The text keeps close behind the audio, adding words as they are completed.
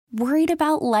Worried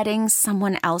about letting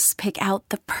someone else pick out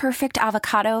the perfect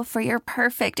avocado for your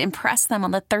perfect impress them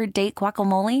on the third date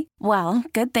guacamole? Well,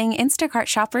 good thing Instacart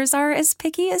shoppers are as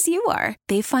picky as you are.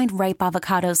 They find ripe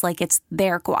avocados like it's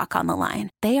their guac on the line.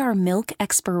 They are milk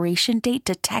expiration date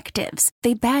detectives.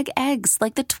 They bag eggs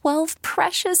like the 12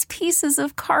 precious pieces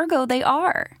of cargo they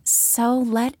are. So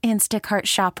let Instacart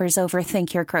shoppers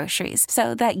overthink your groceries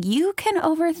so that you can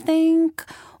overthink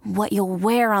what you'll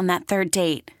wear on that third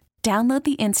date. Download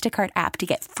the Instacart app to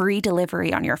get free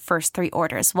delivery on your first 3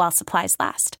 orders while supplies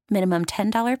last. Minimum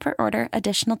 $10 per order.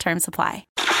 Additional terms apply.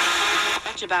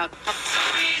 That's about...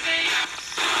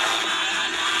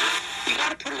 You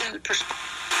gotta put it in perspective.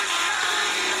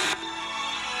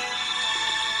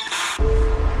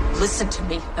 Listen to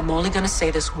me. I'm only gonna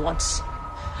say this once.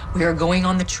 We are going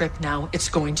on the trip now. It's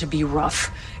going to be rough.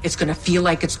 It's going to feel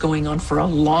like it's going on for a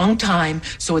long time,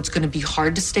 so it's going to be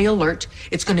hard to stay alert.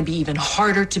 It's going to be even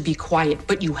harder to be quiet,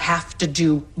 but you have to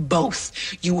do both.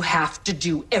 You have to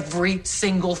do every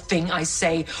single thing I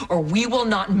say, or we will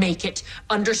not make it.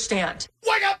 Understand?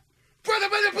 Wake up! Brother,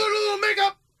 put a little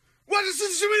makeup! What is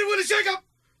this with a shake-up?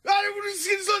 I don't want to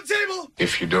see this on the table!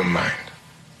 If you don't mind,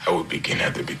 I will begin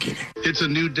at the beginning. It's a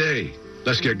new day.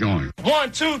 Let's get going.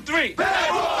 1, 2, 3.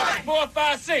 Bad boy! 4,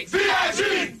 5, 6.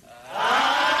 VIG!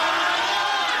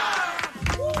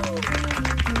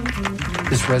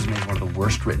 This resume is one of the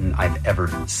worst written I've ever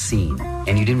seen.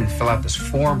 And you didn't even fill out this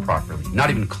form properly. Not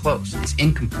even close. It's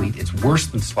incomplete. It's worse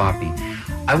than sloppy.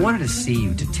 I wanted to see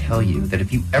you to tell you that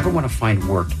if you ever want to find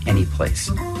work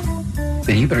anyplace,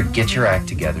 then you better get your act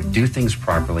together, do things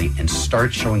properly, and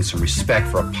start showing some respect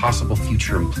for a possible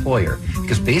future employer.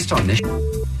 Because based on this,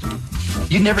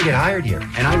 you'd never get hired here,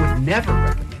 and I would never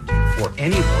recommend you for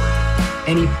any work,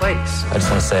 any place. I just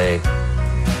want to say,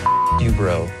 you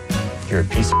bro, you're a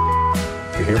piece of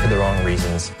you're here for the wrong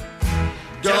reasons.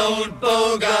 Don't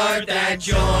bogart that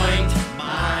joint,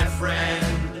 my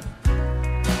friend.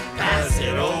 Pass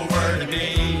it over to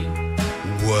me.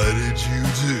 What did you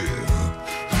do?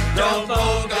 Don't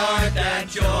bogart that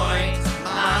joint,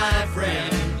 my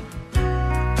friend.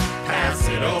 Pass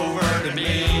it over to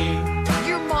me.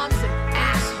 Your mom's an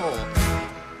asshole.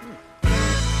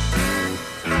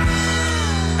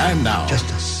 And now,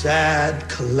 Just a sad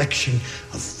collection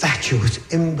of fatuous,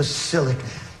 imbecilic,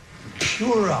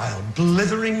 puerile,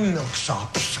 blithering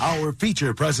milksops. our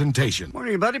feature presentation.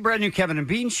 Morning, everybody. Brand new Kevin and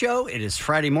Bean show. It is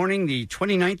Friday morning, the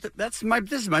 29th. This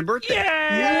is my birthday.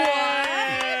 Yay!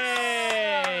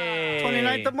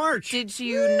 29th of March. Did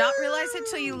you not realize it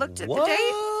till you looked at the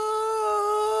date?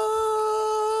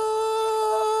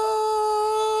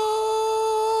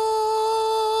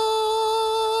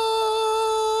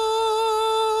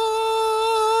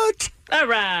 All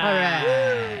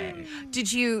right.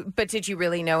 Did you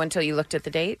really know until you looked at the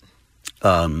date?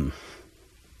 No,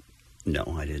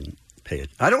 I didn't pay it.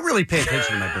 I don't really pay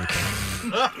attention to my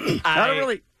birthday. I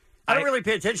don't really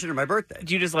pay attention to my birthday.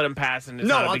 Do you just let them pass and it's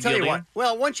No, not a I'll big tell deal you to what.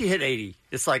 Well, once you hit 80,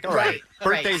 it's like, all right,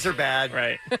 birthdays are bad.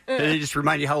 Right. And they just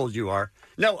remind you how old you are.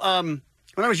 No, when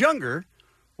I was younger,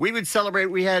 we would celebrate.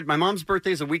 We had my mom's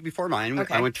birthday is a week before mine.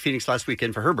 Okay. I went to Phoenix last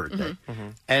weekend for her birthday. Mm-hmm.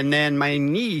 And then my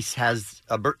niece has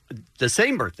the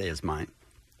same birthday as mine.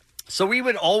 So we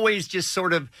would always just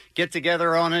sort of get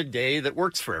together on a day that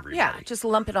works for everybody. Yeah, just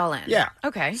lump it all in. Yeah.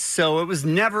 Okay. So it was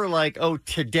never like, oh,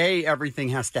 today everything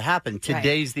has to happen.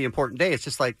 Today's the important day. It's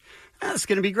just like, it's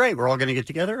going to be great. We're all going to get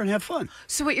together and have fun.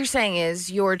 So what you're saying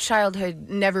is your childhood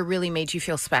never really made you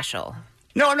feel special.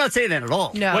 No, I'm not saying that at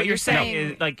all. No, what you're saying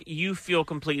is, like, you feel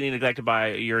completely neglected by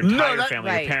your entire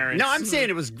family, your parents. No, I'm saying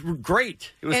it was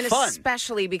great. It was and fun.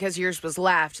 especially because yours was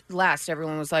last,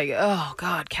 everyone was like, oh,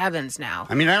 God, Kevin's now.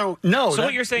 I mean, I don't know. So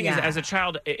what you're saying is, as a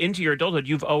child into your adulthood,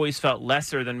 you've always felt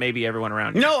lesser than maybe everyone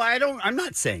around you. No, I don't. I'm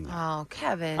not saying that. Oh,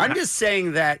 Kevin. I'm just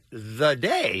saying that the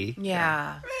day.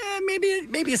 Yeah.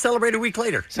 Maybe you celebrate a week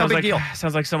later. Sounds no like big deal.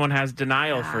 Sounds like someone has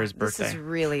denial for his birthday. This is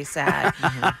really sad.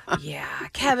 Yeah.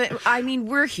 Kevin, I mean,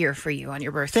 we're here for you on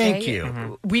your birthday. Thank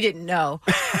you. We didn't know.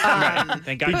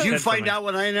 Thank God. Did you find out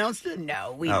when I announced it?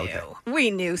 No, we knew.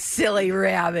 We knew, silly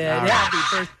rabbit.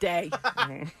 Happy birthday.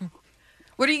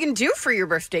 What are you going to do for your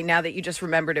birthday now that you just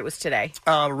remembered it was today?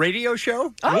 Radio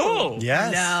show? Oh.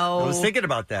 Yes. No. I was thinking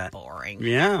about that. Boring.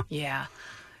 Yeah. Yeah.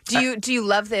 Do you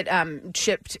love that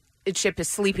Chip is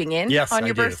sleeping in Yes, on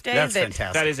your I do. birthday? That's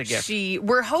fantastic. That is a gift.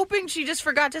 We're hoping she just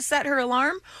forgot to set her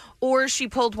alarm, or she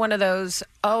pulled one of those,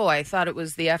 I thought it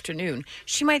was the afternoon.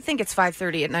 She might think it's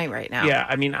 5:30 at night right now. Yeah,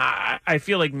 I mean, I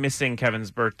feel like missing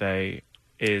Kevin's birthday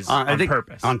is on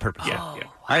purpose. On purpose. Yeah, yeah.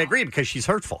 I agree, because she's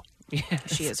hurtful.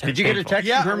 She is. Did you get a text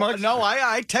Yeah, from her, Muggs? no,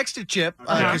 I texted Chip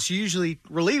because she usually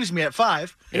relieves me at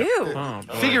 5. Ew. Oh,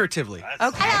 boy. Figuratively.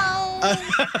 Okay.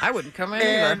 I wouldn't come in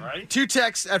And either. 2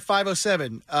 texts at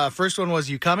 5:07. First one was,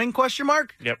 "You coming?" ?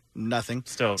 Yep. Nothing.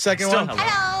 Still. Second still one.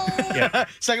 hello. Yeah.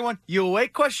 Second one, "You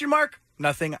awake?" ?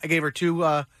 Nothing. I gave her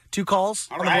two calls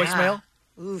on the voicemail.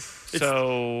 Oof.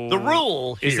 So the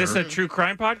rule is this here- a true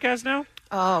crime podcast now?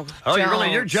 Oh,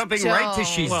 you're jumping right to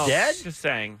she's Well, dead? Just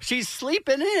saying. She's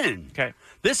sleeping in. Okay.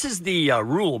 This is the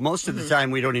rule. Most of the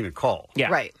time, we don't even call. Yeah.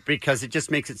 Right. Because it just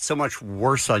makes it so much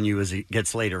worse on you as it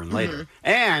gets later and later. Mm-hmm.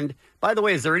 And, by the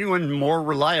way, is there anyone more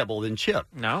reliable than Chip?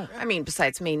 No. I mean,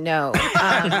 besides me, no.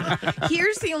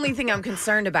 Here's the only thing I'm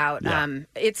concerned about. Yeah.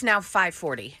 It's now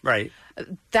 5:40. Right.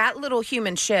 That little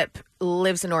human Chip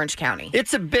lives in Orange County.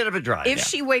 It's a bit of a drive. If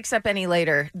she wakes up any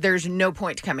later, there's no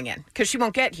point to coming in because she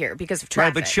won't get here because of Right,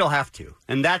 traffic. but she'll have to.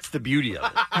 And that's the beauty of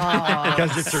it.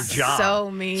 Because it's her job. So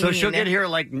mean. So she'll get here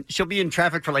she'll be in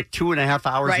traffic for 2.5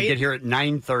 hours Right? and get here at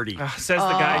 9:30. Says the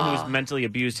guy who was mentally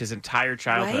abused his entire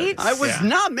childhood. Right? I was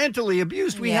not mentally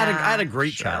abused. I had a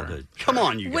great Sure. childhood. Come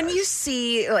on, you guys. When you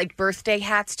see birthday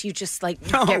hats, do you just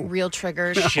No. get real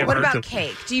triggers? Shiver. What about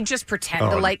cake? Do you just pretend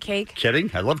to like cake?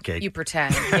 Kidding? I love cake. You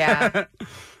pretend, yeah.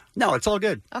 No, it's all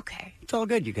good. Okay. It's all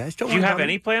good, you guys. Don't Do you worry have about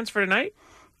any it. plans for tonight?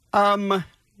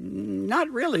 Not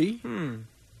really.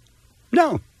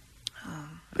 No.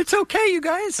 It's okay, you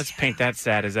guys. Let's paint that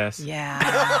sad as S.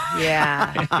 Yeah,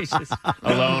 yeah. He's just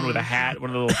alone with a hat, one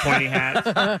of the little pointy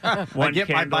hats. One I buy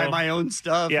candle. my own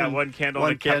stuff. Yeah, and one candle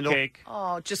one and a candle. cupcake.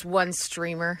 Oh, just one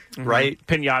streamer. Right.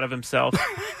 Pinata of himself.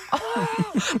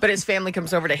 But his family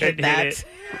comes over to hit Hit that. it.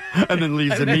 And then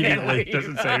leaves immediately.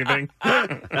 Doesn't say anything.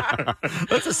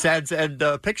 That's a sad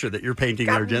picture that you're painting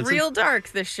there, Got Jensen. real dark,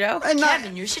 this show. And not,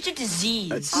 Kevin, you're such a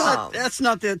disease. that's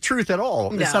not the truth at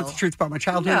all. It's not No. the truth about my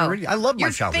childhood. No. Already. I love my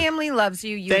Your childhood. family loves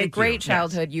you. You had a Thank great you.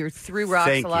 childhood. You're through rocks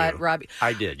Thank a lot, you. Robbie.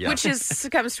 I did, yeah. Which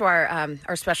comes to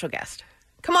our special guest.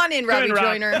 Come on in, Robbie in, Rob.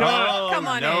 Joyner. Come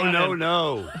on in.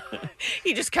 No.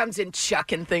 He just comes in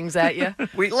chucking things at you.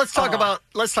 Let's talk about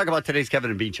today's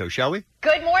Kevin and Bean show, shall we?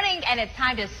 Good morning, and it's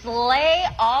time to slay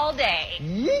all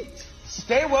day.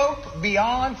 Stay woke, be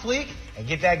on fleek, and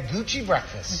get that Gucci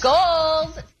breakfast.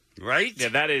 Goals. Right? Yeah,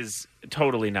 that is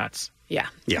totally nuts. Yeah.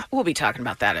 Yeah. We'll be talking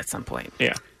about that at some point.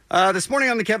 Yeah. This morning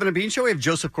on the Kevin and Bean show, we have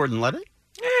Joseph Gordon-Levitt.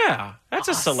 Yeah, that's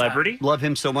a celebrity. Love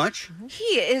him so much.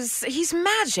 He's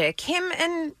magic. Him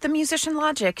and the musician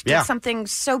Logic did Yeah. something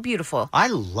so beautiful. I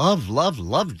loved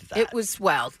that. It was,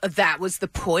 that was the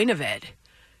point of it,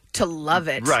 to love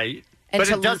it. Right. And But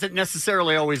to it doesn't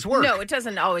necessarily always work. No, it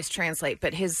doesn't always translate,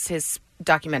 but his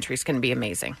documentary is going to be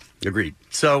amazing. Agreed.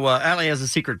 So Allie has a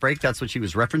secret break. That's what she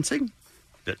was referencing.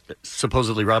 That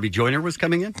supposedly Robbie Joyner was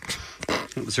coming in.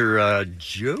 That was her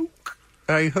joke,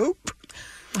 I hope.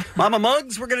 Mama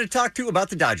Muggs, we're going to talk to about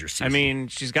the Dodgers season. I mean,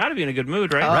 she's got to be in a good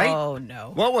mood, right? Oh,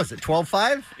 no. What was it,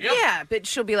 12-5? Yeah, but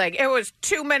she'll be like, it was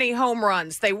too many home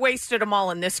runs. They wasted them all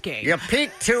in this game. You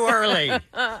peaked too early.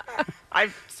 I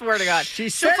swear to God.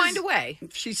 She'll find a way.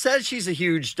 She says she's a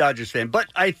huge Dodgers fan, but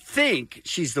I think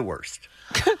she's the worst.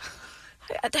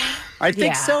 I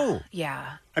think so.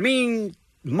 Yeah. I mean,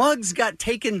 Muggs got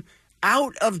taken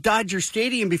out of Dodger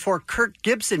Stadium before Kirk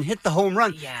Gibson hit the home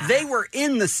run. Yeah. They were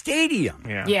in the stadium.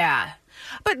 Yeah.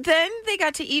 But then they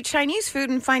got to eat Chinese food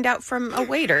and find out from a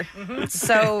waiter.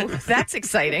 So that's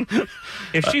exciting.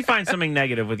 If she finds something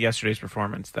negative with yesterday's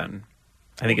performance, then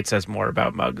I think it says more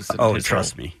about Muggs than his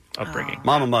trust whole me. upbringing.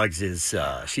 Mama Muggs is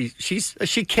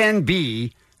she can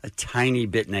be a tiny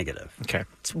bit negative. Okay.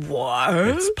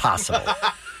 It's possible.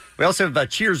 We also have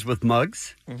Cheers with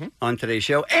Muggs on today's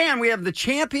show. And we have the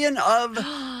champion of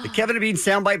the Kevin and Bean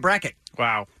Soundbite Bracket.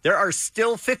 Wow. There are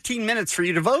still 15 minutes for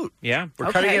you to vote. Yeah.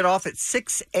 We're cutting it off at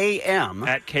 6 a.m.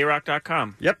 At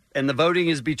krock.com. Yep. And the voting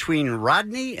is between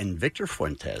Rodney and Victor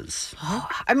Fuentes. Oh,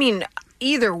 I mean,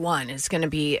 either one is going to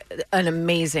be an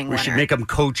amazing We winner. should make them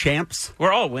co-champs.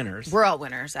 We're all winners. We're all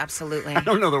winners, absolutely. I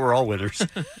don't know that we're all winners.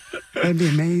 That'd be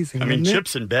amazing. I mean,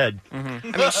 Chip's in bed. I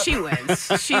mean, she wins.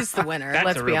 She's the winner. That's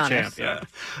Let's a be real honest. champ, yeah.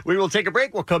 We will take a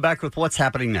break. We'll come back with what's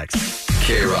happening next.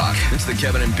 K-Rock, it's the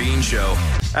Kevin and Bean Show.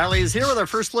 Allie is here with our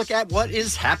first look at what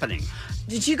is happening.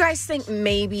 Did you guys think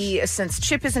maybe since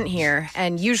Chip isn't here,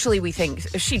 and usually we think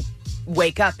she'd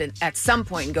wake up at some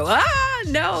point and go,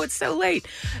 no, it's so late.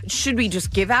 Should we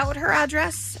just give out her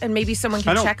address and maybe someone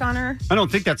can check on her? I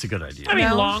don't think that's a good idea. I mean,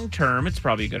 No? long term, it's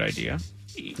probably a good idea.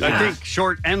 I think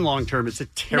short and long term, it's a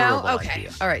terrible No? Okay.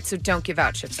 idea. All right, so don't give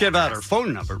out Chip's Give out address. her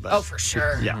phone number. But Oh, for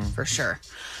sure. Yeah. For sure.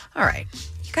 All right.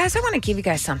 You guys, I want to give you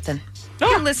guys something.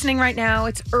 You're listening right now.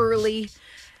 It's early.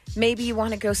 Maybe you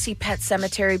want to go see Pet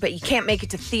Sematary, but you can't make it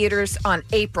to theaters on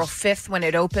April 5th when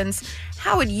it opens.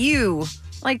 How would you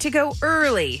like to go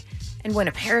early and win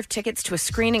a pair of tickets to a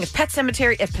screening of Pet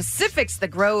Sematary at Pacific's The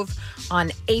Grove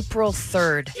on April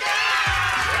 3rd?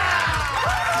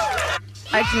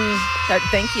 I can...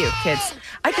 thank you, kids.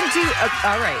 I can do...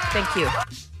 all right, thank you.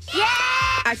 Yeah!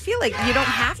 I feel like you don't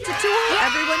have to duel.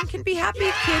 Everyone can be happy,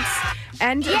 kids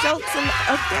and adults.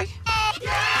 Okay.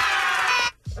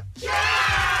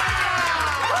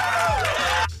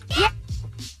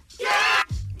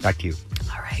 Back to you.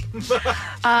 All right.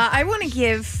 I want to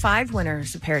give 5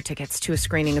 winners a pair of tickets to a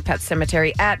screening of Pet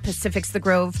Sematary at Pacific's The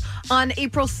Grove on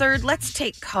April 3rd. Let's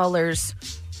take callers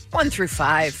 1 through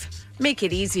 5. Make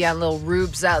it easy on little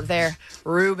Rubes out there.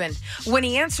 Ruben, when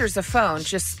he answers the phone,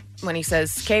 just when he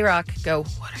says, K-Rock, go,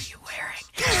 what are you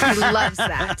wearing? He loves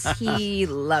that. He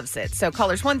loves it. So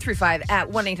callers 1 through 5 at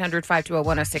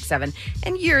 1-800-520-1067.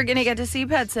 And you're going to get to see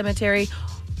Pet Sematary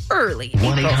early,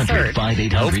 April 3rd.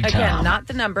 1-800-5800-TOM. Again, not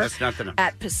the number. That's not the number.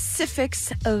 At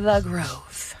Pacific's The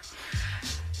Grove.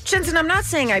 Jensen, I'm not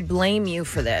saying I blame you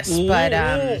for this, but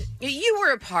you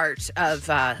were a part of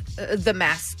the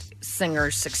Masked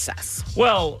Singer's success.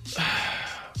 Well...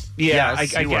 Yeah,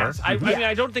 Yes, I you guess. were. I mean,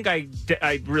 I don't think I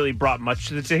really brought much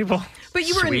to the table. But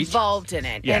you were Sweet. involved in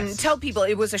it. Yes. And tell people,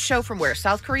 it was a show from where?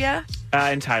 South Korea?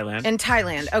 In Thailand. In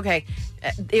Thailand. Okay.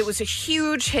 It was a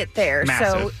huge hit there. So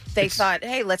Massive. they thought,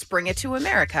 hey, let's bring it to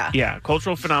America. Yeah,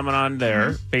 cultural phenomenon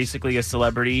there. Basically, a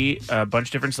celebrity, a bunch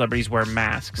of different celebrities wear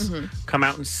masks, come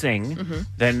out and sing.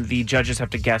 Then the judges have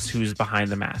to guess who's behind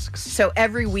the masks. So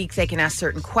every week they can ask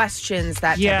certain questions,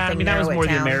 that type of Yeah, thing. I mean, that was narrow it more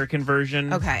the down. American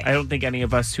version. Okay. I don't think any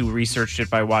of us who researched it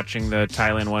by watching the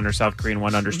Thailand one or South Korean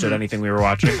one understood anything we were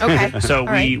watching. Okay. So All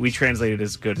right. we translated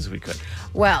as good as we could.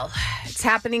 Well, it's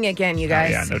happening again, you guys.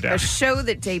 yeah, no doubt. A show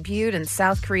that debuted in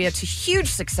South Korea to huge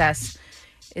success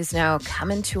is now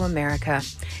coming to America.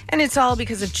 And it's all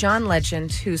because of John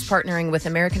Legend, who's partnering with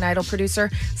American Idol producer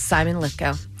Simon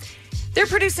Lithgow. They're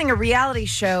producing a reality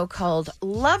show called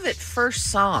Love at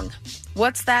First Song.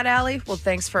 What's that, Allie? Well,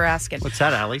 thanks for asking. What's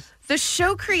that, Allie? The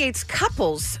show creates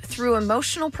couples through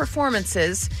emotional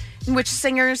performances in which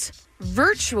singers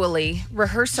virtually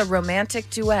rehearse a romantic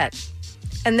duet.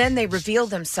 And then they reveal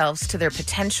themselves to their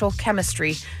potential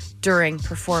chemistry during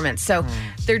performance. So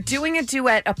they're doing a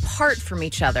duet apart from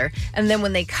each other. And then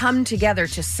when they come together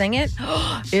to sing it,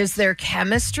 is there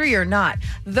chemistry or not?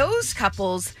 Those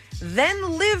couples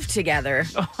then live together,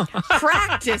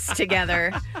 practice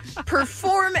together,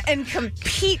 perform and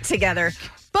compete together.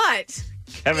 But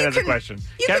Kevin has a question.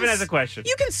 Kevin has a question.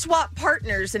 You can swap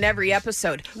partners in every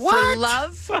episode for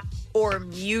love or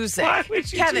music. Why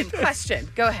would you Kevin, do this? question.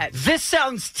 Go ahead. This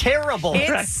sounds terrible.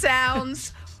 It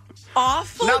sounds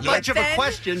awful. Not but much of a then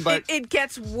question, but- it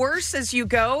gets worse as you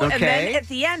go. Okay. And then at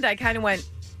the end, I kind of went,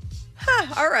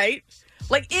 all right.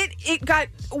 Like, it got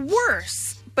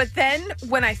worse. But then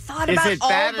when I thought Is about it all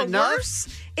bad the enough?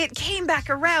 worse, it came back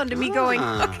around to me going,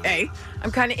 okay, I'm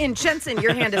kind of in. Jensen,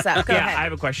 your hand is up. Go yeah, ahead. I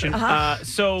have a question. Uh-huh.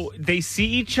 So they see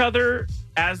each other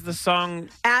as the song...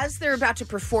 As they're about to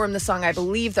perform the song, I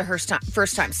believe the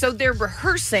first time. So they're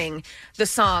rehearsing the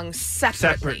song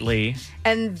separately.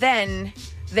 And then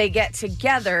they get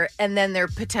together, and then their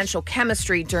potential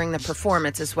chemistry during the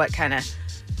performance is what kind of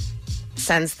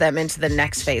sends them into the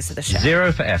next phase of the show.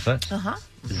 0 for effort. Uh-huh.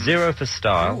 0 for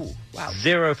style. Ooh, wow.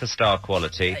 0 for star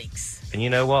quality. Yikes. And you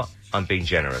know what? I'm being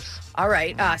generous. All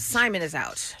right, Simon is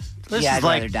out. This Yeah, is I'd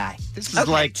like, rather die. This is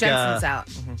Okay, like Jensen's out.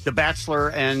 The Bachelor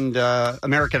and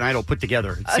American Idol put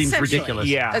together. It seems Essentially. ridiculous.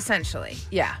 Yeah. Essentially,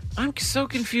 yeah. I'm so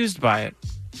confused by it.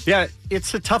 Yeah,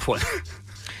 it's a tough one.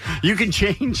 You can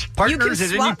change partners you at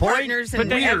can swap any point. partners but in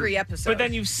weird. every episode. But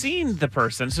then you've seen the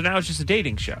person, so now it's just a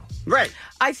dating show. Right.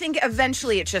 I think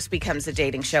eventually it just becomes a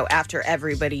dating show after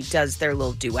everybody does their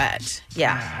little duet.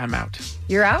 Yeah. I'm out.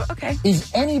 You're out? Okay.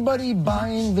 Is anybody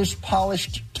buying this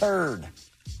polished turd?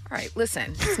 All right,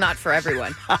 listen, it's not for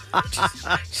everyone.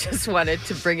 just wanted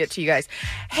to bring it to you guys.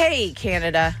 Hey,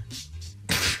 Canada,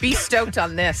 be stoked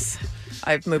on this.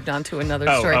 I've moved on to another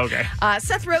story. Okay.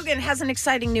 Seth Rogen has an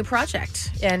exciting new project,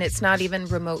 and it's not even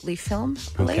remotely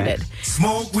film-related.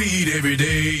 Smoke weed every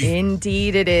day.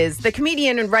 Indeed it is. The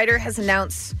comedian and writer has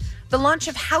announced the launch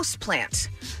of Houseplant,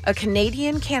 a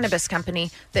Canadian cannabis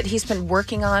company that he's been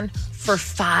working on for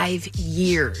 5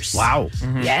 years. Wow.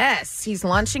 Yes, he's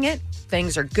launching it.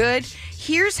 Things are good.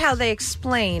 Here's how they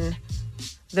explain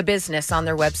the business on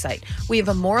their website. We have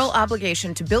a moral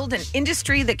obligation to build an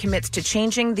industry that commits to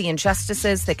changing the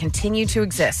injustices that continue to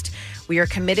exist. We are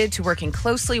committed to working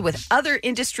closely with other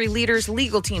industry leaders,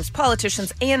 legal teams,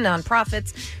 politicians, and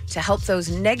nonprofits to help those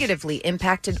negatively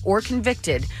impacted or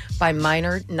convicted by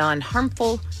minor,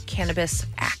 non-harmful cannabis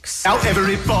acts. Now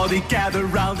everybody gather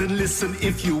round and listen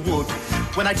if you would.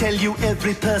 When I tell you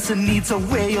every person needs a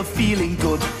way of feeling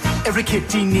good. Every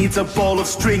kitty needs a ball of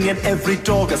string and every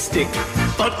dog a stick.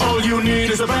 But all you need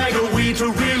is a bag of weed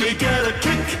to really get a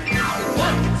kick.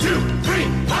 1, 2, 3,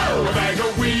 oh! A bag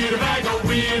of weed, a bag of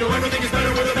weed. Oh, everything is better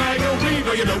with a bag of weed.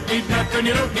 No, you don't need nothing,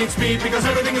 you don't need speed, because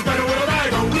everything is better with a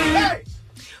bag of weed. Hey!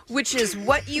 Which is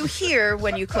what you hear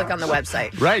when you click on the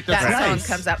website. Right, that's that nice.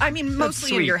 song comes up. I mean,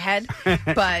 mostly in sweet. your head,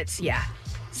 but yeah.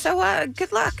 So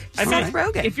good luck, Seth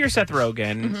Rogen. If you're Seth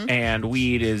Rogen and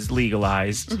weed is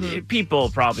legalized, people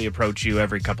probably approach you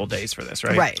every couple days for this,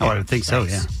 right? Right. Oh, I would think so,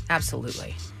 yeah.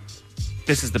 Absolutely.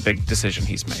 This is the big decision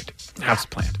he's made. House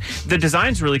plant. The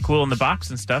design's really cool in the box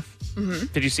and stuff.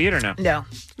 Did you see it or no? No.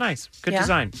 Nice. Good Yeah?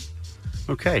 design.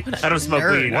 Okay. I don't smoke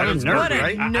nerd. weed. What a nerd,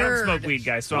 right? I don't nerd. smoke weed,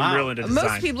 guys, so Wow. I'm real into design.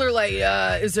 Most people are like,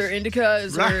 is there indica?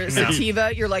 Is there Right.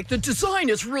 sativa? You're like, the design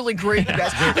is really great, you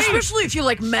guys. Especially if you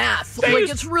like math. They Like,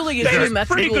 use- it's really they use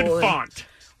geometrical. pretty good and- font.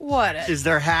 What a Is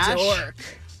there hash? dork.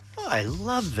 Oh, I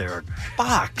love their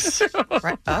box.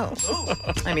 Right? Oh.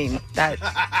 I mean, that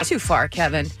too far,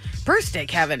 Kevin. Birthday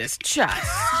Kevin is just...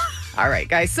 All right,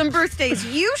 guys, some birthdays.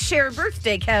 You share a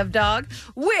birthday, Kev Dog,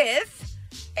 with...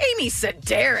 Amy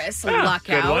Sedaris, luck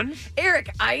good out. one. Eric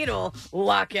Idle,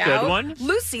 luck out. one.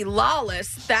 Lucy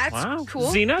Lawless, that's Wow.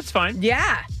 cool. Xena, it's fine.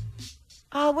 Yeah.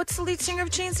 What's the lead singer of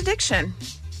Jane's Addiction?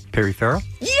 Perry Farrell?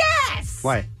 Yes!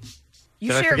 Why? You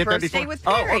Did I share a forget that birthday before? with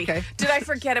Oh, Perry. okay. Did I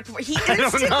forget it before? He I don't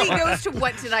instantly know. goes to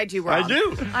what did I do wrong? I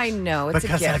do. I know, it's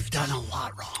Because a gift. I've done a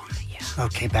lot wrong. Yeah.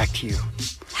 Okay, back to you.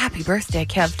 Happy birthday,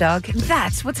 Kev Dog.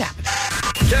 That's what's happening.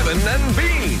 Kevin and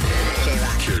Bean.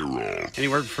 Any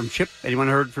word from Chip? Anyone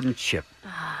heard from Chip?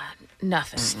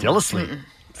 Nothing. Still asleep. I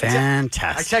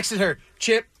Fantastic. texted her,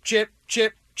 Chip, Chip,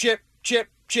 Chip, Chip, Chip,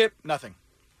 Chip, nothing.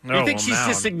 You think she's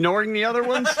just ignoring the other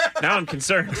ones? Now I'm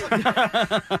concerned.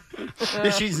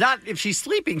 If she's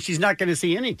sleeping, she's not going to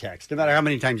see any text, no matter how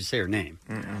many times you say her name.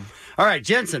 All right,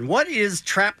 Jensen, what is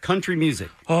trap country music?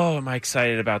 Oh, am I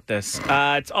excited about this.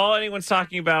 It's all anyone's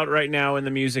talking about right now in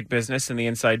the music business and the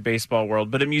inside baseball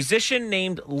world. But a musician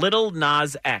named Lil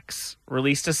Nas X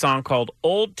released a song called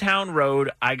Old Town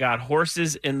Road, I Got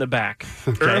Horses in the Back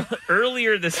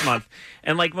earlier this month.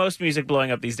 And like most music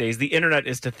blowing up these days, the internet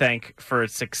is to thank for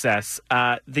its success.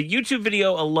 The YouTube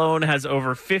video alone has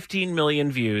over 15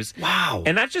 million views. Wow.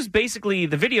 And that's just basically,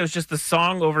 the video is just the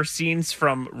song over scenes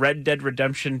from Red Dead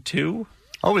Redemption 2.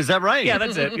 Oh, is that right? Yeah,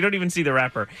 that's it. You don't even see the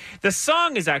rapper. The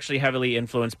song is actually heavily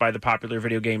influenced by the popular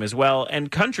video game as well,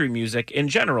 and country music in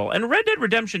general. And Red Dead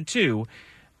Redemption 2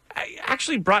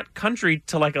 actually brought country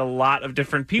to like a lot of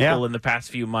different people in the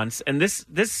past few months. And this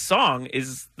song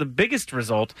is the biggest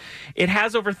result. It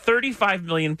has over 35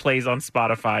 million plays on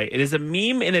Spotify. It is a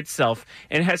meme in itself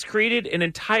and has created an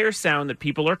entire sound that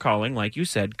people are calling, like you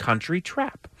said, country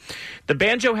trap. The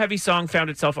banjo-heavy song found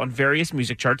itself on various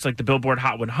music charts like the Billboard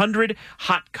Hot 100,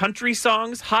 Hot Country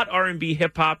Songs, Hot R&B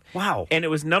Hip Hop. Wow. And it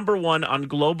was #1 on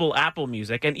global Apple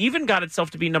Music and even got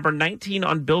itself to be number 19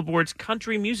 on Billboard's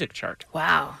country music chart.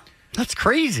 Wow. That's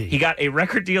crazy. He got a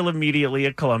record deal immediately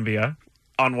at Columbia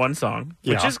on one song,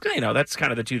 which is, that's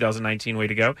kind of the 2019 way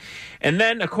to go. And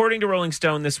then, according to Rolling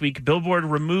Stone this week, Billboard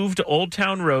removed Old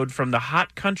Town Road from the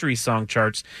Hot Country Song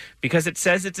charts because it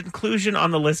says its inclusion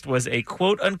on the list was a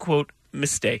quote-unquote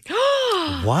mistake.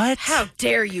 What? How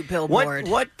dare you, Billboard?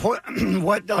 What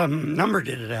number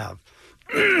did it have?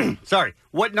 Sorry,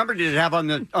 what number did it have on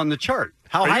the chart?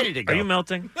 How high did it go? Are you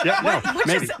melting? Yeah, no,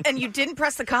 maybe. And you didn't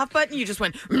press the cough button, you just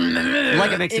went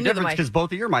Like it makes a into the difference mic. because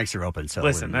both of your mics are open. So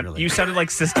Listen, it really you sounded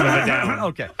like System of a Down.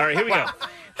 Okay. All right, here we go.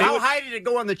 How high did it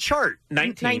go on the chart?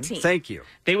 19. Thank you.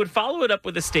 They would follow it up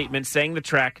with a statement saying the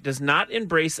track does not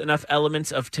embrace enough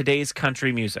elements of today's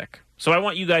country music. So I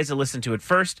want you guys to listen to it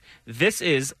first. This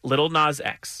is Lil Nas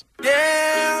X.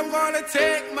 Yeah, I'm gonna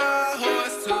take my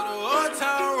horse to the old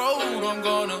town road. I'm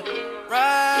gonna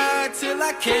ride till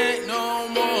I can't no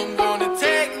more. I'm gonna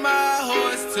take my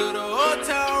horse to the old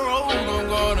town road. I'm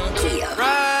gonna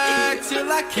ride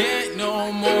till I can't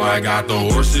no more. I got the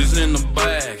horses in the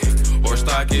bag, horse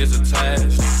stock is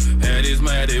attached. Head is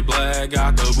matted black,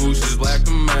 got the bushes black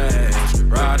to match.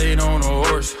 Riding on a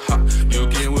horse, you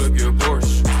can whip your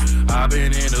Porsche. I've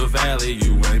been in the valley,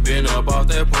 you ain't been up off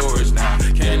that porch. Now,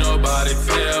 can't nobody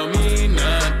tell me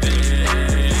nothing.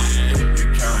 You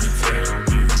can't tell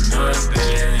me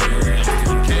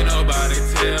nothing. Can't nobody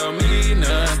tell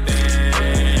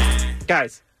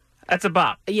Guys, that's a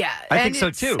bop. Yeah. I and think so,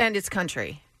 it's- too. And it's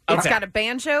country. It's Okay. got a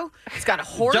banjo. It's got a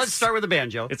horse. It does start with a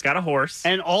banjo. It's got a horse.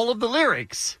 And all of the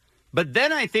lyrics. But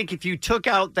then I think if you took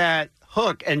out that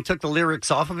hook and took the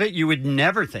lyrics off of it, you would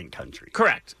never think country.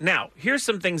 Correct. Now, here's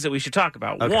some things that we should talk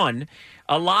about. Okay. One,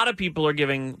 a lot of people are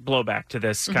giving blowback to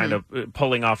this kind of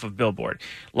pulling off of Billboard.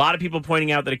 A lot of people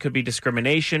pointing out that it could be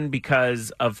discrimination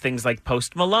because of things like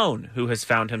Post Malone, who has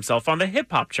found himself on the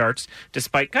hip-hop charts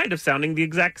despite kind of sounding the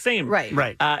exact same. Right.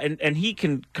 Right. And he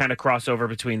can kind of cross over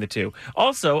between the two.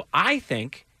 Also, I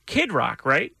think Kid Rock,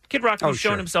 right? Kid Rock, who's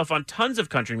shown himself on tons of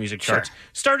country music charts,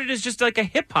 started as just like a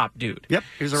hip-hop dude. Yep,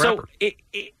 he was a so rapper.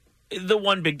 The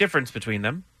one big difference between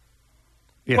them,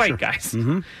 Yeah, white sure. guys.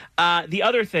 Mhm. The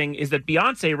other thing is that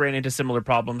Beyonce ran into similar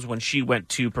problems when she went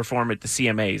to perform at the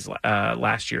CMAs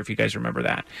last year, if you guys remember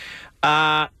that.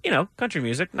 Country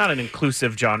music, not an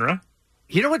inclusive genre.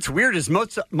 You know what's weird is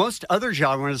most other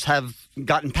genres have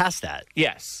gotten past that.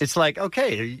 Yes. It's like,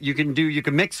 okay, you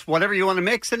can mix whatever you want to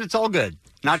mix and it's all good.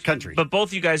 Not country. But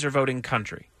both you guys are voting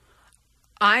country.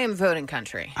 I am voting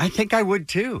country. I think I would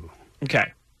too.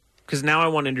 Okay. Because now I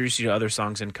want to introduce you to other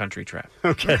songs in country trap.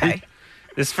 Okay.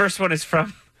 This first one is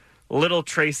from Little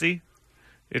Tracy.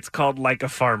 It's called Like a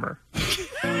Farmer. Yep,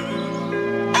 it's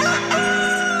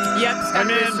got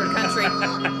Mr. Country.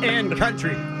 And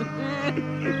country.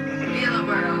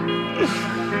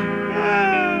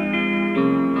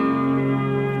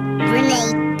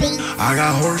 I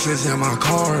got horses in my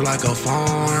car like a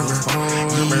farmer.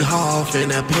 Yeehaw,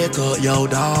 finna pick up your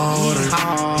daughter.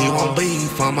 He want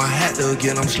beef, I'ma have to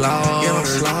get him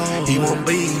slaughtered. He want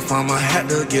beef, I'ma have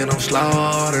to get him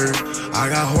slaughtered. I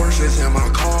got horses in my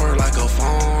car like a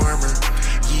farmer.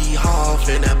 Yeehaw,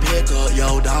 finna pick up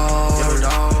your daughter.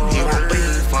 He want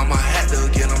beef, I'ma have to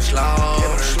get him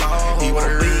slaughtered. He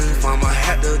want beef, I'ma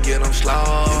have to get him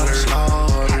slaughtered.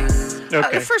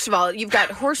 Okay. First of all, you've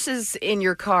got horses in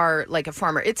your car like a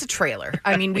farmer. It's a trailer.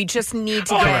 I mean, we just need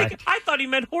to I thought he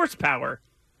meant horsepower.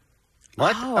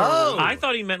 What? Oh. I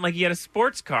thought he meant like he had a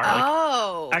sports car.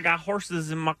 Oh. Like, I got horses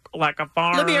in my, like a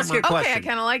farm. Let me ask you a question. Okay, I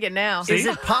kind of like it now. Is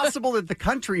it possible that the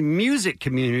country music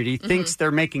community thinks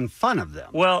they're making fun of them?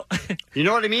 Well, you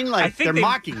know what I mean? Like they're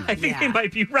mocking them. I think they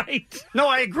might be right. No,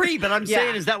 I agree, but I'm Yeah.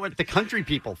 saying, is that what the country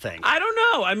people think? I don't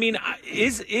know. I mean,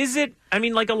 is it? I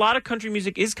mean, like a lot of country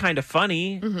music is kind of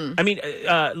funny. I mean,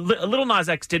 Little Nas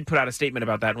X did put out a statement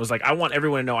about that and was like, "I want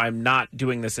everyone to know I'm not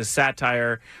doing this as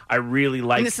satire. I really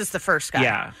like." And this is the first guy.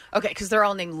 Yeah. Okay, because they're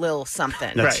all named Lil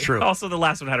something. That's true. Also, the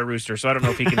last one had a rooster, so I don't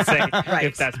know if he can say Right.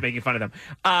 if that's making fun of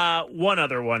them. One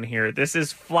other one here. This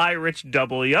is Fly Rich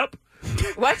Double Yup.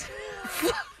 What?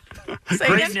 Say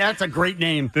Great, again? that's a great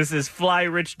name. This is Fly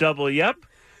Rich Double Yup.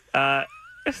 On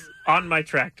my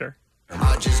tractor.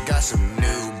 I just got some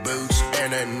new boots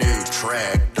and a new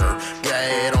tractor. Got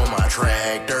it on my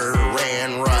tractor,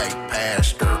 ran right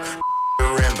past her.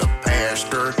 In the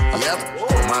pasture, yep,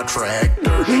 on my tractor.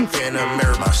 Finna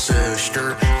marry my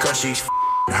sister, cause she's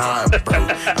hot, bro.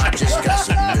 I just got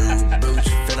some new boots,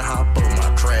 finna hop on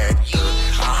my tractor.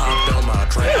 I hopped on my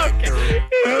tractor. He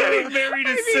said he married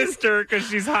his sister because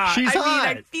she's hot.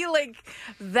 I feel like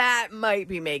that might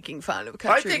be making fun of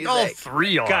country music.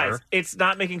 three are. Guys, it's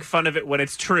not making fun of it when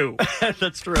it's true.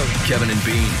 That's true. Kevin and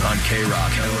Bean on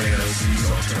K-Rock.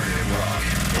 LAFC's Alternative Rock.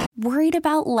 Worried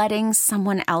about letting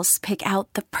someone else pick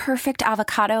out the perfect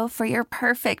avocado for your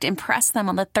perfect impress them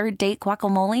on the third date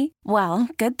guacamole? Well,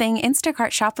 good thing Instacart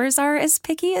shoppers are as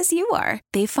picky as you are.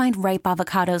 They find ripe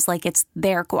avocados like it's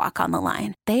their guac on the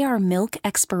line. They are milk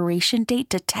expiration date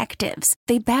detectives.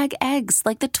 They bag eggs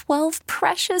like the 12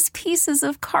 precious pieces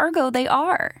of cargo they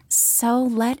are. So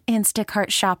let Instacart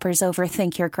shoppers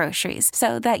overthink your groceries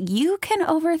so that you can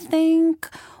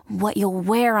overthink what you'll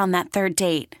wear on that third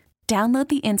date. Download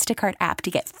the Instacart app to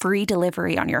get free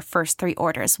delivery on your first 3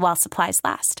 orders while supplies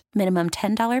last. Minimum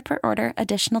 $10 per order.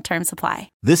 Additional terms apply.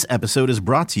 This episode is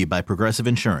brought to you by Progressive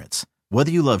Insurance.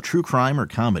 Whether you love true crime or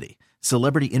comedy,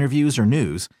 celebrity interviews or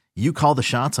news, you call the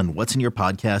shots on what's in your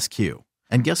podcast queue.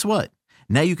 And guess what?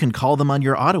 Now you can call them on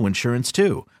your auto insurance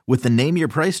too with the Name Your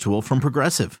Price tool from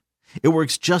Progressive. It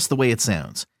works just the way it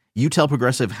sounds. You tell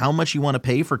Progressive how much you want to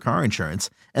pay for car insurance,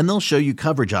 and they'll show you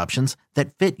coverage options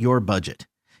that fit your budget.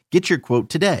 Get your quote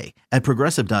today at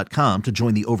Progressive.com to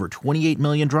join the over 28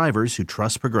 million drivers who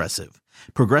trust Progressive.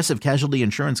 Progressive Casualty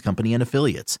Insurance Company and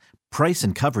Affiliates. Price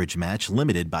and coverage match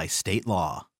limited by state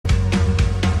law.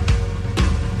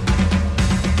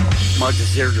 Mark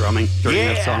is ear drumming during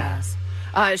that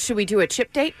song. Should we do a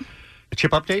chip date? A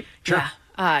chip update? Sure. Yeah.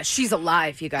 She's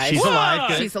alive, you guys. She's alive.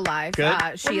 Good. She's alive.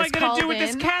 Good. She What am I has going to called do with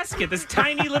this in. casket, this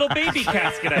tiny little baby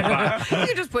casket I bought?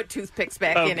 You just put toothpicks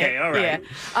back in it. Okay, all right.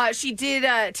 Yeah. She did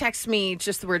text me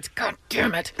just the words, "God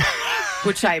damn it,"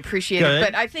 which I appreciated. Good.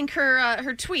 But I think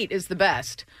her tweet is the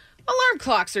best. Alarm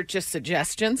clocks are just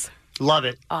suggestions. Love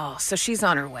it. Oh, so she's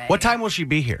on her way. What time will she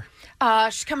be here?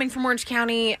 She's coming from Orange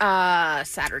County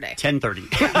Saturday. 10:30.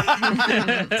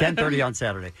 10:30 on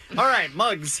Saturday. All right,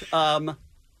 Muggs.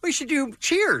 We should do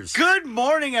cheers. Good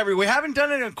morning, everyone. We haven't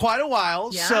done it in quite a while,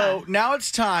 Yeah. so now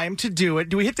it's time to do it.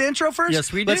 Do we hit the intro first?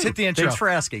 Yes, we do. Let's hit the intro. Thanks for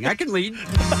asking. I can lead.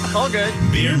 All good.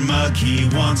 Beer Mug, he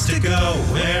wants to go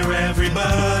where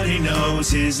everybody knows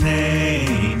his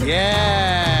name.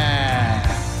 Yeah.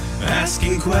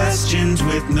 Asking questions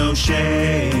with no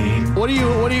shame. What do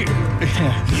you...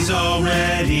 He's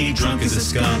already drunk as a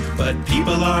skunk, but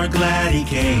people are glad he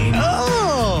came.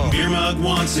 Oh! Beer Mug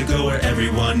wants to go where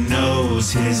everyone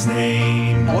knows his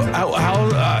name.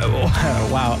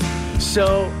 Wow.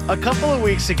 So, a couple of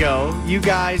weeks ago, you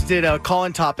guys did a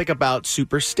call-in topic about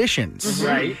superstitions.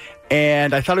 Right.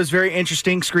 And I thought it was very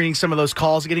interesting screening some of those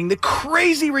calls, getting the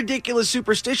crazy, ridiculous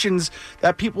superstitions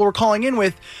that people were calling in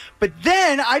with. But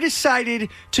then I decided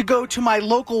to go to my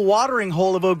local watering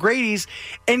hole of O'Grady's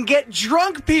and get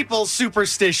drunk people's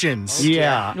superstitions.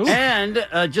 Yeah. And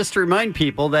just to remind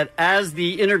people that as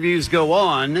the interviews go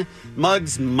on,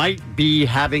 Muggs might be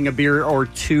having a beer or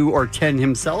 2 or 10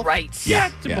 himself. Right. Yeah,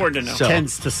 it's important to know. So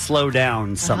tends to slow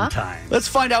down sometimes. Let's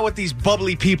find out what these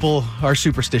bubbly people are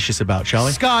superstitious about, shall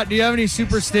we? Scott, do you have any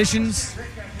superstitions?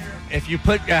 If you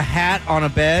put a hat on a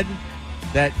bed,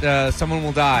 that someone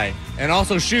will die. And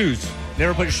also shoes.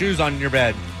 Never put shoes on your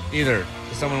bed either.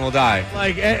 Someone will die.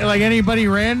 Like anybody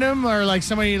random or like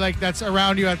somebody like that's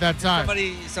around you at that time?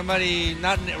 Somebody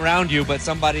not around you, but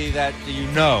somebody that you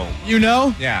know. You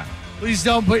know? Yeah. Please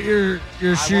don't put your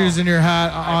shoes and your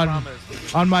hat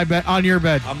on my bed, on your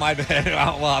bed. On my bed.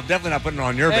 Well, I'm definitely not putting it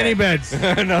on your bed. Any beds.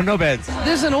 No beds.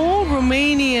 There's an old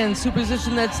Romanian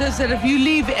superstition that says that if you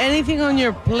leave anything on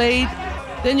your plate,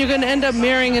 then you're going to end up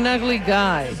marrying an ugly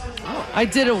guy. I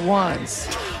did it once.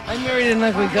 I married an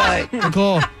ugly guy.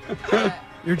 Nicole,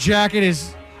 your jacket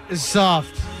is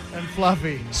soft and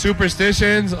fluffy.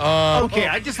 Superstitions. Okay,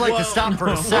 I'd just like to stop for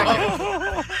a second.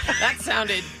 That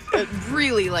sounded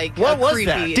really like What was creepy.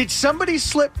 that? Did somebody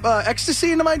slip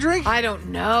ecstasy into my drink? I don't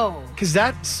know. Because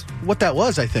that's what that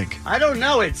was, I think. I don't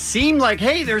know. It seemed like,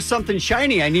 hey, there's something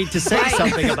shiny. I need to say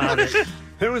something about it.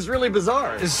 It was really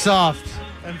bizarre. It's soft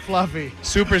and fluffy.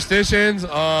 Superstitions.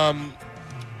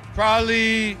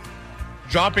 Probably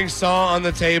dropping saw on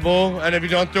the table, and if you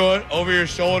don't throw it over your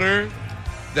shoulder,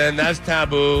 then that's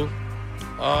taboo.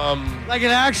 Like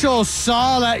an actual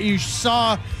saw that you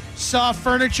saw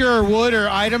furniture or wood or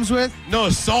items with? No,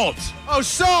 salt. Oh,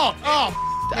 salt.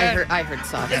 Oh, I heard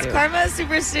soft Is too. karma a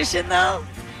superstition, though?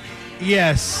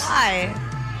 yes. Why?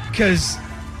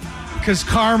 Because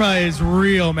karma is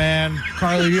real, man.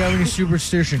 Carly, do you have any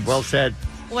superstitions? Well said.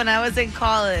 When I was in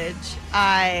college,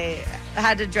 I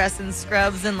had to dress in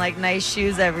scrubs and like nice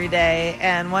shoes every day.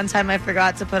 And one time I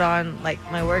forgot to put on like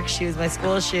my work shoes, my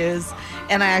school shoes.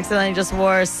 And I accidentally just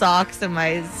wore socks and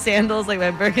my sandals, like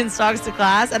my Birkenstocks to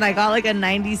class. And I got like a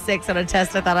 96 on a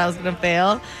test I thought I was going to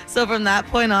fail. So from that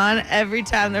point on, every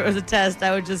time there was a test,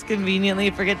 I would just conveniently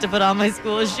forget to put on my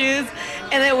school shoes.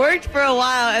 And it worked for a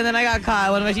while. And then I got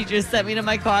caught. One of my teachers sent me to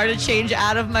my car to change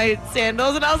out of my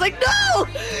sandals. And I was like, no,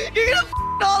 you're going to f***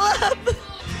 all up.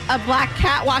 A black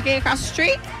cat walking across the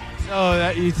street? So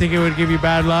that you think it would give you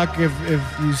bad luck if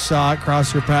you saw it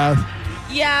cross your path?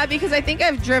 Yeah, because I think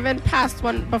I've driven past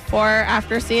one before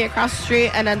after seeing it cross the street,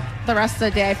 and then the rest of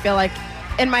the day I feel like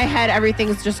in my head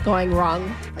everything's just going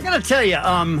wrong. I gotta tell you,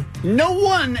 no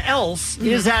one else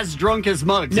is as drunk as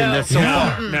Muggs in this so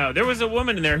far. No, there was a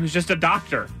woman in there who's just a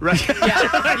doctor. Right. She's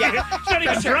not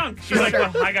even drunk. She's like,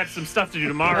 well, I got some stuff to do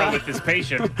tomorrow with this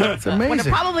patient. It's When it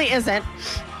amazing. probably isn't,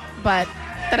 but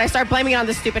then I start blaming it on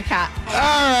the stupid cat. All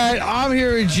right, I'm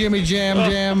here with Jimmy Jam.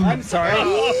 I'm sorry.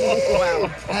 Wow.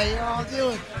 How y'all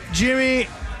doing? Jimmy,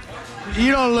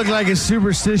 you don't look like a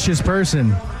superstitious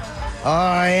person.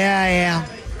 Oh, yeah, I am.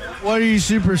 What are you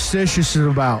superstitious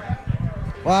about?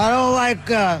 Well, I don't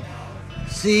like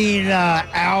seeing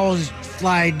owls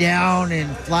fly down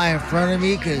and fly in front of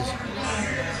me because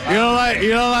You don't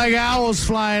like owls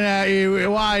flying at you.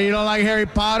 Why? You don't like Harry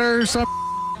Potter or something?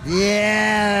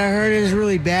 yeah, I heard it's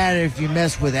really bad if you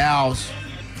mess with owls.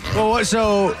 Well,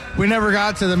 so we never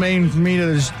got to the main meat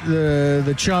of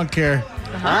the chunk here.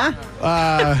 Huh?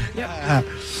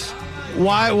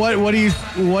 Why?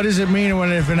 What does it mean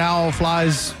if an owl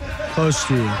flies close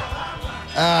to you?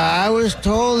 I was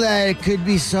told that it could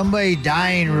be somebody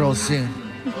dying real soon.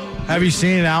 Have you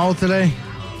seen an owl today?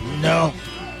 No.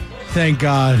 Thank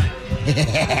God.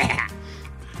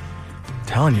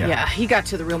 Telling you. Yeah, he got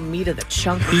to the real meat of the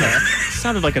chunk there.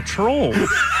 Sounded like a troll.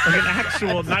 Like an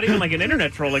actual, not even like an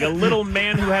internet troll, like a little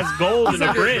man who has gold in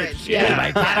a bridge. Yeah,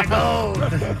 my pot of gold.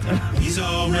 He's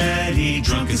already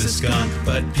drunk as a skunk,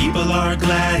 but people are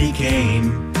glad he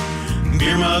came.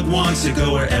 Beer Mug wants to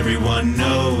go where everyone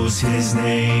knows his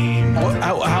name.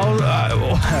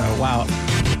 Wow.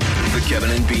 The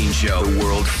Kevin and Bean Show, the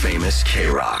world famous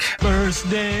K-Rock.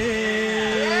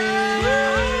 Birthday.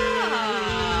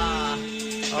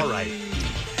 All right.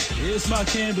 It's my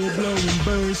candle blowing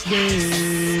birthday.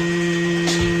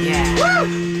 Yeah.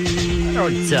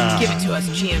 Give it to us,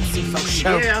 GMC folks.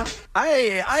 Show. Yeah.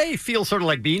 I feel sort of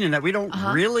like Bean in that we don't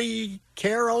really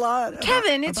care a lot.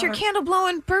 Kevin, it's your candle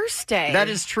blowing birthday. That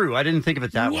is true. I didn't think of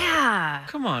it that way. Yeah.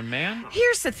 Come on, man.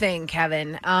 Here's the thing,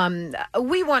 Kevin.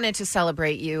 We wanted to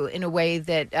celebrate you in a way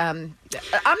that I'm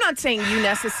not saying you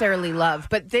necessarily love,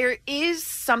 but there is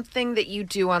something that you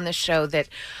do on the show that,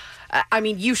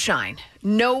 you shine.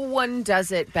 No one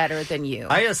does it better than you.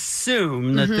 I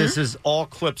assume that this is all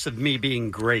clips of me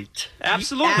being great.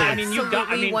 Absolutely. Absolutely, You've got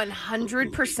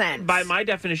 100%. By my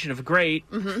definition of great,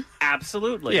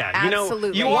 absolutely. Yeah,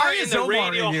 Absolutely. you are in the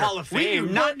Radio Hall of Fame. We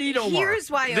do not need Omar.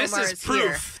 Here's why This Omar is is proof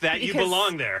here. that you Because-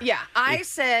 belong there. Yeah, I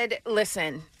said,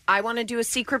 listen, I want to do a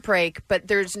secret break, but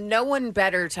there's no one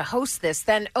better to host this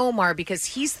than Omar because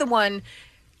he's the one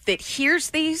that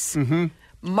hears these,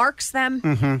 marks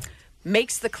them,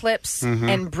 makes the clips,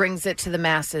 and brings it to the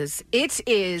masses. It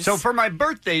is... So for my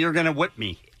birthday, you're going to whip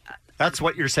me. That's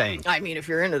what you're saying. I mean, if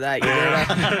you're into that,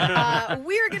 you're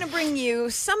we're going to bring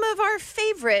you some of our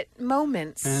favorite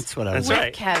moments. That's what I was with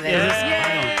right. Kevin.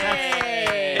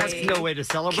 Yeah. That's no way to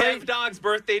celebrate. Kev Dog's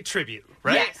birthday tribute,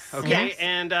 right? Yes. Okay. Yes.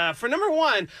 And for number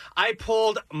one, I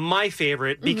pulled my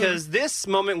favorite because this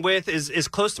moment is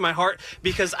close to my heart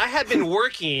because I had been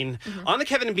working on the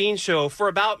Kevin and Bean Show for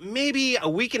about maybe a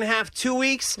week and a half, 2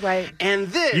 weeks. Right. And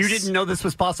this... You didn't know this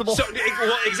was possible? So,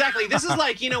 well, exactly. This is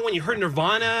like, when you heard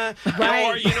Nirvana, Right.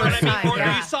 or you know what I mean, or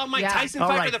Yeah. you saw Mike Yeah. Tyson All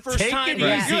fight right. for the first Take time. it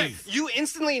easy. You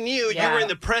instantly knew you Yeah. were in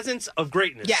the presence of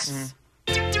greatness. Yes.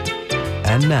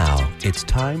 And now it's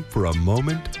time for a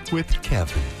moment with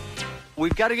Kevin.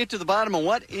 We've got to get to the bottom of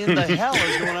what in the hell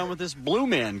is going on with this Blue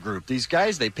Man Group. These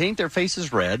guys, they paint their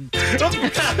faces red.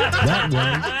 That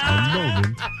was a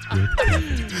moment with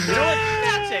Kevin. You know what?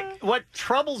 What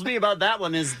troubles me about that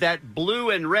one is that blue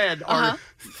and red are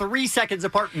 3 seconds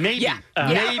apart, maybe.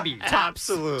 Maybe.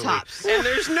 Absolutely. Tops. And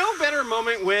there's no better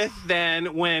moment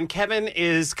than when Kevin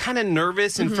is kind of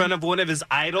nervous in front of one of his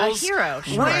idols. A hero,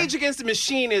 sure. Rage Against the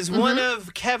Machine is one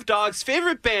of Kev Dog's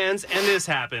favorite bands, and this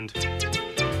happened.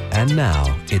 And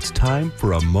now it's time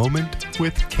for a moment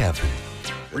with Kevin.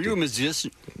 Were you a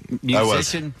musician? I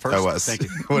was. First? I was. Thank you.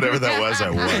 Whatever that was, I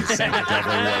was. I definitely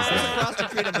was that. Cross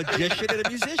between a magician and a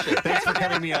musician. Thanks for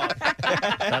cutting me off.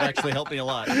 That actually helped me a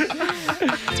lot. That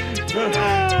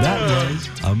was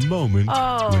a moment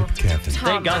with Kevin.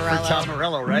 Thank God for Tom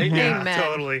Morello, right? Yeah, Amen.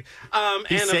 totally.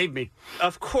 He and saved me.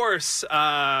 Of course,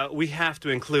 we have to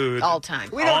include... All time.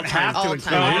 We don't have to All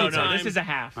include time. No, this is a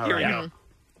half. Here we go.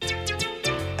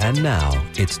 And now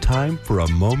it's time for a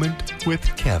moment with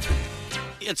Kevin.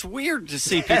 It's weird to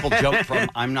see people jump from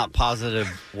I'm not positive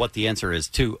what the answer is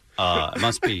to it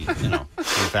must be,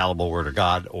 infallible word of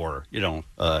God or, in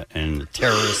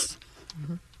terrorist,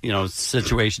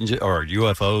 situations or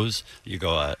UFOs. You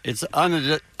go, it's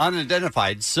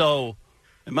unidentified, so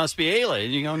it must be alien.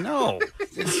 You go, no.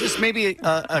 It's just maybe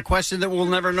a question that we'll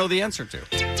never know the answer to.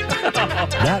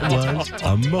 That was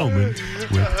a moment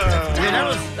with Kevin.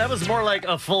 I mean, that was more like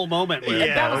a full moment.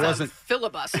 That was it a wasn't.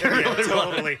 filibuster. Yeah,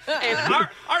 totally. And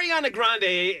Ariana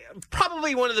Grande,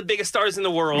 probably one of the biggest stars in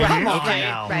the world. Come on okay?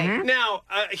 now. Right. Now,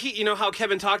 how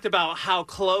Kevin talked about how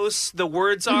close the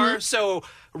words are. So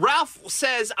Ralph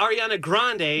says Ariana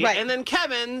Grande, Right. and then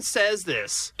Kevin says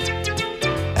this.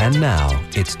 And now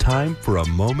it's time for a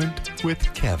moment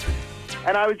with Kevin.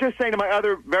 And I was just saying to my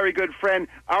other very good friend,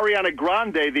 Ariana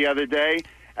Grande, the other day,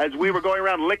 as we were going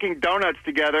around licking donuts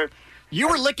together. You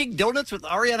were licking donuts with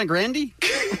Ariana Grande?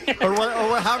 or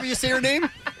however you say her name?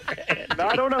 No,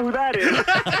 I don't know who that is.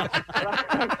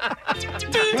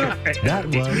 That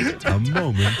was a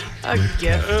moment with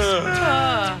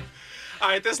Kevin. All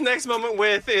right, this next moment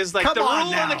is like Come the on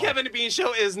rule now. on the Kevin and Bean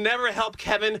Show is never help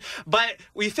Kevin, but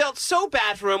we felt so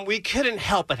bad for him, we couldn't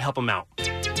help but help him out.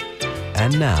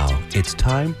 And now it's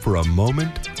time for a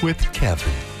moment with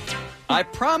Kevin. I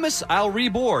promise I'll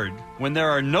reboard when there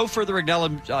are no further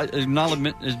acknowledgments. That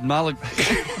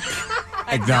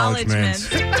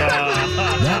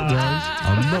was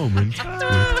A Moment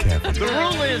with Kevin. The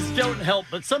rule is don't help,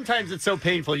 but sometimes it's so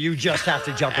painful you just have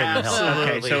to jump in and help.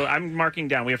 Okay, so I'm marking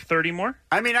down. We have 30 more?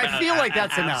 I mean, I feel like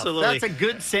that's enough. absolutely. That's a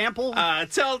good sample.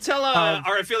 Tell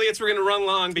our affiliates we're going to run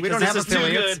long because don't this have is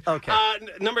affiliates? too good. Okay.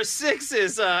 Number 6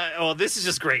 is, this is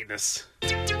just greatness.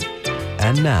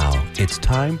 And now it's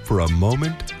time for A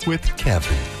Moment with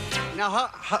Kevin. Now,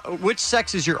 which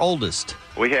sex is your oldest?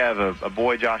 We have a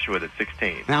boy, Joshua, that's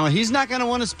 16. Now, he's not going to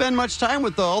want to spend much time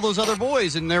with all those other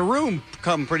boys in their room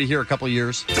come pretty here a couple of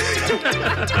years.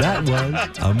 That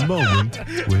was A Moment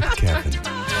with Kevin.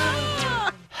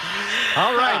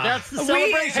 All right, that's the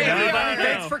celebration, everybody.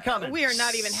 Thanks for coming. We are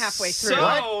not even halfway through.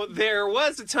 So there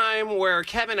was a time where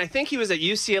Kevin, I think he was at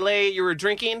UCLA, you were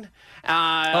drinking.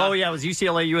 Oh, yeah, it was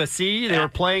UCLA, USC. They were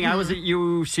playing. I was at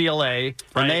UCLA,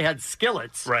 and they had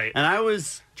skillets. Right. And I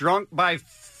was drunk by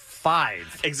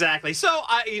 5. Exactly. So,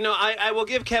 I will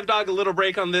give Kev Dog a little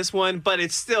break on this one, but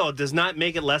it still does not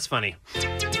make it less funny.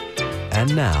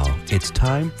 And now it's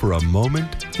time for A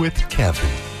Moment with Kevin.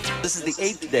 This is the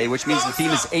 8th day, which means the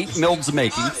theme is 8 milds a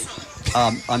making.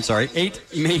 8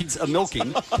 maids a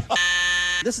milking.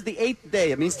 This is the 8th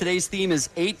day. It means today's theme is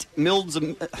 8 milds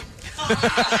a...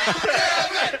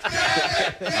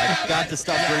 I've got to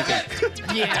stop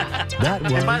drinking. Yeah. That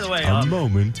was And by the way, A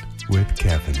Moment with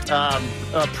Kevin.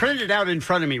 Printed out in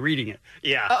front of me, reading it.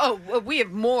 Yeah. We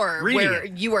have more Reading where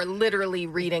you are literally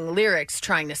reading lyrics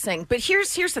trying to sing. But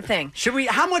here's the thing. Should we?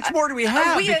 How much more do we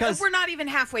have? Because we're not even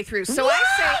halfway through. So What?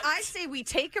 I say we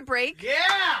take a break. Yeah.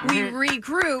 We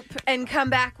regroup and come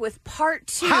back with part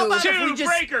 2. How about if Two we just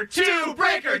breaker.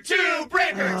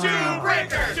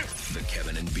 The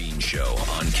Kevin and Bean Show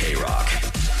on K-Rock.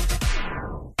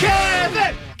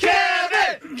 Kevin!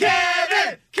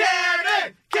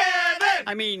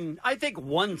 I mean, I think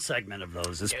one segment of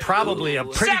those is probably a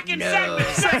pretty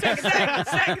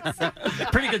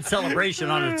pretty good celebration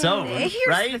on its own, Here's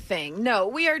right? the thing. No,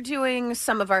 we are doing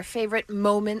some of our favorite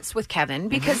moments with Kevin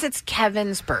because it's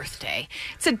Kevin's birthday.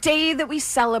 It's a day that we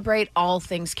celebrate all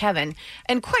things Kevin.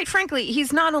 And quite frankly,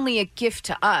 he's not only a gift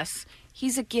to us,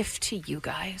 he's a gift to you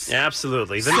guys.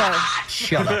 Absolutely. So,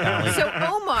 Shut up, Allie. So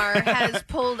Omar has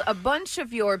pulled a bunch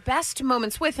of your best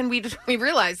moments with, and we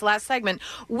realized last segment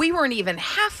we weren't even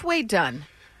halfway done.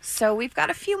 So we've got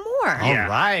a few more. All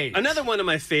right. Another one of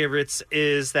my favorites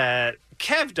is that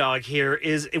Kev Dog here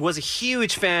was a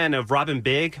huge fan of Robin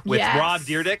Big with Yes. Rob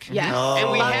Dyrdek. Yes.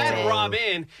 And we Loved had it. Rob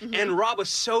in, and Rob was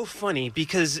so funny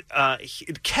because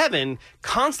Kevin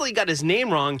constantly got his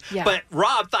name wrong, Yeah. but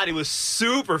Rob thought it was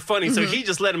super funny, so he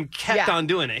just let him kept on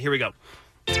doing it. Here we go.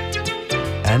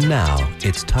 And now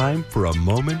it's time for A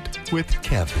Moment with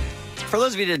Kevin. For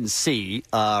those of you who didn't see,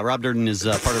 Rob Durden is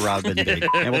part of Robin Big.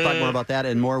 And we'll talk more about that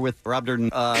and more with Rob Durden.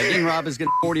 Again, Rob is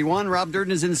 41. Rob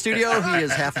Durden is in the studio. He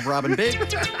is half of Robin Big.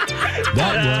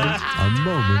 That was A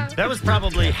Moment. That was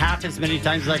probably half as many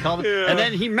times as I called him. Yeah. And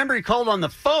then he called on the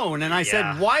phone, and I Yeah.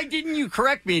 said, "Why didn't you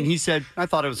correct me?" And he said, "I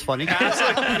thought it was funny."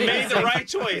 Absolutely. Made the right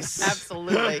choice.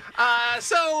 Absolutely.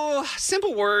 So,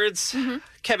 simple words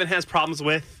Kevin has problems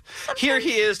with. Here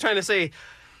he is trying to say,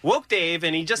 woke Dave,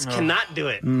 and he just cannot do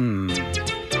it.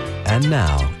 And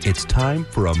now it's time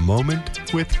for A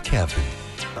Moment with Kevin.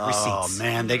 Oh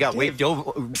man, they got Wake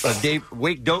Dave.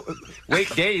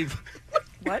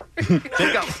 What?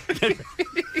 They got.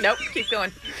 Nope, keep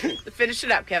going. Finish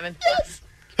it up, Kevin. Yes.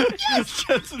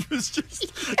 Jensen was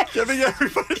just giving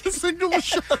everybody the signal to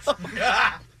shut up.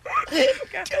 Do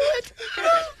it.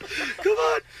 Come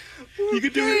on. You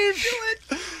can do it.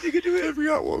 You can do it every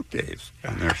out woke Dave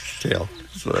on their tail.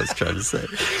 That's what I was trying to say.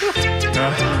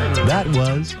 That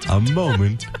was A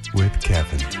Moment with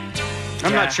Kevin.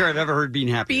 I'm not sure I've ever heard Bean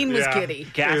happy. Bean was giddy.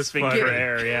 Gasping It was for funny.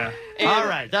 air, yeah. All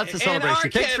right, that's a celebration. our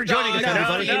Thanks for Kev joining us, Dog,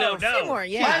 everybody. no. A few more,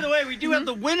 yeah. By the way, we do have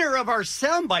the winner of our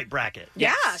soundbite bracket.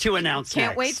 Yeah. To announce Can't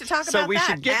next. wait to talk so about we that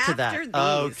should get to that. after these.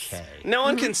 Okay. No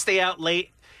one can stay out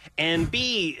late and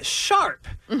be sharp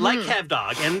like Kev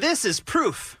Dog, and this is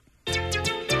proof.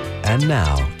 And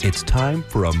now it's time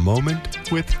for A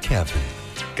Moment with Kevin.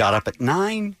 Got up at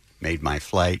 9, made my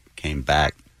flight, came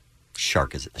back,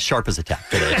 sharp as a tack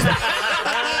today.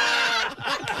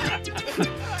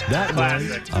 That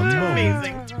was A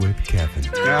Moment with Kevin.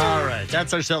 All right,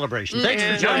 that's our celebration. Thanks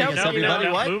for joining us, everybody.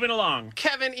 What? Moving along.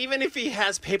 Kevin, even if he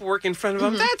has paperwork in front of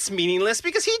him, that's meaningless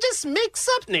because he just makes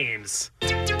up names.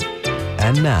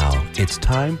 And now it's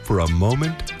time for A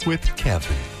Moment with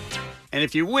Kevin. And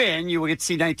if you win, you will get to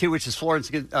see night 2, which is Florence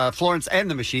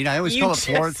and the Machine. I always You call it just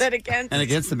Florence said against. and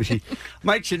Against the Machine.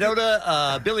 Mike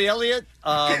Shinoda, Billy Elliot.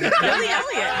 Billy Elliot,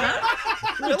 huh?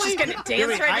 You're just going to dance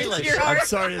Billie right into Eilish. your I'm heart.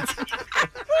 sorry.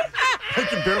 I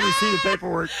can barely see the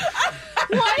paperwork.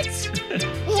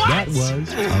 That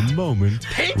was a moment.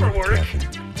 Paperwork.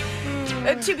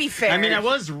 To be fair, I mean, I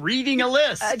was reading a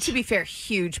list. To be fair,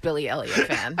 huge Billy Elliot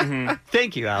fan.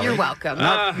 Thank you, Allie. You're welcome.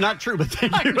 Not true, but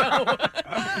thank you.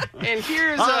 And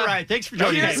here's all right. Thanks for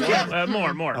joining here's us. Kevin,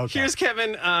 more. Okay. Here's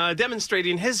Kevin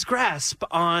demonstrating his grasp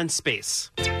on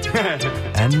space.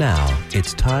 And now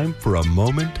it's time for a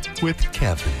moment with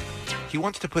Kevin. He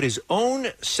wants to put his own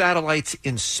satellites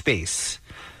in space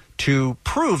to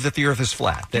prove that the Earth is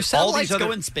flat. Do That satellites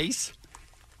go in space?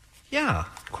 Yeah,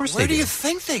 of course Where they do you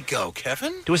think they go,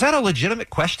 Kevin? Was that a legitimate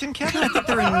question, Kevin? I think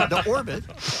they're in the orbit.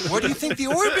 What do you think the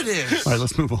orbit is? All right,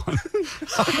 let's move on.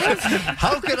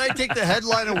 How could I take the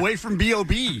headline away from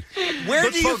B.O.B.? Where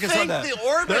Let's do you focus on think that. the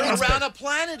orbit They're in around space. a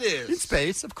planet is? In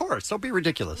space, of course. Don't be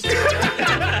ridiculous.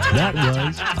 That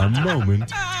was a moment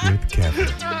with Kevin.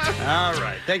 All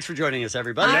right. Thanks for joining us,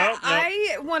 everybody.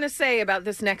 I want to say about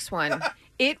this next one,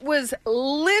 it was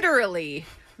literally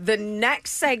the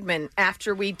next segment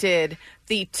after we did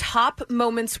the top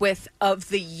moments with of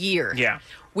the year. Yeah.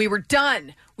 We were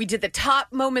done. We did the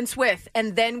top moments with,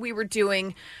 and then we were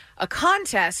doing a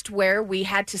contest where we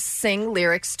had to sing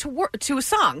lyrics to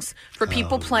songs for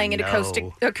people playing at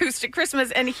acoustic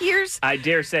Christmas. And here's I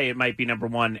dare say it might be number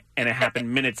one, and it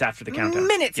happened minutes after the countdown.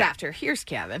 minutes after. Here's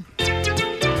Kevin.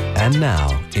 And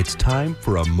now it's time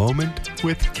for a moment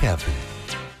with Kevin.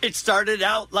 It started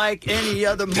out like any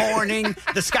other morning.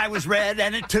 The sky was red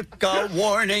and it took a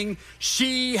warning.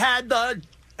 She had the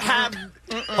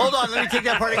Hold on, let me take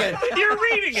that part again. You're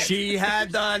reading it. She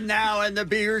had the now and the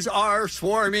beers are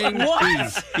swarming.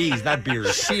 What? Bees, not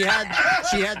beers. She had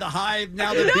the hive,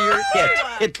 now the beer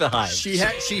hit the hive. She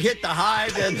hit the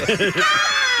hive and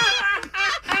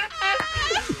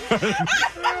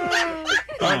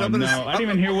Oh, no. I didn't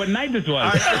even hear what night this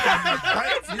was.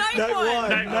 It's night one.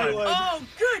 Night one. Oh,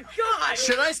 good God.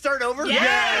 Should I start over?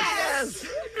 Yes.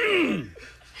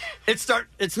 It's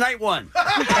night one.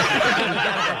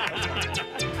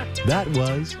 That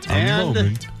was a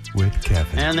moment with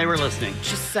Kevin. And they were listening.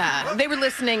 Just they were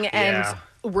listening and Yeah.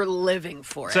 were living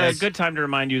for It's it. a good time to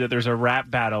remind you that there's a rap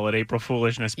battle at April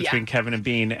Foolishness between Kevin and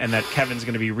Bean, and that Kevin's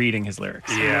going to be reading his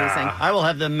lyrics. Amazing. I will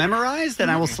have them memorized and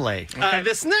I will slay.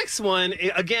 This next one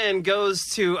again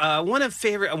goes to one of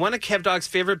Kev Dog's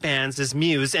favorite bands is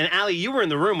Muse. And Allie, you were in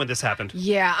the room when this happened.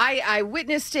 Yeah, I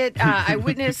witnessed it. I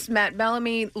witnessed Matt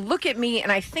Bellamy look at me,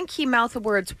 and I think he mouthed the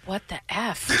words, "What the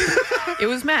F?" It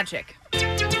was magic.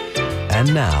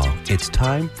 And now it's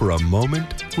time for a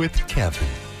moment with Kevin.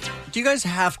 Do you guys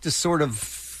have to sort of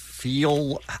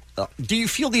feel... do you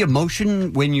feel the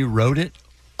emotion when you wrote it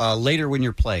later when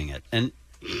you're playing it? And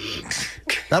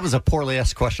that was a poorly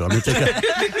asked question. I'm gonna take that.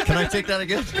 Can I take that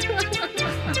again?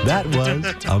 That was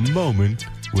a moment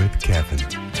with Kevin.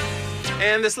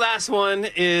 And this last one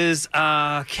is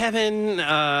Kevin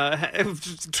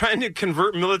trying to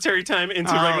convert military time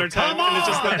into regular time. And it's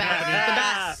just not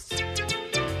happening.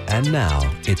 And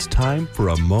now it's time for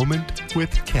a moment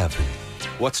with Kevin.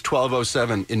 What's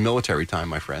 12:07 in military time,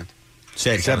 my friend?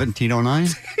 Say 1709?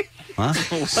 Huh?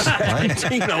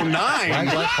 1709.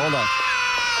 What? Hold on.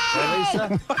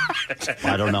 Lisa?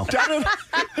 I don't know.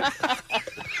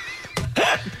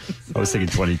 I was thinking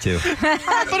 22. But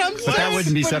that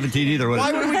wouldn't be 17 either, would it?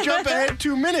 Why would we jump ahead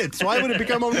 2 minutes? Why would it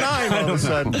become 09 all of a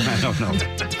sudden? I don't know.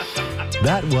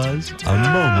 That was a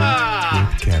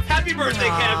moment with Kevin. Happy birthday,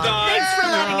 Kev Dog. Thanks for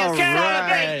letting us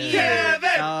Kevin, Kevin.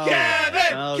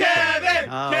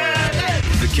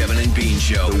 The Kevin and Bean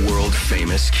Show, the world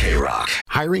famous K-Rock.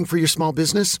 Hiring for your small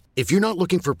business? If you're not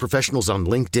looking for professionals on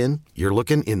LinkedIn, you're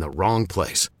looking in the wrong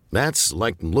place. That's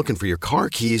like looking for your car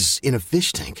keys in a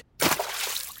fish tank.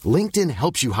 LinkedIn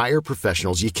helps you hire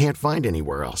professionals you can't find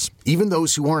anywhere else, even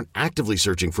those who aren't actively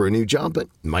searching for a new job but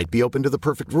might be open to the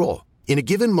perfect role. In a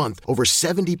given month, over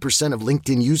 70% of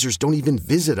LinkedIn users don't even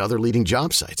visit other leading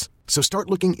job sites. So start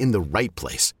looking in the right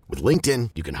place. With LinkedIn,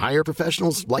 you can hire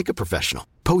professionals like a professional.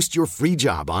 Post your free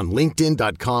job on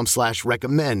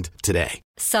linkedin.com/recommend today.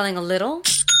 Selling a little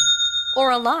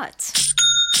or a lot?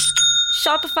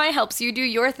 Shopify helps you do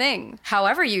your thing,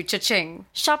 however you cha-ching.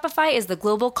 Shopify is the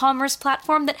global commerce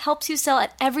platform that helps you sell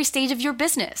at every stage of your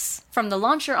business. From the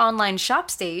launch your online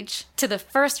shop stage, to the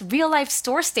first real-life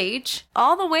store stage,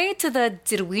 all the way to the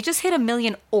did we just hit 1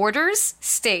 million orders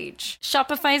stage.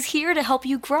 Shopify's here to help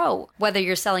you grow. Whether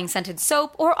you're selling scented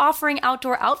soap or offering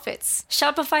outdoor outfits,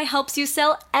 Shopify helps you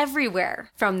sell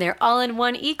everywhere. From their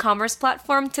all-in-one e-commerce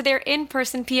platform to their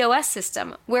in-person POS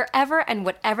system, wherever and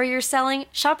whatever you're selling,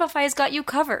 Shopify's got got you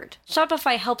covered.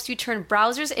 Shopify helps you turn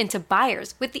browsers into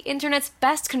buyers with the internet's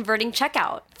best converting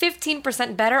checkout.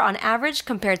 15% better on average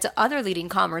compared to other leading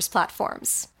commerce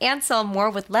platforms. And sell more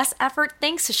with less effort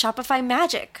thanks to Shopify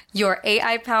Magic, your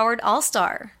AI-powered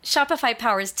all-star. Shopify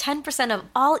powers 10% of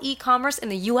all e-commerce in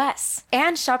the U.S.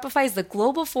 And Shopify is the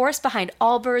global force behind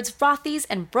Allbirds, Rothy's,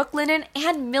 and Brooklinen,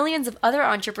 and millions of other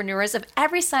entrepreneurs of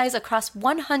every size across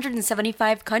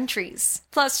 175 countries.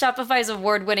 Plus, Shopify's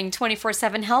award-winning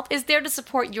 24/7 help is there to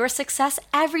support your success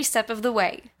every step of the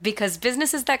way. Because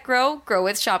businesses that grow, grow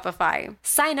with Shopify.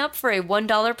 Sign up for a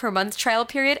 $1 per month trial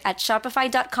period at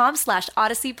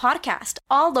shopify.com/Odyssey Podcast,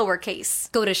 all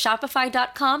lowercase. Go to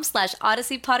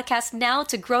shopify.com/Odyssey Podcast now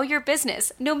to grow your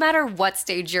business, no matter what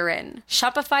stage you're in.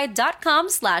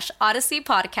 Shopify.com/Odyssey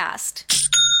Podcast.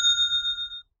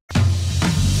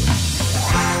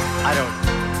 I don't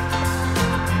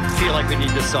feel like we need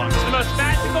this song. It's the most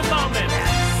magical moment.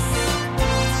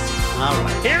 All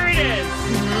right. Here it is.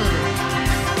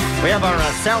 We have our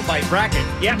soundbite bracket.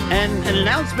 Yep. And an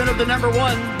announcement of the number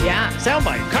one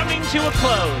soundbite. Coming to a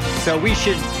close. So we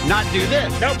should not do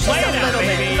this. No, play it out,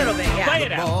 baby. A little bit, yeah. Play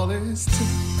it out.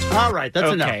 All right,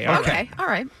 that's enough. Okay, all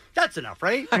right. That's enough,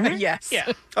 right? Yes.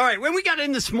 Yeah. All right, when we got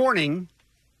in this morning,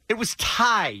 it was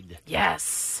tied.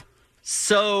 Yes.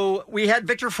 So we had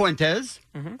Victor Fuentes.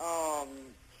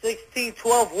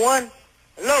 16-12-1.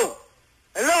 Hello.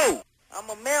 Hello. I'm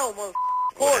a male, of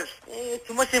course.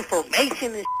 Too much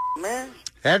information and man.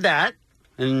 Had that.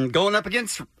 And going up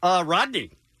against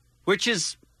Rodney, which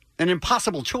is an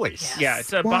impossible choice. Yeah,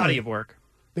 it's a body of work.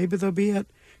 Maybe they'll be at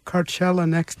Coachella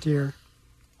next year.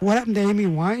 What happened to Amy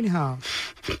Winehouse?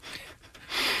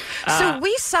 So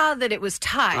we saw that it was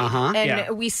tied, and Yeah.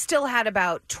 we still had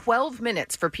about 12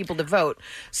 minutes for people to vote.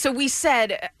 So we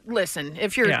said, listen,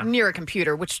 if you're near a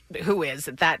computer, which who is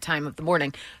at that time of the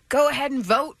morning, go ahead and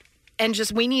vote, and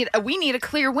just we need a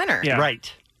clear winner. Yeah.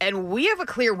 Right. And we have a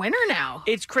clear winner now.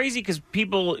 It's crazy because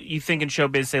people, you think in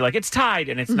showbiz, say, like, it's tied,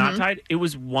 and it's not tied. It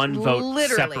was one vote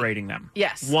Literally. separating them.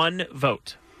 Yes. One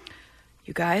vote.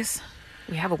 You guys,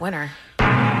 we have a winner.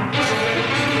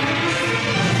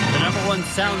 The number one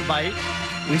soundbite.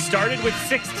 We started with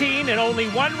 16, and only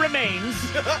one remains.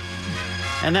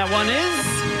 And that one is...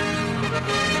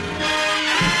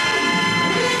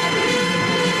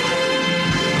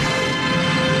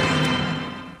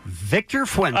 Victor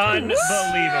Fuentes.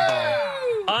 Unbelievable.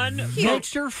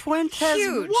 Victor Fuentes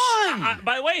won.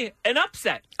 By the way, an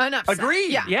upset. An upset.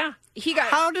 Agreed. Yeah. He got.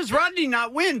 How does Rodney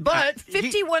not win? But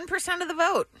 51% of the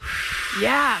vote.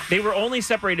 Yeah. They were only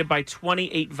separated by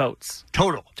 28 votes.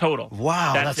 Total.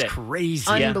 Wow, that's it. crazy.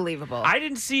 Unbelievable. I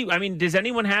didn't see, does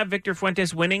anyone have Victor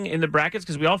Fuentes winning in the brackets?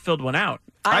 Because we all filled one out.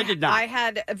 I did not. I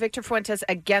had Victor Fuentes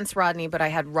against Rodney, but I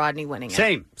had Rodney winning it.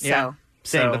 Same. So. Yeah.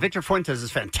 Same. So- But Victor Fuentes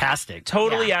is fantastic.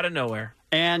 Totally out of nowhere.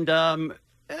 And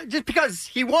just because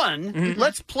he won,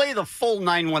 let's play the full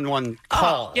 911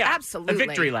 call. yeah. Absolutely. A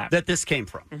victory lap. That this came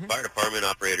from. Fire Department,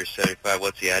 Operator 75.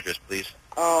 What's the address, please?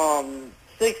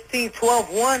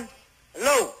 16-12-1.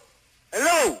 Hello.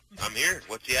 Hello. I'm here.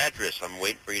 What's the address? I'm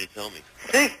waiting for you to tell me.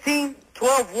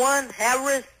 16-12-1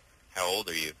 Harris. How old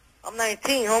are you? I'm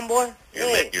 19, homeboy.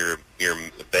 You're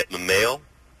a male?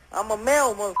 I'm a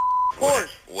male, of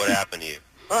course. What happened to you?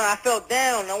 I fell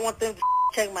down. I want them to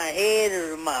check my head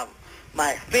or my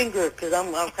finger because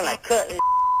I'm kind of like cut.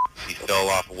 You fell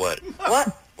off of what? What?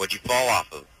 What'd you fall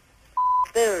off of?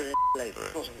 Stairs. Like,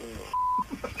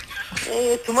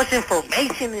 too much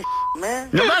information and man.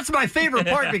 No, that's my favorite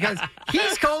part because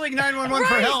he's calling 911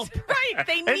 for help. Right.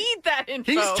 They need that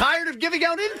info. He's tired of giving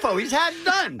out info. He's had it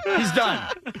done. He's done.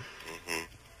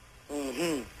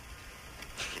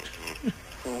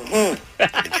 Been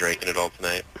drinking it all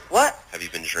tonight? What? Have you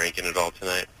been drinking it all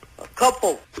tonight? A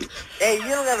couple. Hey, you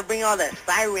don't got to bring all that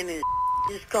siren and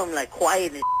just come like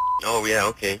quiet and Oh, yeah,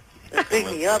 okay. pick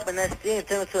me up and that's it.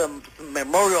 Take me to a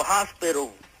Memorial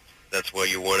Hospital. That's where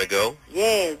you want to go?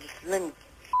 Yeah, just let me.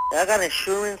 I got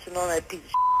insurance and all that piece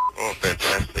of Oh,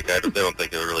 fantastic. They don't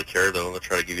think they'll really care, though. They'll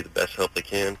try to give you the best help they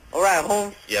can. All right,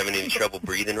 Holmes. You having any trouble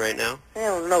breathing right now?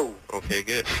 Hell no. Okay,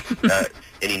 good.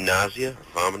 Any nausea,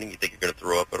 vomiting? You think you're going to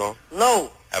throw up at all?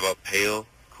 No. How about pale,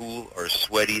 cool, or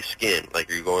sweaty skin, like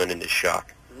you're going into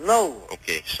shock? No.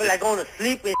 Okay. Feel like going to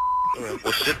sleep and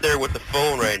We'll sit there with the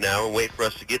phone right now and wait for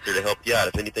us to get there to help you out.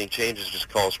 If anything changes, just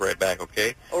call us right back,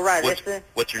 okay? All right, listen.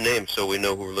 What's your name so we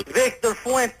know who we're looking for? Victor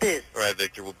Fuentes. All right,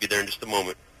 Victor. We'll be there in just a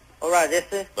moment. All right,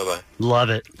 listen. Bye-bye. Love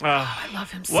it. I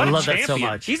love him so What I a love that champion. so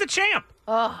much. He's a champ.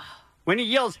 Oh, When he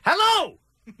yells, hello,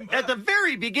 at the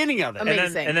very beginning of it.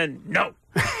 amazing. And then no.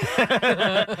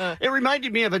 It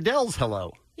reminded me of Adele's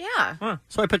hello. yeah.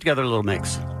 So I put together a little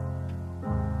mix.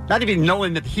 Not even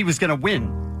knowing that he was going to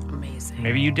win. Amazing.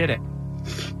 Maybe you did it.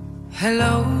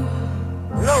 Hello.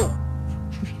 Hello.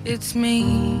 It's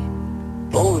me.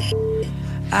 Oh,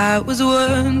 I was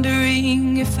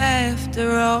wondering if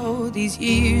after all these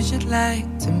years you'd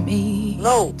like to meet.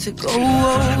 No. To go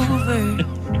over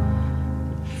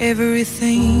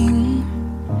everything.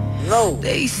 No.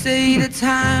 They say the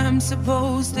time's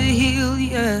supposed to heal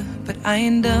ya, but I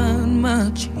ain't done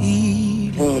much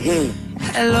healing.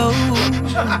 Hello.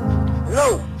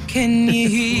 Hello. Can you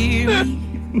hear me?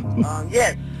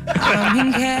 Yes. I'm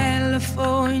in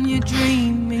California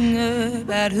dreaming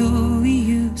about who we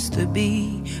used to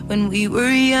be when we were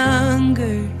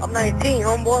younger. I'm 19,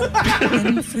 homeboy.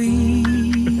 And free.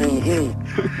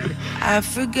 I've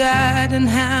forgotten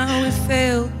how it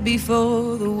felt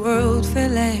before the world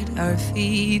fell at our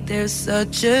feet. There's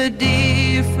such a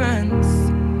difference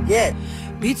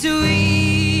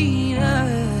between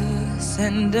us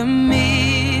and a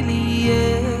million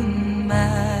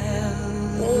miles.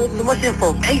 Too much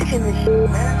information and shit,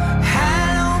 man.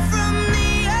 Hello from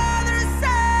the other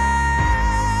side.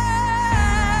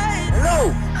 Hello.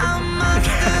 I must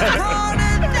have called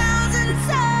 1,000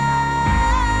 times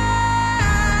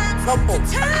to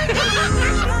tell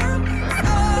you I'm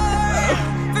sorry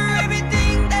for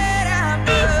everything that I've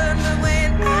done. But when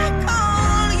I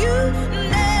call, you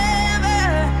never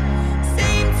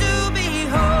seem to be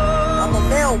home. I'm a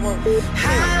mailman.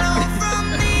 Hello from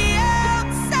the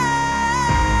outside.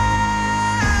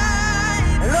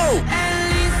 Hello. At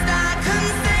least I can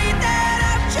say that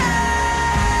I've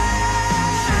tried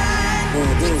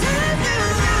to tell you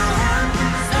I'm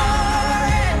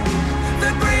sorry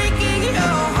for breaking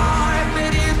your heart,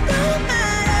 but it don't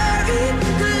matter. It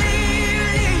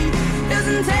clearly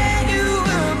doesn't tear you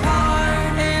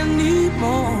apart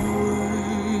anymore.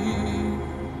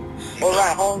 All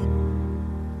right, home.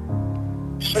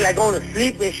 Feel like going to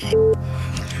sleep and shit.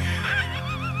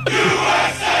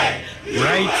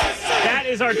 Right. That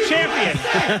is our champion.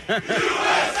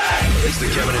 It's the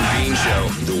Kevin and Bean Show,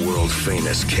 the world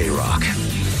famous K-Rock.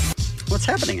 What's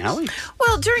happening, Allie?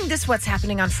 Well, during this What's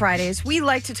Happening on Fridays, we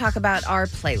like to talk about our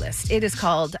playlist. It is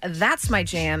called That's My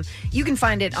Jam. You can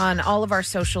find it on all of our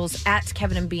socials at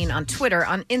Kevin and Bean on Twitter,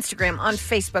 on Instagram, on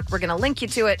Facebook. We're going to link you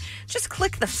to it. Just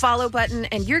click the follow button,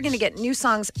 and you're going to get new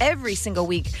songs every single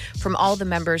week from all the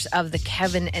members of the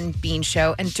Kevin and Bean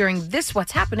Show. And during this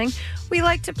What's Happening, we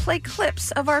like to play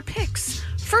clips of our picks.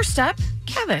 First up,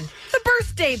 Kevin, the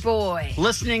birthday boy.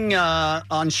 Listening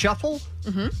on Shuffle,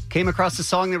 came across a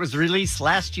song that was released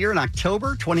last year in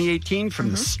October 2018 from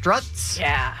the Struts.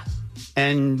 Yeah.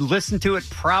 And listened to it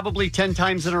probably 10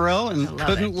 times in a row and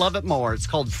couldn't love it more. It's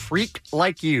called Freak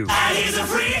Like You. He's a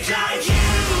freak like you.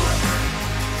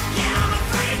 Yeah, I'm a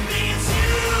freak me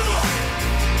too.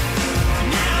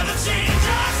 Never change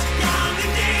us, young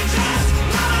and dangerous,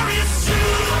 glorious too.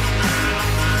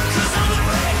 'Cause I'm a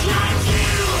freak like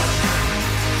you.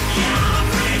 Yeah, I'm a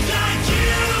freak like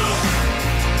you.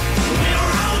 We're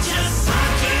all just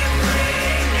fucking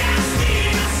freak, nasty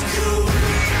and cool.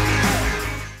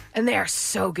 And they are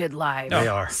so good live. They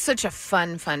are. Such a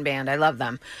fun band. I love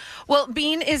them. Well,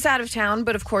 Bean is out of town,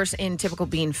 but of course, in typical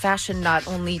Bean fashion, not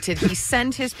only did he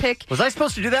send his pick. Was I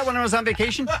supposed to do that when I was on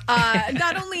vacation?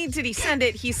 Not only did he send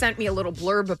it, he sent me a little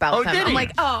blurb about them. did I'm he?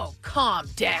 like, oh, calm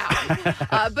down.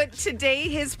 But today,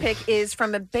 his pick is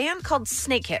from a band called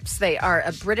Snake Hips. They are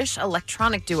a British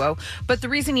electronic duo. But the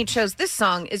reason he chose this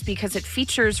song is because it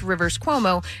features Rivers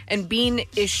Cuomo, and Bean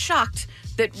is shocked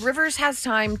that Rivers has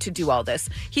time to do all this.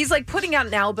 He's like putting out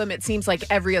an album, it seems like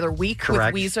every other week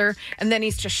Correct. with Weezer, and then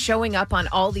he's just showing up on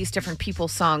all these different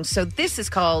people's songs. So this is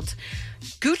called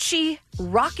Gucci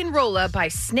Rock'n'Rolla by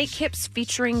Snake Hips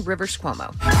featuring Rivers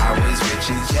Cuomo. I was rich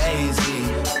as Jay-Z,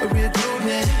 a real dude,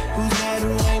 man. Who's mad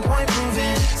who ain't point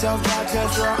proving? Self-doubt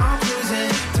tells where I'm cruising.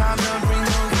 Time don't bring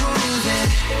no cruising.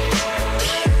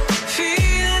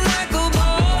 Feeling like a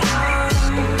baller,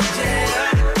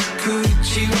 yeah.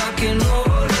 Gucci rock'n'rolla.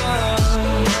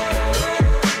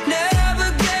 Never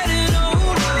getting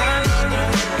older.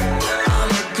 I'm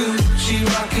a Gucci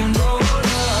rock'n'rolla.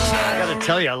 I gotta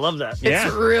tell you, I love that.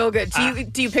 It's real good.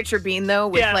 Do you picture Bean though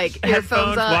with like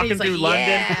earphones on? walking He's through like, London,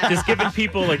 yeah. just giving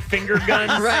people like finger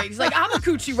guns. Right. He's like, I'm a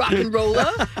Gucci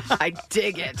Rock'n'Rolla. I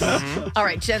dig it. All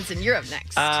right, Jensen, you're up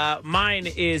next. Mine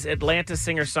is Atlanta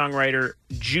singer-songwriter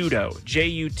Judo,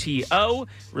 Juto,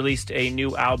 released a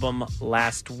new album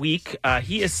last week.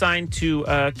 He is signed to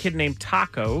a kid named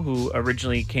Taco, who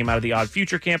originally came out of the Odd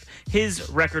Future camp. His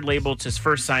record label, it's his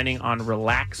first signing on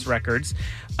Relax Records.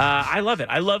 I love it.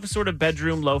 I love sort of bedroom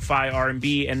bedroom lo-fi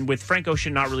R&B, and with Frank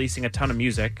Ocean not releasing a ton of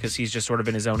music because he's just sort of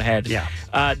in his own head.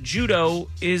 Judo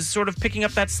is sort of picking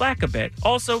up that slack a bit.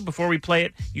 Also, before we play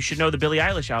it, you should know the Billie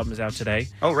Eilish album is out today.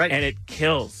 Oh, right. And it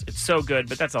kills. It's so good,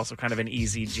 but that's also kind of an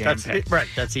easy jam pick. Right,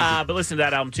 that's easy. But listen to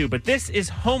that album too. But this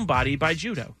is Homebody by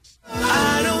Judo.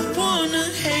 I don't wanna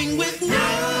hang with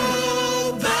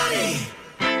nobody,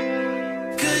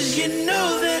 'cause you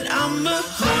know that I'm a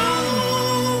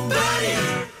homebody.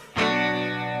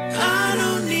 I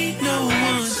don't need no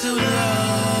one to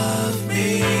love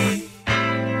me.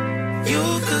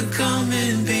 You could come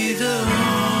and be the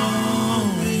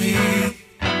homie.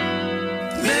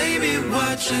 Maybe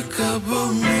watch a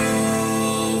couple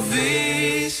movies.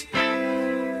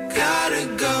 Gotta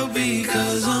go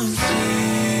because I'm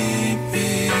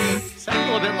Sounds a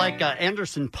little bit like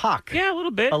Anderson .Paak. Yeah, a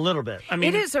little bit. A little bit. I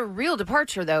mean, it is a real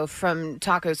departure, though, from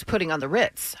Taco's putting on the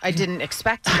Ritz. I didn't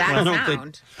expect that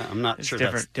sound. I'm not sure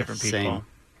that's different the people.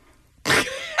 same.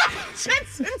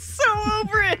 Jensen's so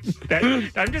over it.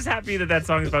 I'm just happy that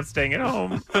song is about staying at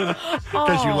home.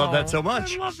 Because you love that so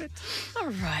much. I love it. All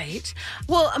right.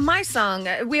 Well, my song,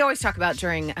 we always talk about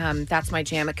during That's My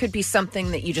Jam. It could be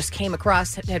something that you just came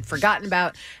across, had forgotten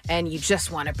about, and you just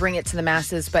want to bring it to the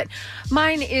masses. But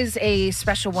mine is a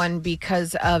special one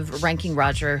because of Ranking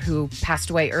Roger, who passed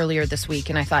away earlier this week.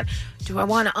 And I thought, do I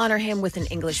want to honor him with an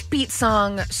English beat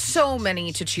song? So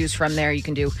many to choose from there. You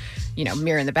can do,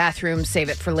 Mirror in the Bathroom, save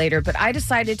it for later. But I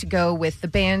decided to go with the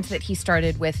band that he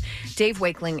started with Dave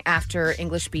Wakeling after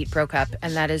English Beat broke up,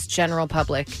 and that is General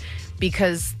Public.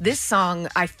 Because this song,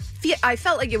 I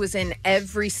felt like it was in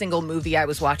every single movie I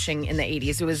was watching in the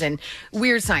 80s. It was in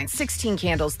Weird Science, 16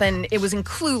 Candles, then it was in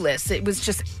Clueless. It was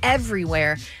just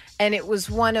everywhere. And it was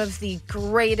one of the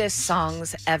greatest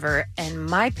songs ever. And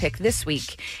my pick this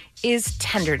week is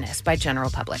Tenderness by General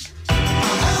Public.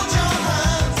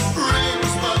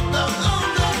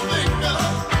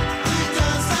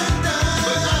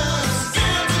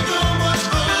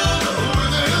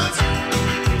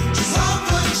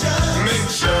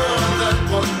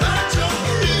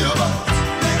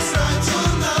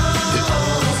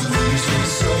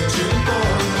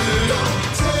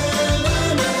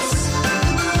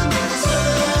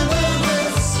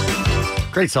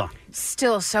 Great song.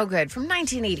 Still so good. From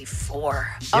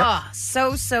 1984.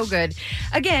 So good.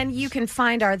 Again, you can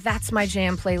find our That's My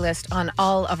Jam playlist on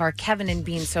all of our Kevin and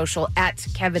Bean social at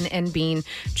Kevin and Bean.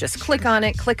 Just click on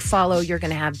it, click follow. You're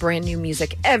going to have brand new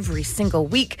music every single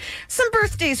week. Some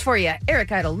birthdays for you.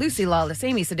 Eric Idle, Lucy Lawless,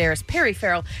 Amy Sedaris, Perry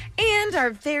Farrell, and our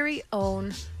very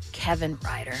own Kevin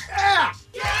Ryder. Yeah!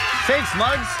 Thanks,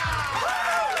 Muggs.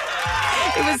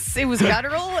 It was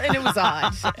guttural and it was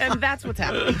odd. And that's what's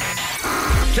happening.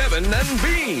 Kevin and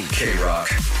Bean. K-Rock.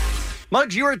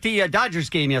 Muggs, you were at the Dodgers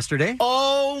game yesterday.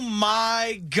 Oh,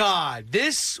 my God.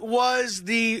 This was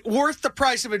worth the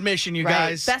price of admission, you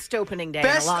guys. Best opening day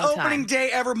Best in a long time. opening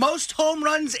day ever. Most home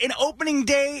runs in opening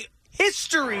day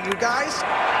history, you guys.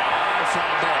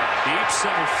 Fly ball, deep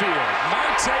center field.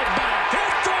 Marte back.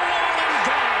 Hit the wall and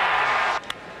gone.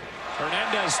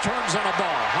 Hernandez turns on a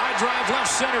ball. High drive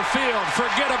left center field.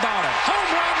 Forget about it.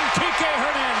 Home run, Kike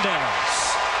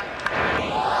Hernandez.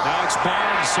 Now it's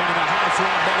Barnes sending a high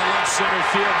fly ball to left center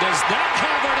field. Does that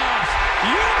have enough?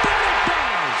 You bet it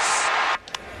does.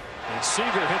 And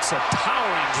Seager hits a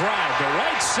towering drive to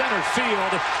right center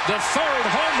field. The third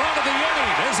home run of the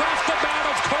inning is off the bat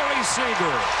of Corey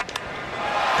Seager.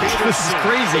 This is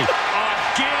crazy.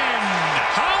 Again.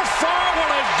 How far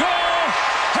will it go?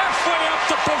 Halfway up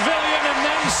the pavilion and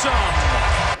then some.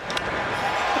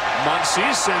 Muncy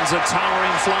sends a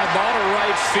towering fly ball to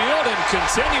right field and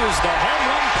continues the home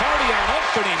run party on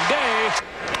opening day.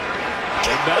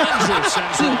 And Bellinger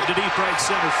sends one to deep right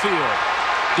center field.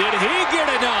 Did he get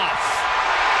enough?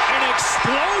 An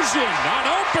explosion on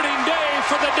opening day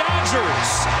for the Dodgers.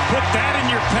 Put that in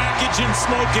your package and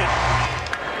smoke it.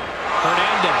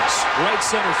 Hernandez, right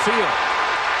center field.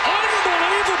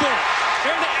 Unbelievable!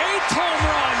 An 8th home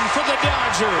run for the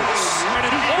Dodgers.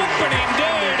 And an opening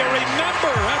day to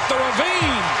remember at the Ravine.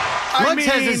 Muggs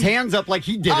has his hands up like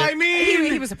he did it. I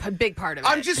mean, he was a big part of it.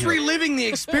 I'm just reliving the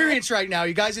experience right now,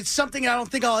 you guys. It's something I don't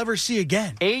think I'll ever see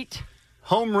again. 8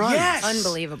 home runs. Yes.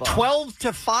 Unbelievable.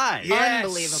 12-5. Yes.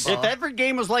 Unbelievable. If every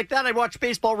game was like that, I'd watch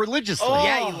baseball religiously. Oh.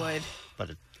 Yeah, you would.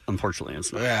 But unfortunately,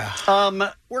 it's not. Yeah.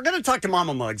 We're going to talk to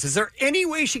Mama Muggs. Is there any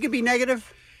way she could be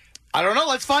negative? I don't know.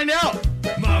 Let's find out.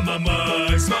 Mama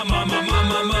Muggs, Mama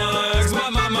Muggs,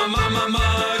 Mama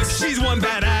Muggs. She's one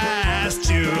badass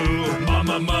Jew.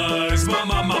 Mama Muggs,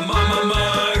 Mama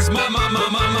Muggs,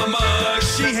 Mama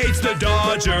Muggs. She hates the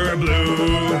Dodger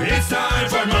blue. It's time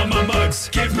for Mama Muggs.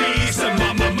 Give me some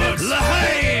Mama Muggs.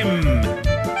 L'chaim.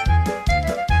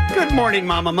 Good morning,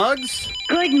 Mama Muggs.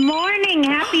 Good morning.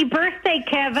 Happy birthday,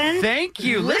 Kevin. Thank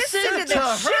you. Listen to the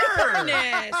her.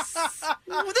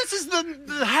 chipness. This is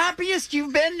the happiest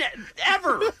you've been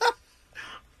ever.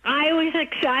 I was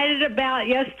excited about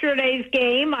yesterday's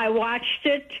game. I watched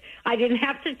it. I didn't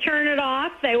have to turn it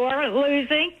off. They weren't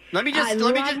losing. Let me just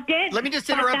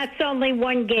interrupt. That's only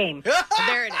one game.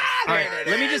 There it is. All right,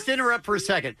 let me just interrupt for a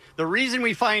second. The reason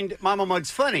we find Mama Muggs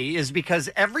funny is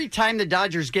because every time the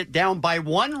Dodgers get down by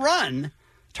 1 run,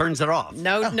 turns it off.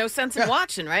 No sense in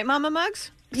watching, right, Mama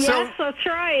Muggs? Yes, that's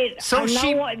right. So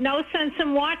no sense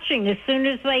in watching. As soon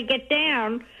as they get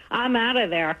down, I'm out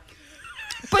of there.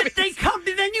 But they come,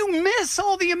 then you miss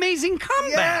all the amazing comebacks.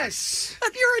 Yes.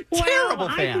 You're a terrible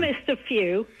fan. I've missed a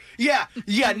few. Yeah,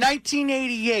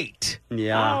 1988.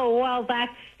 Yeah. Oh, well,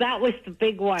 that was the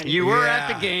big one. You were at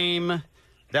the game.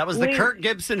 That was the Kirk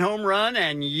Gibson home run,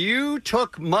 and you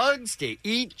took Muggs to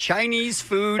eat Chinese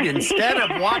food instead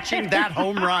of watching that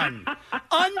home run.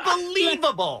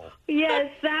 Unbelievable. Yes,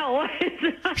 that was.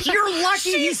 You're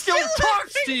lucky he still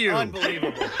talks to you.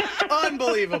 Unbelievable.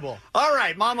 Unbelievable. All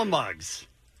right, Mama Muggs.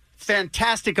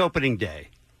 Fantastic opening day.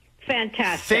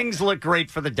 Fantastic. Things look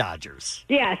great for the Dodgers.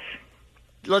 Yes.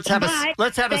 Let's have a.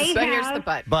 Here's the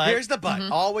butt. Here's the butt.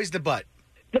 Always the butt.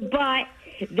 The butt.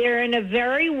 They're in a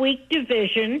very weak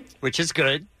division, which is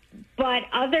good. But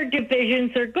other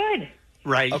divisions are good.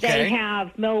 Right. They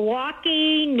have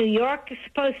Milwaukee, New York is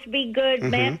supposed to be good,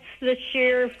 Mets this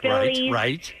year, Phillies.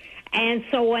 Right. And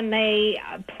so when they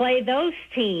play those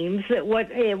teams, it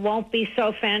won't be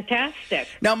so fantastic.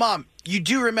 Now, Mom, you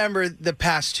do remember the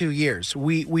past 2 years.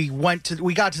 We got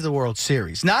to the World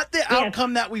Series. Not the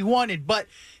outcome that we wanted, but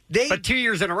 2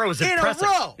 years in a row is impressive. In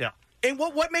a row. Yeah. And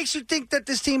what makes you think that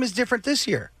this team is different this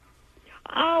year?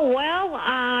 Oh, well,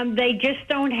 they just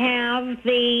don't have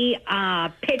the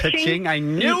pitching. I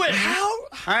knew it.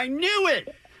 I knew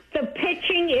it. The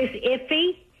pitching is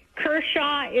iffy.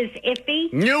 Kershaw is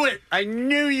iffy. Knew it. I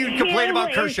knew you'd complain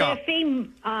about Kershaw. Is iffy.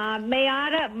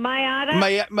 Miata.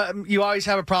 You always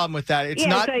have a problem with that. It's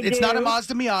Yes, not a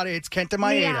Mazda Miata. It's Kenta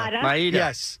Maeda. Maeda.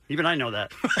 Yes. Even I know that.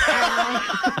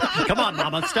 Come on,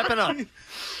 Mama. Step it up. Is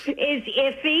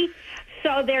iffy.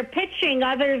 So their pitching,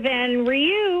 other than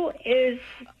Ryu, is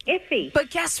iffy. But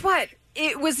guess what?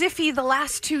 It was iffy the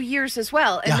last 2 years as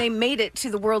well, and they made it to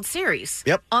the World Series.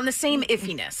 Yep. On the same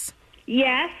iffiness.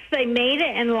 Yes, they made it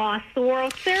and lost the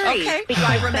World Series. Okay, because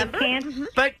I remember.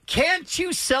 But can't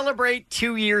you celebrate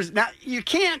 2 years? Now, you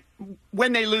can't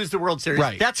when they lose the World Series.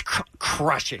 Right. That's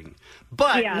crushing.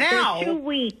 But now they're too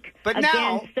weak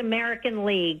against American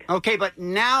League. Okay, but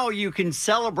now you can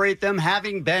celebrate them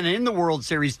having been in the World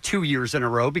Series 2 years in a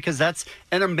row because that's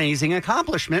an amazing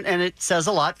accomplishment, and it says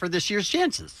a lot for this year's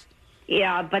chances.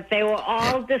 Yeah, but they were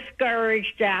all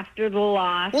discouraged after the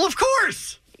loss. Well, of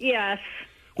course. Yes.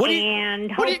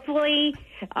 Hopefully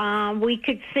we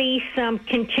could see some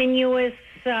continuous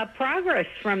progress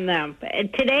from them.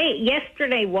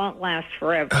 Yesterday won't last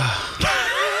forever.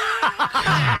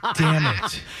 Damn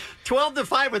it.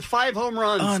 12-5 with 5 home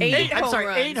runs. 8 home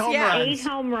runs. 8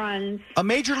 home runs. A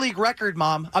major league record,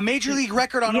 Mom. A major league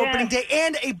record on opening day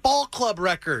and a ball club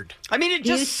record. I mean, it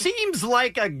just seems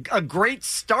like a great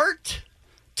start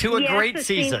to a great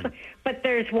season. But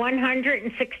there's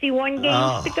 161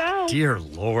 games to go. Dear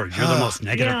Lord, you're the most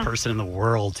negative person in the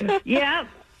world. Yep.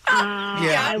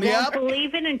 I won't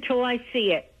believe it until I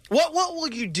see it. What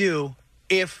will you do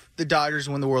if the Dodgers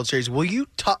win the World Series? Will you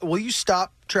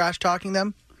stop trash talking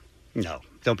them? No,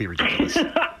 don't be ridiculous.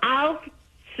 I'll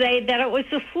say that it was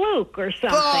a fluke or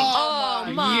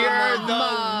something. You're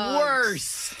the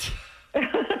worst.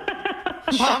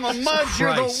 Mama Muggs,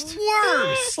 you're the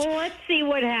worst. Well, let's see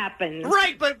what happens.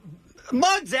 Right, but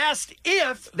Muggs asked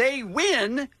if they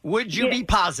win, would you be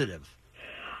positive?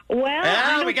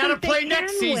 Well, we got to play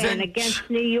next season against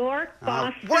New York,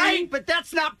 Boston. Right, but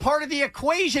that's not part of the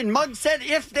equation. Muggs said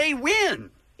if they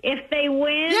win. If they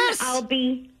win, I'll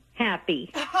be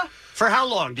happy. For how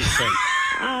long do you think?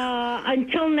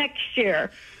 Until next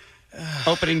year.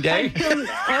 Opening day? Until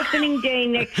opening day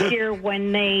next year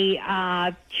when they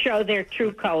show their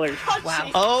true colors.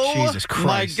 Wow. Oh, Jesus Christ.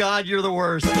 My God, you're the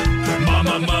worst.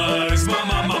 Mama Muggs,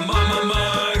 Mama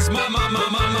Muggs, Mama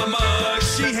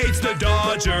Muggs. She hates the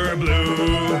Dodger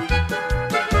blue.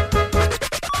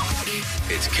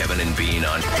 It's Kevin and Bean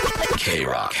on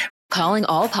K-Rock. Calling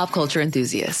all pop culture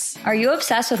enthusiasts. Are you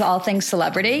obsessed with all things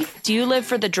celebrity? Do you live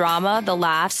for the drama, the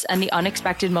laughs, and the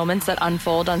unexpected moments that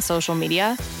unfold on social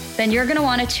media? then you're going to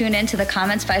want to tune in to the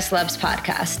Comments by Celebs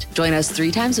podcast. Join us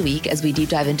 3 times a week as we deep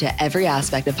dive into every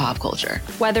aspect of pop culture.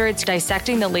 Whether it's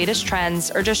dissecting the latest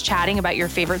trends or just chatting about your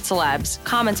favorite celebs,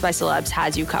 Comments by Celebs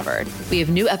has you covered. We have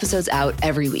new episodes out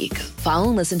every week. Follow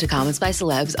and listen to Comments by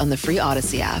Celebs on the free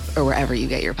Odyssey app or wherever you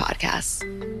get your podcasts.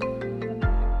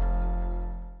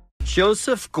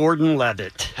 Joseph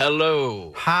Gordon-Levitt.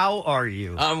 Hello. How are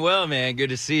you? I'm well, man. Good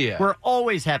to see you. We're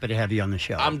always happy to have you on the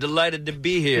show. I'm delighted to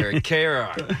be here.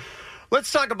 KRR. Let's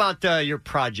talk about your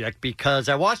project, because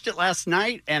I watched it last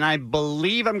night, and I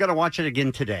believe I'm going to watch it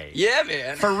again today. Yeah,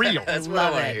 man. For real. That's what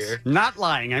I want to hear. Not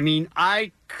lying. I mean,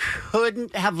 I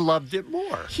couldn't have loved it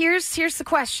more. Here's the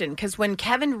question, because when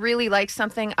Kevin really likes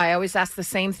something, I always ask the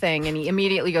same thing, and he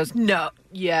immediately goes, no,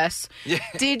 yes. Yeah.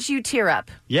 Did you tear up?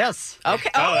 Yes. Okay.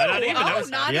 Not even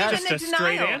a a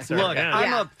straight answer. Look, Yeah.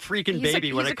 I'm a freaking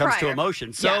baby when it comes to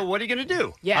emotion. So what are you going to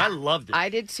do? Yeah. I loved it. I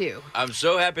did too. I'm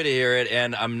so happy to hear it,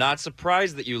 and I'm not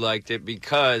surprised that you liked it,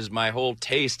 because my whole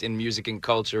taste in music and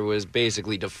culture was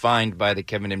basically defined by the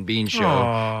Kevin and Bean show.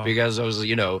 Aw. Because I was,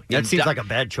 That seems like a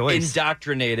bad choice.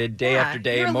 Indoctrinated day after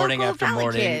day, morning after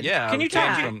morning. Yeah. Can you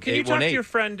talk to your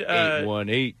friend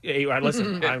 818?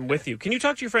 Listen, I'm with you. Can you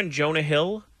talk to your friend Jonah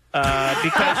Hill?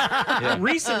 Because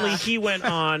recently he went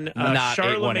on Not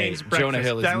Charlemagne's 818. Breakfast. Jonah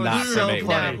Hill is not from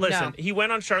 818. Listen, he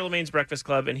went on Charlemagne's Breakfast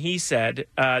Club, and he said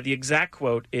the exact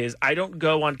quote is, "I don't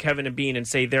go on Kevin and Bean and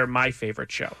say they're my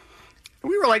favorite show."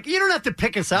 We were like, you don't have to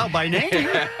pick us out by name.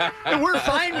 And we're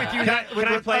fine with you. Can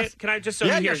I play it? Can I just so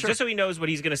he hears, sure. just so he knows what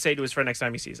he's going to say to his friend next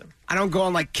time he sees him? I don't go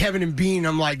on like Kevin and Bean.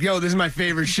 I'm like, yo, this is my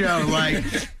favorite show. Like,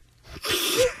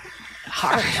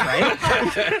 harsh, right?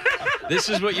 This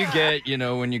is what you get,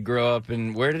 when you grow up.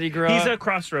 And where did he grow up? He's a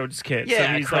Crossroads kid.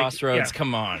 Yeah, so he's Crossroads.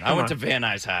 Come on. I went to Van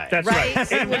Nuys High. That's right.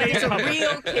 818 He's a public.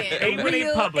 real kid.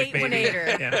 818 public, baby.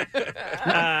 818er.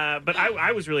 Yeah. But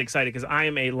I was really excited because I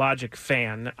am a Logic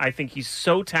fan. I think he's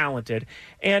so talented.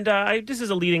 And this is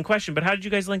a leading question, but how did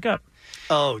you guys link up?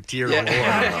 Oh, dear Lord.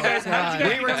 How did you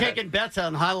guys We were taking bets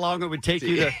on how long it would take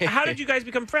you to... How did you guys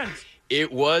become friends?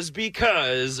 It was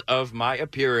because of my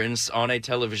appearance on a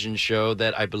television show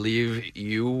that I believe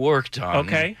you worked on.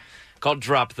 Okay. Called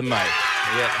Drop the Mic.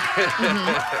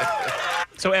 Yeah.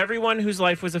 So everyone whose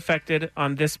life was affected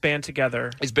on This Band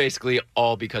Together... It's basically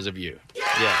all because of you.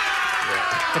 Yeah.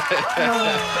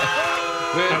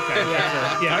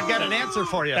 I've got an answer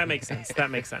for you. That makes sense.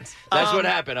 That's what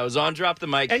happened. I was on Drop the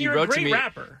Mic. And he you're wrote a great to me,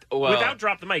 rapper. Well, Without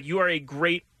Drop the Mic, you are a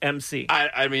great MC.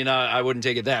 I mean, I wouldn't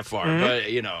take it that far, but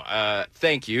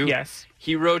thank you. Yes.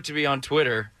 He wrote to me on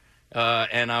Twitter,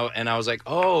 and I was like,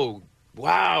 oh.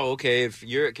 Wow, okay,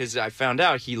 because I found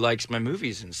out he likes my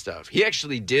movies and stuff. He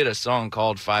actually did a song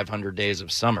called 500 Days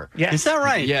of Summer. Yes. Is that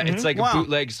right? Yeah, it's like Wow. a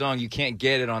bootleg song. You can't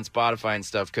get it on Spotify and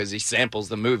stuff because he samples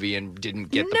the movie and didn't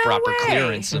get the No proper way.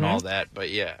 clearance and all that,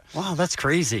 but yeah. Wow, that's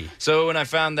crazy. So when I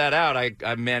found that out,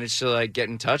 I managed to get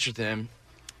in touch with him.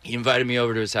 He invited me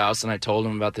over to his house, and I told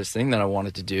him about this thing that I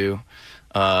wanted to do.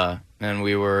 And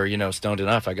we were, stoned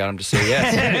enough. I got him to say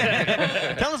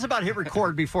yes. Tell us about Hit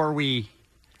Record before we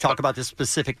talk about this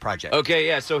specific project. Okay,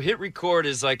 yeah. So Hit Record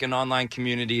is like an online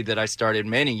community that I started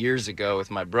many years ago with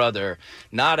my brother,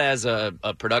 not as a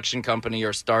production company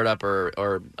or startup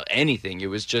or anything.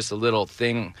 It was just a little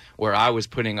thing where I was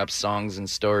putting up songs and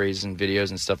stories and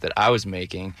videos and stuff that I was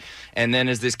making. And then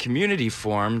as this community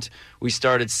formed, we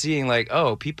started seeing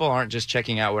people aren't just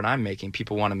checking out what I'm making.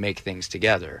 People want to make things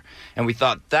together. And we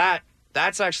thought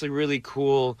that's actually really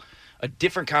cool. A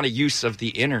different kind of use of the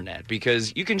internet,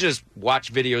 because you can just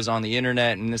watch videos on the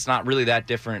internet and it's not really that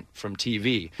different from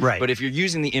TV. Right. But if you're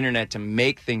using the internet to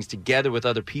make things together with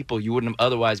other people you wouldn't have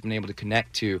otherwise been able to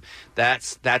connect to,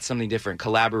 that's something different.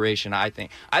 Collaboration, I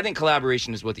think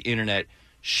collaboration is what the internet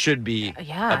should be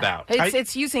about.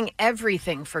 It's using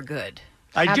everything for good.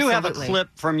 I do have a Absolutely. clip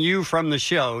from you from the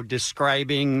show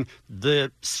describing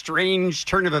the strange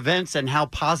turn of events and how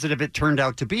positive it turned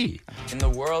out to be. In the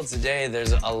world today,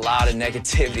 there's a lot of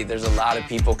negativity. There's a lot of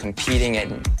people competing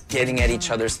and getting at each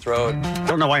other's throat. I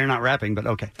don't know why you're not rapping, but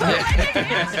okay.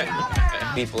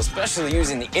 People, especially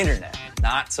using the internet,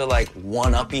 not to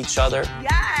one-up each other.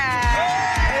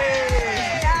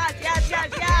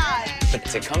 But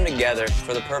to come together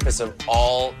for the purpose of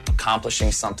all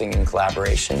accomplishing something in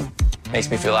collaboration makes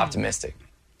me feel optimistic.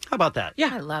 How about that?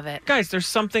 Yeah, I love it. Guys, there's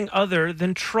something other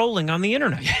than trolling on the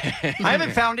internet. I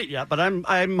haven't found it yet, but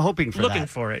I'm hoping for Looking that.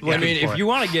 for it. I mean, if you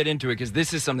want to get into it, because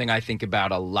this is something I think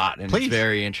about a lot, and Please. it's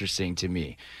very interesting to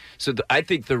me. So I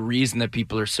think the reason that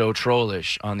people are so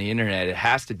trollish on the internet, it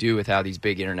has to do with how these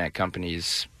big internet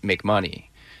companies make money.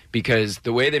 because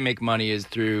the way they make money is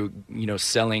through,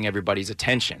 selling everybody's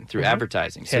attention through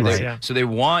advertising. So, so they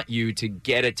want you to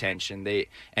get attention.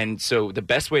 And so the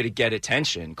best way to get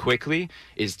attention quickly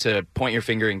is to point your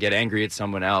finger and get angry at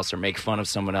someone else, or make fun of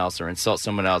someone else, or insult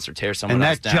someone else, or tear someone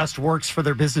else down. And that just works for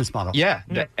their business model. Yeah.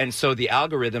 And so the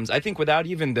algorithms, I think without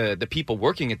even the people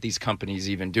working at these companies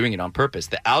even doing it on purpose,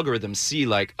 the algorithms see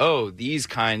like, oh, these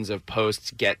kinds of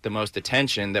posts get the most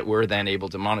attention that we're then able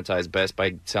to monetize best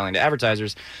by selling to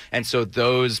advertisers. And so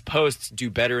those posts do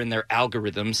better in their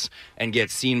algorithms and get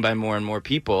seen by more and more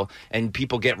people. And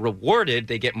people get rewarded.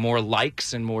 They get more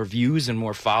likes and more views and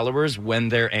more followers when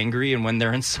they're angry and when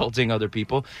they're insulting other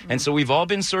people. And so we've all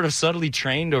been sort of subtly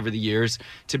trained over the years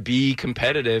to be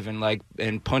competitive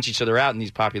and punch each other out in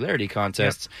these popularity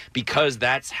contests because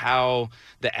that's how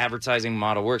the advertising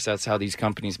model works. That's how these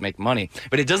companies make money.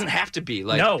 But it doesn't have to be.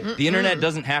 The internet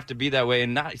doesn't have to be that way,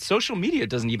 and social media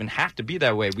doesn't even have to be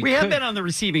that way. We have been on the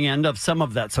receiving end of some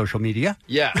of that social media.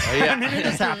 Yeah. I mean, it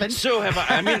has happened. So have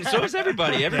I. I mean, so has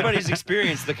everybody. Everybody's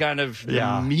experienced the kind of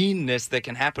meanness that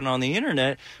can happen on the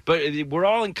internet, but we're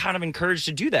all kind of encouraged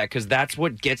to do that because that's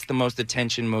what gets the most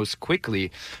attention most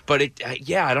quickly. But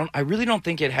I really don't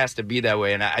think it has to be that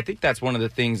way, and I think that's one of the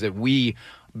things that we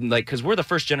because we're the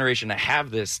first generation to have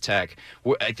this tech.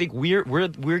 I think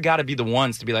we're got to be the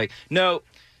ones to be like, no,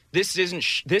 this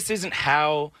isn't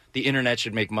how the internet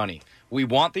should make money. We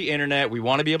want the internet. We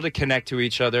want to be able to connect to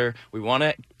each other. We want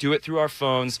to do it through our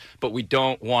phones, but we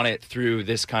don't want it through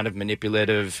this kind of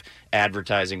manipulative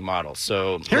advertising model.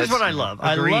 So here's what I love.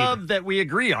 Agreed. I love that we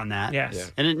agree on that. Yes. Yeah.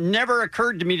 And it never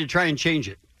occurred to me to try and change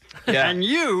it. Yeah. And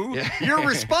your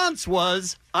response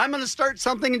was, I'm going to start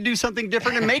something and do something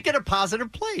different and make it a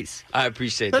positive place. I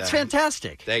appreciate that. That's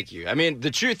fantastic. Thank you. I mean,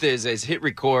 the truth is Hit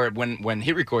Record, when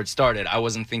Hit Record started, I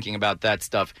wasn't thinking about that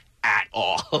stuff at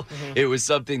all. Mm-hmm. It was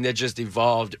something that just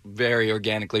evolved very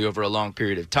organically over a long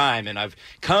period of time, and I've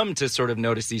come to sort of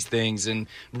notice these things and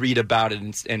read about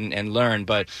it and learn,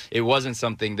 but it wasn't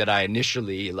something that I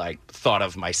initially thought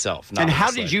of myself. And how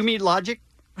did you meet Logic?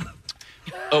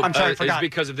 Oh, I'm sorry, I forgot. It's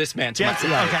because of this man. Jensen.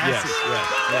 Yes.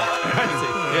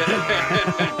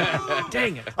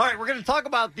 Dang it. All right, we're going to talk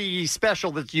about the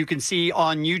special that you can see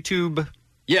on YouTube.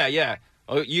 Yeah.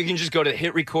 Oh, you can just go to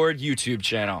Hit Record YouTube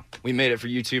channel. We made it for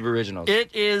YouTube Originals.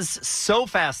 It is so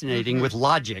fascinating with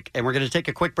Logic, and we're going to take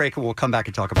a quick break, and we'll come back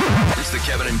and talk about it. It's the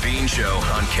Kevin and Bean Show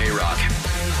on K-Rock.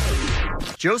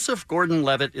 Joseph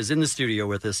Gordon-Levitt is in the studio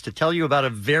with us to tell you about a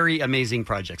very amazing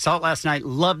project. Saw it last night,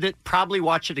 loved it, probably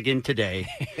watch it again today.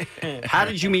 How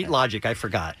did you meet Logic? I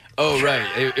forgot. Oh, right.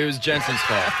 It was Jensen's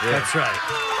fault. Yeah. That's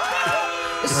right.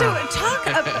 So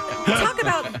talk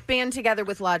about band together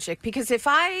with Logic, because if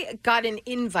I got an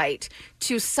invite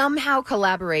to somehow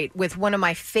collaborate with one of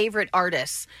my favorite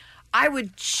artists, I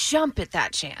would jump at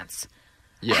that chance.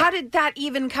 Yeah. How did that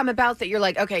even come about that you're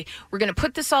like, okay, we're going to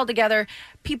put this all together?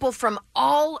 People from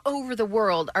all over the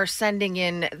world are sending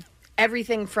in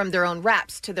everything from their own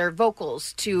raps to their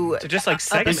vocals to just like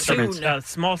segments,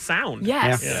 small sound.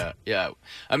 Yes. Yeah.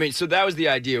 I mean, so that was the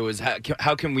idea, was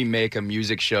how can we make a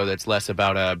music show that's less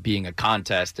about being a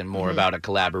contest and more about a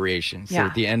collaboration? So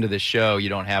at the end of the show, you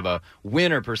don't have a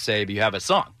winner per se, but you have a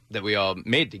song that we all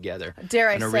made together.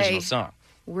 Dare I an say, original song.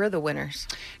 We're the winners.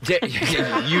 You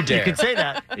dare. You could say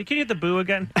that. Can you get the boo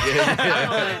again? Thank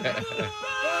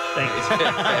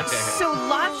you. So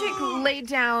Logic laid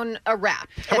down a rap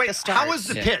at the start. How was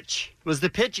the pitch? Was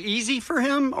the pitch easy for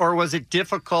him, or was it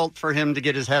difficult for him to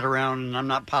get his head around, and I'm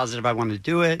not positive I want to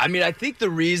do it? I mean, I think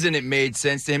the reason it made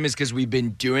sense to him is because we've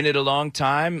been doing it a long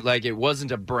time. Like, it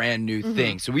wasn't a brand new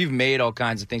thing. So we've made all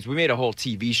kinds of things. We made a whole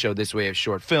TV show this way of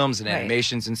short films and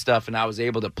animations and stuff, and I was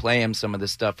able to play him some of the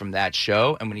stuff from that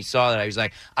show. And when he saw that, I was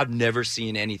like, I've never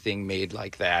seen anything made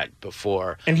like that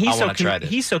before. And I want to try this.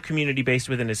 He's so community-based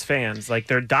within his fans. Like,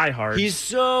 they're diehards. He's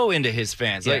so into his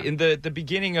fans. Like, in the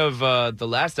beginning of the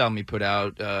last album he put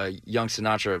out, Young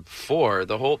Sinatra 4,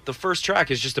 the first track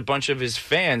is just a bunch of his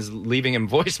fans leaving him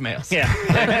voicemails. Yeah.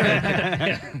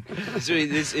 So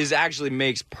this actually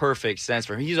makes perfect sense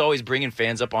for him. He's always bringing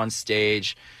fans up on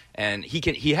stage, and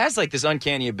he has like this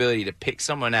uncanny ability to pick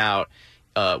someone out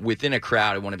within a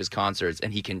crowd at one of his concerts,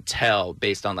 and he can tell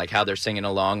based on like how they're singing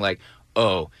along, like,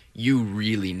 oh, you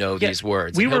really know these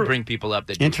words. He'll bring people up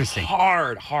that do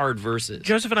hard verses.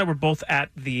 Joseph and I were both at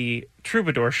the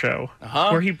Troubadour show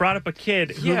where he brought up a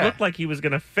kid who looked like he was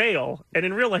going to fail, and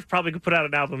in real life probably could put out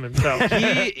an album himself.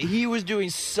 He was doing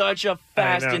such a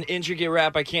fast and intricate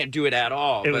rap, I can't do it at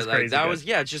all. It was like, crazy. That was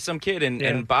just some kid,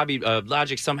 and Bobby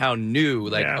Logic somehow knew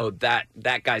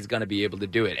that guy's going to be able to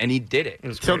do it, and he did it.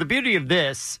 So the beauty of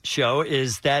this show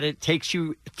is that it takes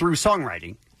you through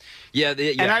songwriting. Yeah,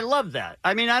 And I love that.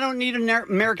 I mean, I don't need an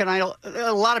American Idol.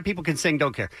 A lot of people can sing,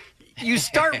 don't care. You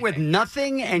start with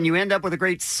nothing and you end up with a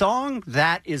great song.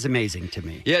 That is amazing to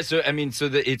me. Yeah, so I mean,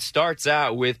 it starts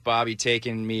out with Bobby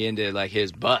taking me into like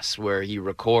his bus where he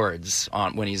records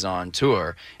when he's on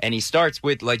tour, and he starts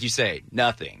with, like you say,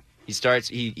 nothing.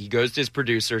 He goes to his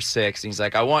producer, Six, and he's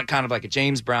like, I want kind of like a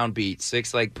James Brown beat.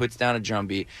 Six like puts down a drum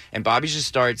beat, and Bobby just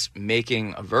starts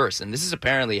making a verse. And this is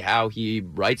apparently how he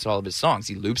writes all of his songs.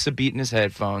 He loops a beat in his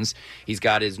headphones. He's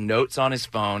got his notes on his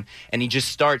phone, and he just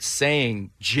starts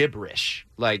saying gibberish.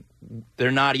 Like, they're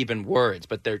not even words,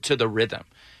 but they're to the rhythm.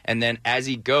 And then as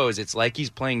he goes, it's like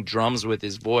he's playing drums with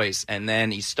his voice, and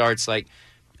then he starts like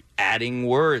adding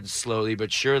words slowly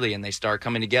but surely, and they start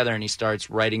coming together, and he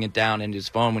starts writing it down in his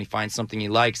phone when he finds something he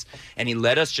likes. And he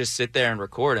let us just sit there and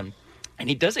record him, and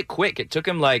he does it quick. It took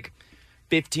him like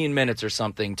 15 minutes or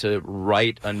something to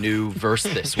write a new verse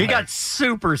this way. He got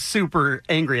super, super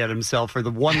angry at himself for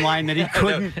the one line that he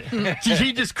couldn't.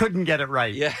 He just couldn't get it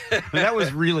right. Yeah, that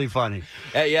was really funny.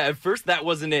 Yeah, at first that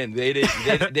wasn't in. They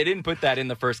didn't put that in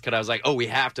the first cut. I was like, oh, we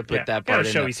have to put that part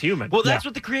in. Show he's human. Well, that's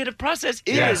what the creative process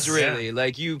is, really. Yeah.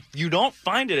 Like you don't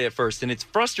find it at first, and it's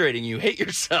frustrating. You hate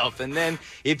yourself, and then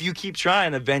if you keep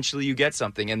trying, eventually you get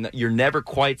something, and you're never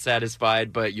quite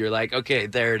satisfied. But you're like, okay,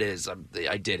 there it is.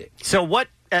 I did it. So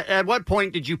at what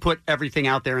point did you put everything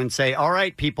out there and say, all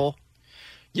right, people,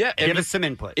 give us some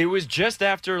input? It was just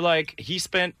after, like, he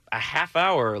spent a half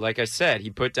hour, like I said. He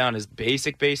put down his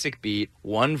basic beat,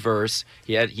 one verse.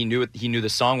 He knew the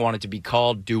song wanted to be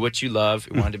called Do What You Love.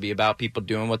 It wanted to be about people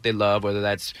doing what they love, whether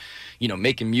that's,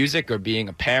 making music or being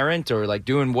a parent or, like,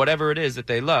 doing whatever it is that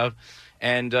they love.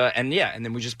 And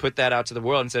then we just put that out to the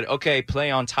world and said, okay,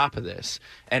 play on top of this.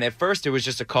 And at first it was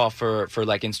just a call for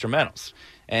like instrumentals.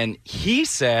 And he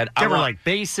said, there were like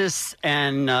bassists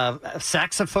and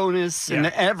saxophonists and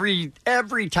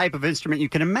every type of instrument you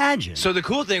can imagine. So the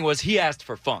cool thing was he asked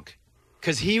for funk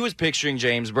because he was picturing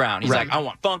James Brown. He's like, I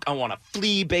want funk, I want a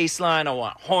flea bass line, I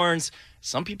want horns.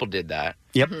 Some people did that.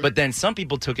 Yep. But then some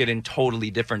people took it in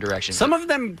totally different directions. Some of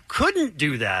them couldn't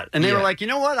do that. And they were like, you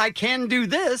know what? I can do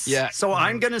this. Yeah. So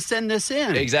I'm going to send this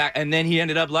in. Exactly. And then he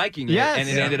ended up liking it. Yes. And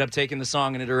it ended up taking the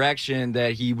song in a direction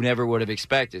that he never would have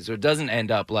expected. So it doesn't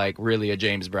end up like really a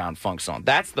James Brown funk song.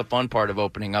 That's the fun part of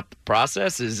opening up the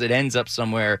process, is it ends up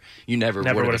somewhere you never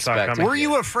would have expected. Were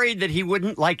you afraid that he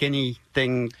wouldn't like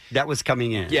anything that was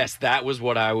coming in? Yes, that was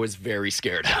what I was very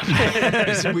scared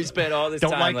of. So we spent all this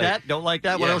Don't time like that? Don't like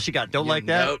that? What else you got? Don't like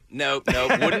that? Nope.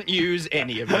 Wouldn't use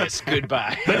any of this.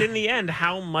 Goodbye. But in the end,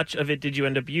 how much of it did you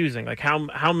end up using? Like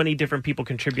how many different people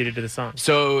contributed to the song?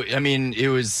 So I mean, it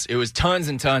was tons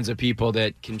and tons of people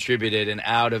that contributed, and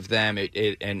out of them,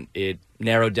 it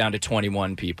narrowed down to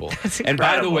 21 people. And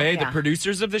by the way, the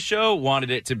producers of the show wanted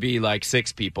it to be like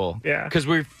 6 people. Yeah. Because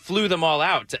we flew them all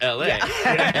out to L.A.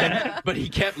 But he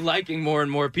kept liking more and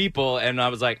more people, and I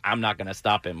was like, I'm not going to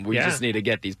stop him. We just need to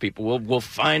get these people. We'll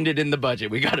find it in the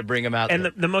budget. We got to bring them out. And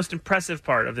the most impressive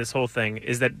part of this whole thing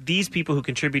is that these people who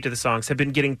contribute to the songs have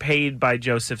been getting paid by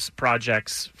Joseph's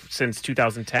projects since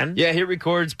 2010. Yeah, Hit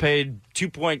Records paid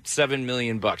 $2.7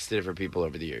 million to different people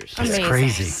over the years. Amazing.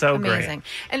 crazy. So amazing.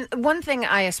 great. And one thing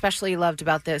I especially loved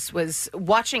about this was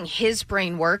watching his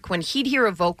brain work. When he'd hear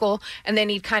a vocal and then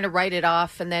he'd kind of write it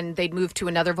off, and then they'd move to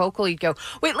another vocal, he'd go,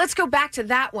 wait, let's go back to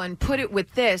that one, put it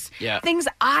with this. Yeah. Things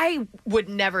I would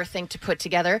never think to put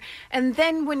together. And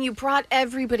then when you brought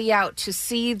everybody out to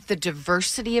see the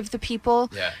diversity of the people,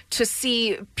 to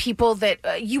see people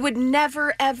that you would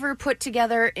never, ever put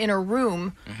together in a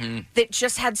room that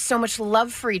just had so much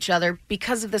love for each other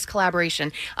because of this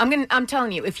collaboration. I'm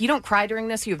telling you, if you don't cry during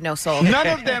this, you have no soul. None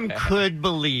of them could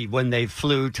believe when they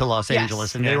flew to Los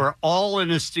Angeles, and they were all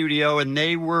in a studio, and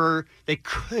they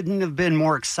couldn't have been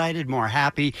more excited, more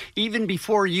happy, even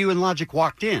before you and Logic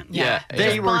walked in.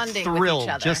 They were thrilled.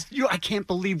 I can't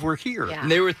believe we're here.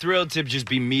 And they were thrilled to just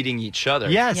be meeting each other.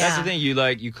 Yes. That's the thing.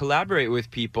 You collaborate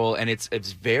with people, and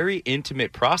it's very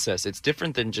intimate process. It's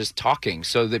different than just talking.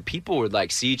 So that people would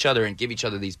like see each other and give each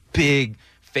other these big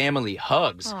family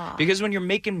hugs. Aww. Because when you're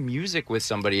making music with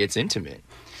somebody, it's intimate.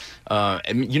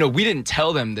 And we didn't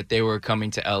tell them that they were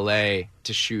coming to LA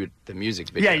to shoot the music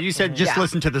video. Yeah, you said just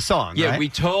listen to the song. Yeah, right? we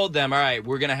told them, all right,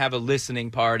 we're going to have a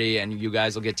listening party, and you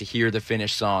guys will get to hear the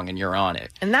finished song, and you're on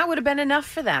it. And that would have been enough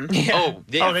for them. Oh,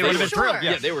 they would have been thrilled. Sure.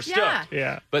 Yeah, they were stoked.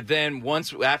 Yeah. But then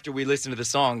after we listened to the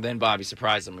song, then Bobby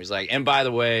surprised them. He was like, and by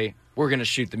the way, we're going to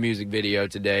shoot the music video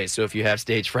today, so if you have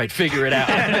stage fright, figure it out.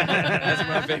 That's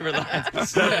my favorite line.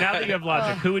 So now that you have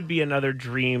Logic, who would be another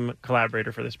dream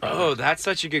collaborator for this project? Oh, that's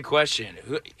such a good question.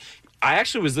 I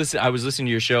actually was listening. I was listening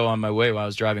to your show on my way while I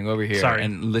was driving over here,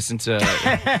 and listened to.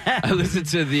 I listened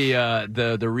to the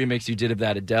remix you did of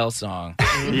that Adele song.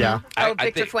 Yeah.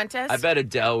 Victor Fuentes. I bet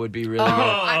Adele would be really.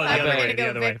 I good. thought you were going to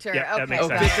go Victor.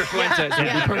 Okay. Victor Fuentes would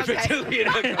be perfect to lead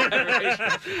a collaboration.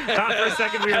 Thought for a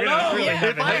second we were going to really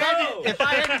have it. If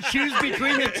I had to choose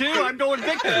between the two, I'm going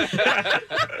Victor.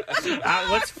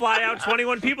 Let's fly out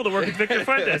 21 people to work with Victor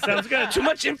Fuentes. Sounds good. Too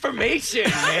much information,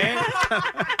 man.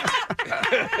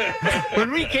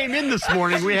 When we came in this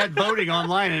morning, we had voting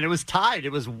online, and it was tied.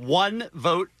 It was one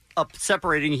vote up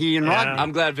separating he and Rodney.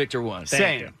 I'm glad Victor won.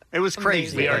 Same. It was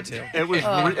crazy. We are too.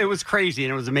 It was crazy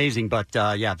and it was amazing. But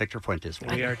Victor Fuentes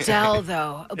won. Adele,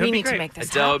 though, we need to make this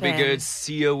Adele happen. would be good.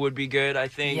 Sia would be good. I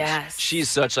think. Yes. She's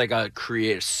such like a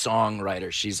creative songwriter.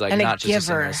 She's like And a not just a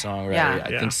singer, giver. songwriter. Yeah.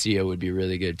 I think Sia would be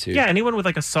really good too. Yeah, anyone with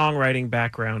like a songwriting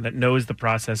background that knows the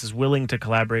process is willing to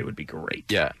collaborate would be great.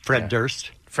 Yeah. Fred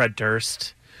Durst. Fred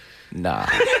Durst. Nah.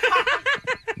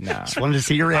 No. Just wanted to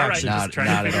see your reaction. Not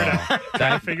at all.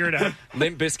 Trying to figure it out.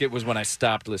 Limp Bizkit was when I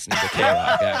stopped listening to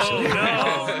K-Rock, actually.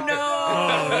 Oh,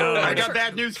 no. I got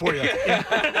bad news for you.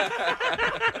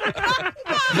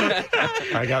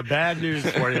 I got bad news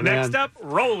for you, man. Next up,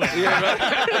 Roland.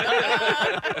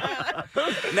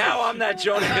 Now I'm that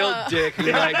Jonah Hill dick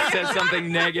who like says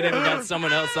something negative about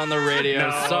someone else on the radio.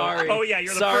 No. Sorry. Oh, yeah,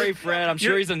 you're the Sorry, first- Fred. I'm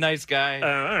sure he's a nice guy.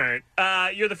 All right.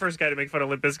 You're the first guy to make fun of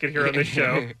Limp Bizkit here on this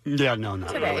show. Yeah, no,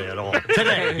 not really at all.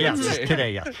 Today, yes.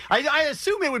 Today, yes. I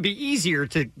assume it would be easier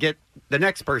to get the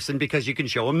next person because you can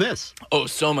show them this. Oh,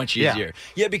 so much easier.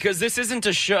 Yeah, because this isn't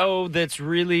a show that's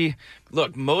really...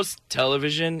 Look, most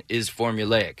television is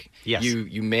formulaic. Yes.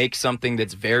 You make something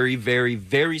that's very, very,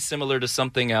 very similar to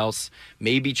something else,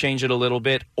 maybe change it a little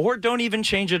bit, or don't even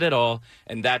change it at all,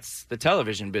 and that's the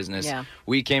television business. Yeah.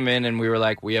 We came in and we were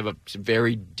like, we have a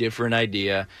very different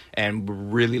idea, and we're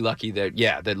really lucky that,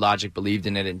 that Logic believed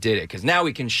in it and did it, because now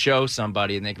we can show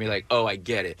somebody and they can be like, oh, I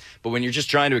get it. But when you're just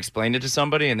trying to explain it to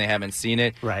somebody and they haven't seen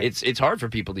it, it's hard for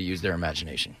people to use their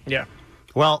imagination. Yeah.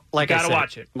 Well, like You I gotta say,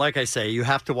 watch it. Like I say, you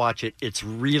have to watch it. It's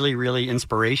really, really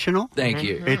inspirational. Thank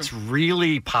you. It's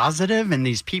really positive, and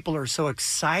these people are so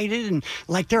excited. And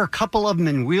like, there are a couple of them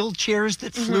in wheelchairs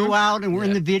that flew out and were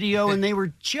in the video, and they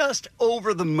were just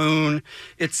over the moon.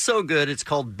 It's so good. It's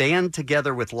called Band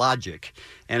Together with Logic,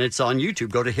 and it's on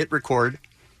YouTube. Go to Hit Record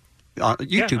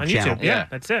YouTube on channel. YouTube. Yeah,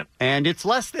 that's it. And it's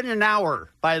less than an hour,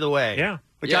 by the way. Yeah.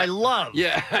 Which I love.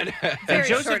 Yeah. And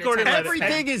Joseph Gordon-Levitt.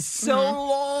 Everything is so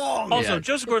long. Also,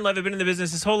 Joseph Gordon-Levitt been in the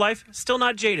business his whole life, still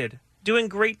not jaded, doing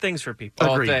great things for people.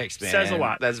 Oh, thanks, man. Says a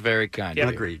lot. That's very kind. Yeah. of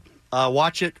you. Agreed.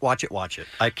 Watch it.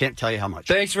 I can't tell you how much.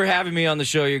 Thanks for having me on the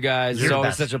show, you guys. You're It's the always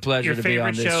best. such a pleasure Your to be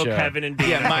on favorite this show, show. Kevin and Dean.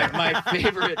 Yeah, my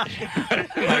favorite,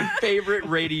 my favorite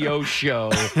radio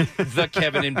show, the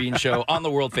Kevin and Bean Show on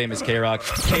the world famous K-Rock,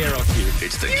 KROQ.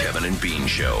 It's the Kevin and Bean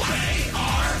Show.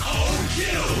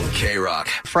 K-Rock.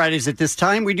 Fridays at this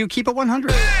time, we do Keep It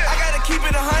 100. I gotta keep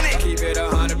it 100. Keep it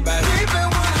 100, baby. Keep it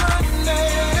 100,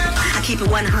 man. I keep it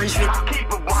 100.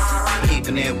 Keep it 100.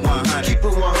 Keeping it 100. Keep it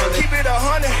 100. Keep it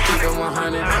 100. Keep it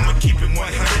 100. I'ma keep it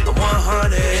 100.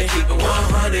 100. Keep it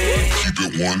 100. Keep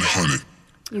it 100.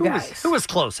 You guys. Who was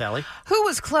close, Allie? Who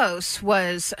was close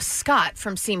was Scott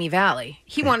from Simi Valley.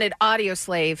 He wanted Audio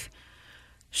Slave,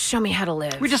 Show Me How to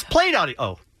Live. We just played audio.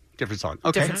 Oh, different song.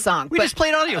 Okay. Different song. We but just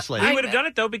played Audio Slave. We would have done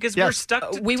it, though, because we're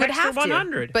stuck to we would text have for to,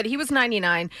 100. but he was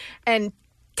 99, and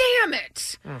damn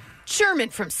it, Sherman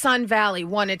from Sun Valley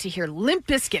wanted to hear Limp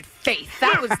Bizkit Faith.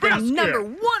 That was the number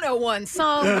 101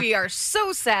 song. We are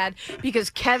so sad because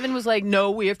Kevin was like,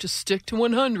 no, we have to stick to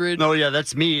 100. Oh, yeah,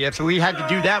 that's me. If we had to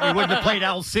do that, we wouldn't have played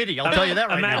Owl City. I'll tell you that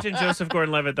right Imagine now. Joseph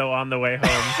Gordon-Levitt, though, on the way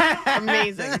home.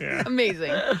 Amazing.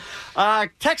 Amazing.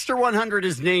 Texter 100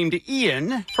 is named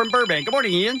Ian from Burbank. Good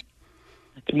morning, Ian.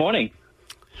 Good morning.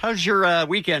 How's your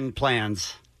weekend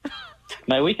plans?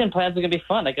 My weekend plans are going to be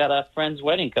fun. I got a friend's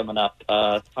wedding coming up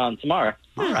on tomorrow.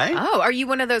 All right. Oh, are you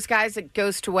one of those guys that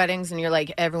goes to weddings and you're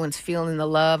like, everyone's feeling the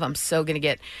love. I'm so going to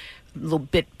get a little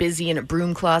bit busy in a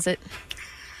broom closet.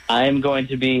 I'm going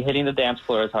to be hitting the dance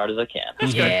floor as hard as I can.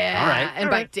 Yeah. All right. And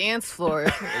by dance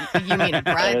floor, you mean a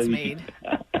bridesmaid,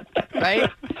 right?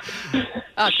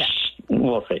 Okay.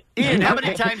 We'll see. Ian, how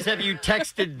many times have you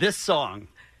texted this song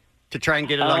to try and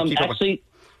get it on Keep It? Actually,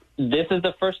 this is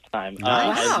the first time.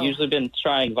 Nice. I've usually been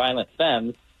trying Violent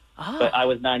Femmes, but I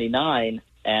was 99,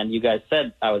 and you guys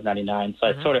said I was 99, so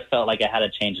I sort of felt like I had to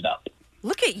change it up.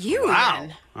 Look at you, Wow.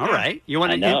 Ian. All right. You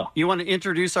want to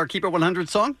introduce our Keep It 100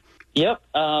 song? Yep.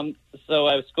 So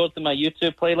I scrolled through my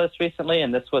YouTube playlist recently,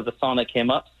 and this was a song that came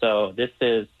up. So this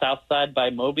is Southside by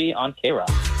Moby on K-Rock.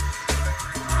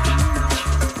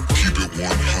 Keep it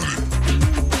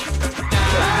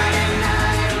 100.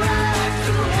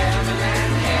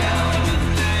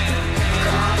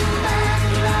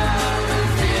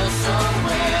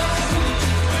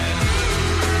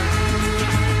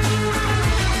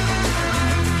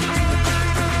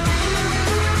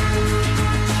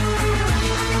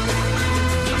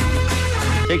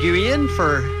 Thank you, Ian,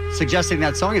 for suggesting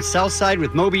that song. It's Southside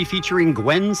with Moby featuring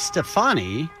Gwen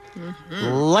Stefani.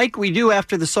 Like we do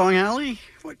after the song, Allie.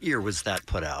 What year was that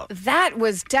put out? That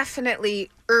was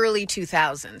definitely early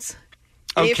 2000s.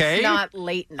 Okay. If not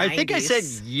late 90s. I think I said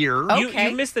year.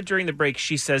 You missed that during the break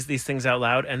she says these things out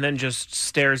loud and then just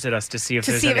stares at us to see if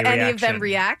there's any any reaction. of them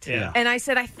react. Yeah. And I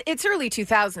said, it's early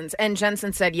 2000s. And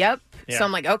Jensen said, yep. Yeah. So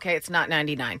I'm like, okay, it's not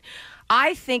 99.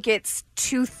 I think it's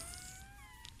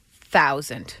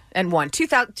 2001.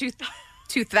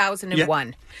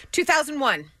 2001.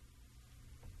 2001.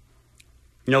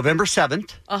 November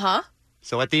 7th. Uh-huh.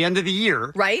 So at the end of the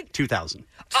year. Right. 2000.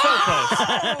 So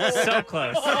close. So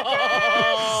close.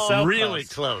 So really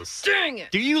close. Dang it.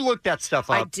 Do you look that stuff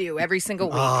up? I do every single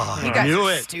week. Oh, you I guys knew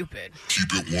are it. stupid.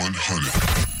 Keep it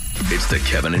 100. It's the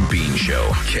Kevin and Bean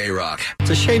Show. K-Rock. It's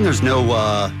a shame there's no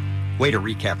way to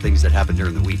recap things that happened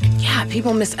during the week. Yeah,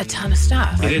 people miss a ton of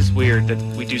stuff. It is weird that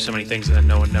we do so many things and then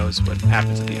no one knows what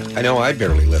happens at the end. I know I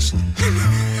barely listen.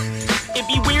 It'd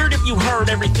be weird if you heard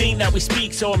everything that we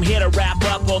speak, so I'm here to wrap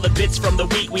up all the bits from the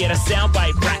week. We had a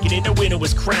soundbite bracket and the winner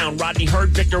was crowned. Rodney heard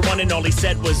Victor won and all he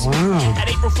said was, At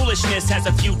April Foolishness has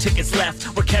a few tickets left,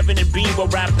 where Kevin and Bean will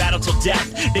rap battle till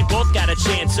death. They both got a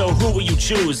chance, so who will you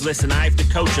choose? Listen, I have to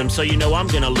coach them, so you know I'm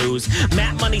gonna lose.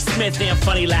 Matt Money Smith and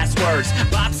funny last words,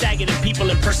 Bob Saget and people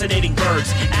impersonating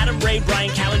birds, Adam Ray, Brian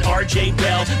Callen, RJ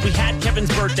Bell. We had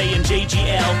Kevin's birthday in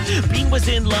JGL. Bean was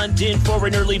in London for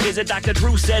an early visit. Dr.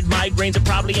 Drew said migraines are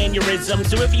probably aneurysm,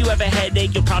 so if you have a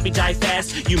headache, you'll probably die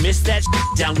fast. You missed that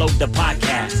download the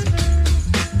podcast.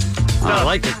 I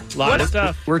like it. A lot of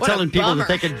stuff. We're What telling a people bummer. that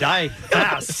they can die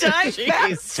fast. Die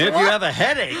fast. If you have a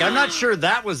headache. I'm not sure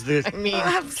that was the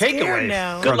takeaway.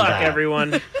 now. Good from luck, that.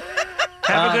 everyone.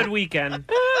 Have a good weekend.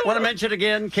 Want to mention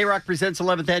again, K-Rock presents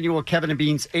 11th Annual Kevin and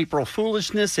Bean's April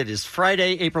Foolishness. It is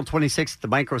Friday, April 26th at the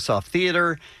Microsoft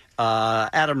Theater.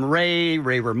 Adam Ray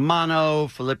Romano,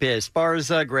 Felipe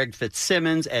Esparza, Greg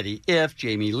Fitzsimmons, Eddie If,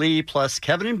 Jamie Lee, plus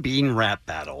Kevin and Bean rap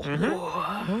battle.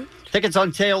 Tickets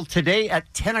on sale today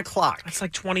at 10 o'clock. That's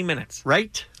like 20 minutes.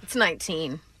 Right? It's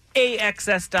 19.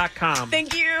 AXS.com.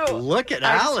 Thank you. Look at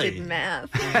I just Allie. did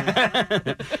math.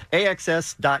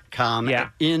 AXS.com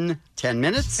in 10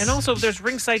 minutes. And also, if there's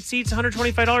ringside seats,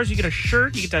 $125, you get a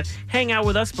shirt. You get to hang out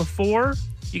with us before.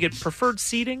 You get preferred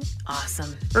seating.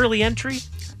 Awesome. Early entry.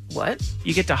 What?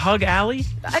 You get to hug Allie.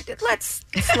 Let's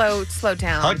slow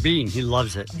down. Hug Bean. He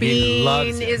loves it. Bean he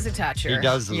loves it. is a toucher. He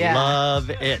does Yeah. love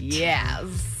it. Yes.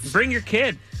 Bring your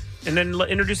kid. And then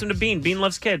introduce him to Bean. Bean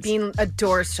loves kids. Bean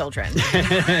adores children.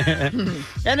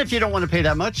 And if you don't want to pay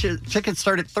that much, tickets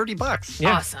start at $30.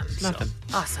 Yeah. Awesome. Nothing.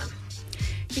 Awesome.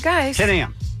 You guys. 10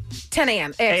 a.m. 10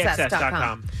 a.m. AXS.com.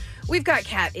 AXS.com. We've got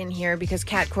Kat in here because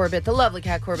Kat Corbett, the lovely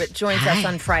Kat Corbett, joins us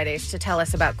on Fridays to tell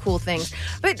us about cool things.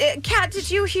 But, Kat,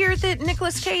 did you hear that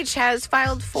Nicolas Cage has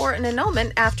filed for an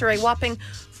annulment after a whopping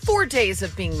 4 days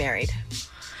of being married?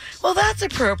 Well, that's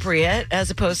appropriate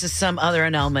as opposed to some other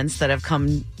annulments that have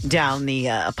come down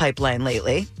the pipeline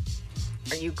lately.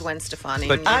 Are you Gwen Stefani?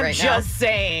 But I'm right just now?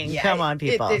 saying. Yeah, Come on,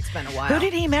 people. It's been a while. Who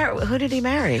did he marry?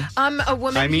 A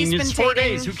woman I mean, he's it's been 4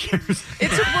 dating. days. Who cares?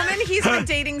 It's a woman he's been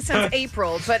dating since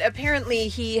April, but apparently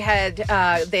they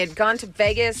had gone to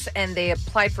Vegas and they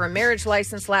applied for a marriage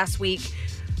license last week.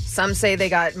 Some say they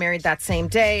got married that same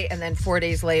day, and then 4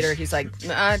 days later, he's like,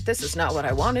 this is not what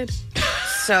I wanted.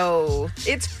 So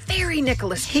it's very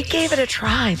Nicolas Cage. He gave it a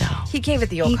try, though. He gave it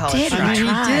the old college did. try. He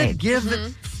tried. did give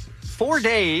it 4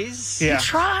 days. Yeah. He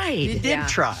tried. He did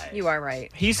try. You are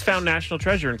right. He's found National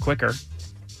Treasure in quicker.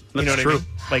 You know what true. I mean?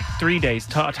 Like 3 days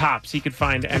tops. He could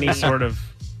find any sort of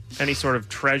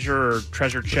treasure or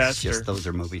treasure chest. Just those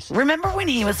are movies. Remember when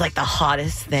he was like the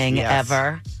hottest thing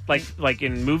ever? Like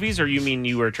in movies, or you mean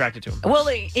you were attracted to him? Well,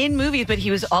 in movies, but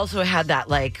he was also had that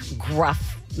like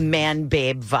gruff man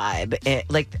babe vibe.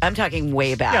 I'm talking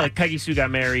way back. Yeah, like Peggy Sue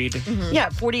Got Married. Mm-hmm. Yeah,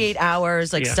 48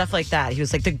 Hours, Yeah. stuff like that. He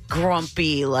was like the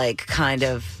grumpy, kind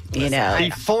of,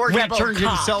 Before he rebel turned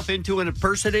cop. himself into an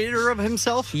impersonator of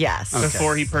himself? Yes. Okay.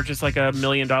 Before he purchased like $1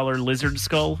 million lizard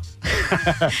skull.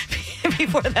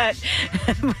 Before that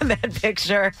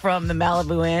picture from the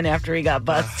Malibu Inn after he got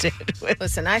busted.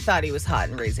 Listen, I thought he was hot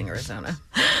in Raising Arizona.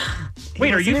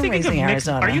 Wait, are you wasn't in thinking of Raising Nick?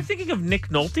 Arizona. Are you thinking of Nick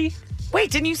Nolte? Wait,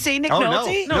 didn't you say Nick Oh,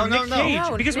 Nolte? no. Nick Cage.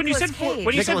 No, Because when you Nicolas said Cage.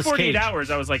 when you said Nicolas 48 Cage. hours,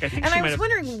 I was like, I think And she I might was have.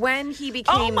 wondering when he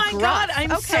became Oh my gruff. God,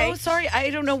 I'm okay. so sorry. I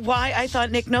don't know why I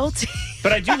thought Nick Nolte.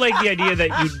 But I do like the idea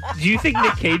that do you think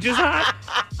Nick Cage is hot?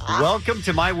 Welcome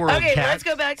to my world, Okay, Kat. let's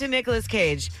go back to Nicolas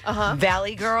Cage.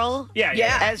 Valley Girl.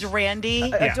 Yeah. As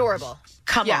Randy. Adorable.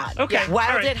 Come Yeah. on. Okay. Wild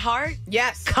All right. at Heart.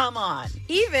 Yes. Come on.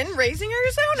 Even Raising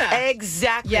Arizona.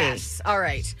 Exactly. Yes. All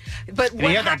right. But And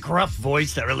he had that gruff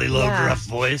voice, that really low Yeah. gruff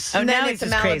voice. Oh, And now then it's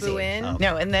it's just a Malibu crazy. Inn.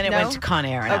 No, and then it No? went to Con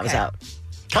Air, and I was Okay. out.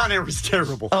 Con Air was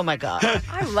terrible. Oh my god.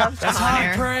 I love That's Con high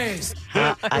Air. praise.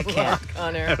 I can't.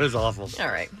 Con Air. That was awful. All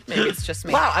right. Maybe it's just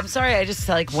me. Wow, I'm sorry. I just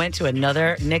went to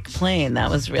another Nick plane. That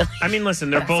was really. I mean, listen,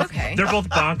 they're both okay.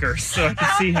 bonkers, so I can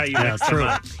see how you Yeah, mix them true.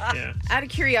 up. Yeah. Out of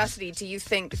curiosity, do you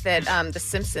think that The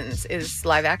Simpsons is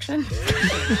live action?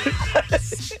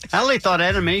 I only thought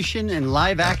animation and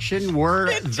live action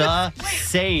were the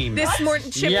same. This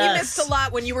morning, Chip, Yes. you missed a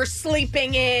lot when you were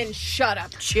sleeping in. Shut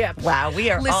up, Chip. Wow, we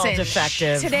are all Listen,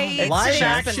 defective. Today, Live today's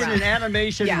action been and rough.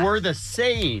 animation Yeah. were the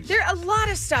same. There a lot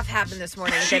of stuff happened this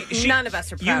morning that none of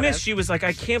us are proud You of. missed. She was like,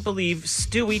 I can't believe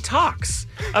Stewie talks.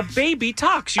 A baby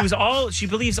talks. She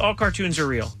believes all cartoons are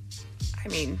real. I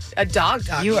mean, a dog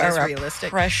talking You is are a realistic.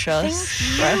 precious,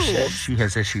 Thank you. precious. She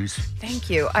has issues.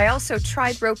 Thank you. I also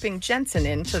tried roping Jensen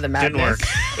into the madness. Didn't work.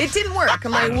 It didn't work.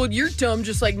 I'm like, well, you're dumb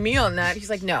just like me on that.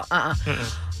 He's like, no,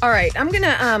 All right, I'm going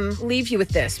to leave you with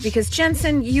this because,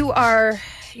 Jensen,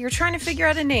 you're trying to figure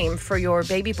out a name for your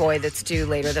baby boy that's due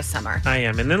later this summer. I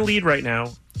am. And then lead right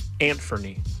now,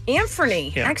 Anthony.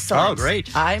 Anthony. Yeah. Excellent. Oh,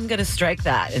 great. I'm going to strike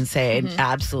that and say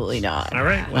absolutely not. All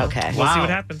right. Well, Okay. We'll see Wow. what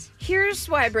happens. Here's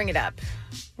why I bring it up.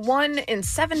 1 in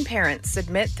 7 parents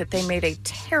admit that they made a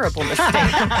terrible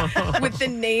mistake with the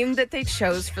name that they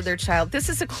chose for their child. This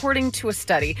is according to a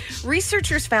study.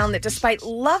 Researchers found that despite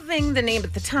loving the name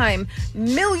at the time,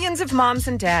 millions of moms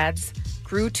and dads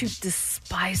grew to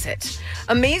despise it.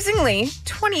 Amazingly,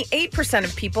 28%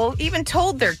 of people even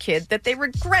told their kid that they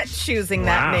regret choosing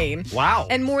that Wow. name. Wow.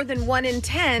 And more than 1 in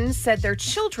 10 said their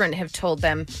children have told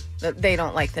them that they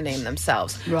don't like the name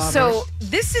themselves. So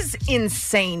this is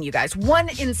insane, you guys. 1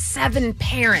 in 7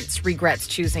 parents regrets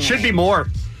choosing a Should be name. more.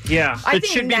 Yeah. I It think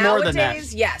should be nowadays, more than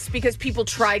that. yes, because people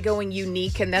try going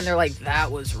unique and then they're like,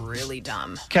 that was really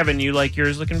dumb. Kevin, you like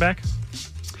yours looking back?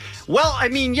 Well, I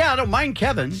mean, yeah, I don't mind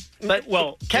Kevin, but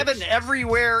Well, Kevin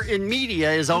everywhere in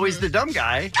media is always the dumb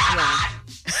guy.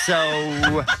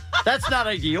 So that's not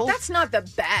ideal. That's not the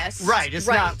best. Right. It's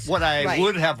not what I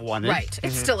would have wanted. Right.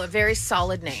 It's still a very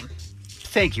solid name.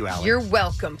 Thank you, Alan. You're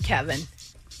welcome, Kevin.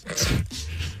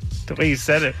 The way you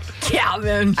said it.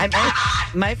 Kevin.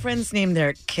 My friends named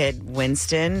their kid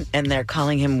Winston, and they're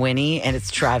calling him Winnie, and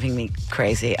it's driving me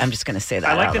crazy. I'm just going to say that.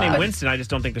 I like out the name loud. Winston. I just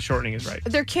don't think the shortening is right.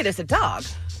 Their kid is a dog,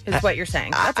 is what you're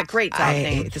saying. That's a great dog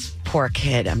name. This poor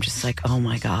kid. I'm just like, oh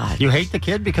my god. You hate the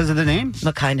kid because of the name?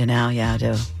 But kind of now, yeah, I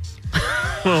do.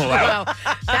 Well,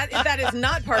 that is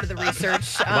not part of the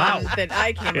research that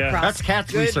I came across. That's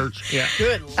Kat's research. Yeah.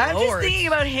 Good I'm just Lord. thinking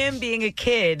about him being a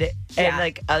kid, and Yeah.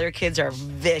 like other kids are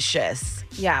vicious.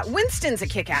 Yeah, Winston's a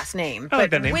kick-ass name, I like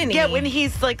but that name. Winnie. Yeah, when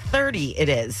he's like 30, it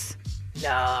is.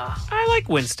 Nah, I like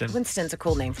Winston. Winston's a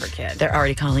cool name for a kid. They're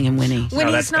already calling him Winnie.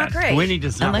 Winnie's that's not bad. great. Winnie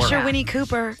does not Unless work. you're Winnie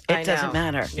Cooper, I it doesn't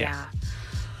know. matter. Yeah.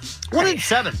 1 in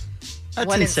 7. That's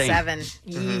 1 insane. in 7.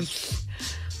 Yeesh.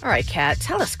 All right, Kat,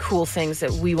 tell us cool things that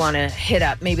we want to hit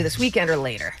up maybe this weekend or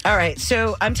later. All right,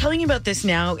 so I'm telling you about this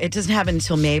now. It doesn't happen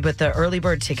until May, but the early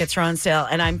bird tickets are on sale,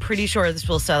 and I'm pretty sure this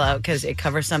will sell out because it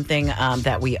covers something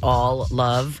that we all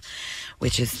love,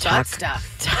 which is Butt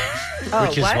stuff. Oh,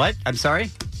 Which is what? I'm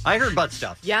sorry? I heard butt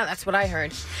stuff. Yeah, that's what I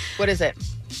heard. What is it?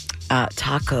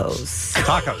 Tacos.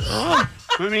 Tacos.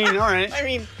 I mean, all right. I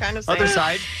mean, kind of Other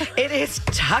side. It is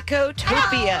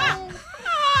Tacotopia.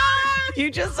 You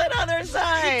just said other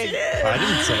side. I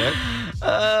didn't say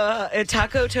it.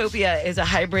 Tacotopia is a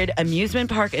hybrid amusement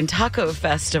park and taco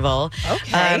festival.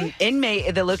 Okay. In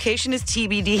May, the location is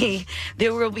TBD.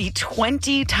 There will be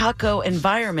 20 taco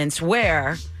environments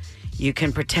where you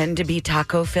can pretend to be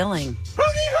taco filling.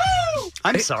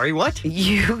 I'm sorry, what?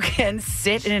 You can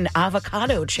sit in an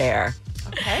avocado chair.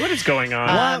 What is going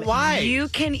on? Why? You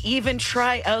can even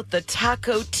try out the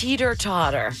taco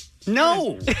teeter-totter.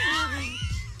 No.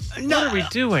 What are we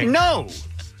doing? No.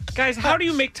 Guys, how do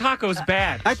you make tacos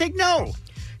bad? I think no.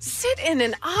 Sit in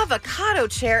an avocado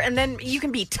chair and then you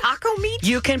can be taco meat?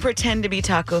 You can pretend to be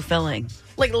taco filling.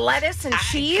 Like lettuce and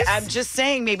cheese? I'm just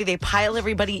saying, maybe they pile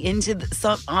everybody into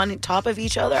some on top of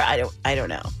each other. I don't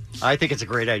know. I think it's a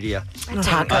great idea. I love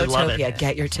Tacotopia. it.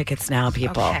 Get your tickets now,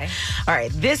 people. Okay. All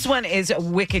right. This one is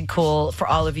wicked cool for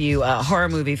all of you horror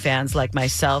movie fans like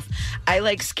myself. I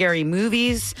like scary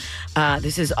movies.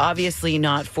 This is obviously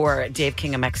not for Dave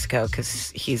King of Mexico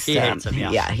because he hates them,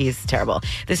 yeah, he's terrible.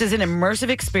 This is an immersive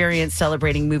experience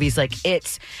celebrating movies like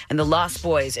It and The Lost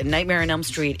Boys and Nightmare on Elm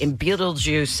Street and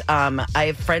Beetlejuice. I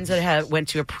have friends that went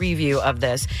to a preview of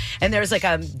this, and there's like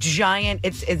a giant,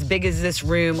 it's as big as this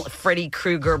room, Freddy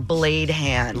Krueger blade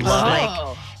hand.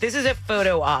 Like, this is a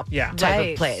photo op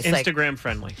type of place. Instagram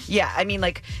friendly. Yeah, I mean,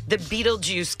 like the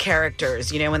Beetlejuice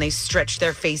characters, you know, when they stretched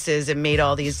their faces and made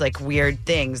all these like weird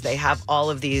things, they have all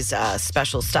of these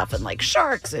special stuff and like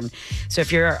sharks. And so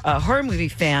if you're a horror movie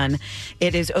fan,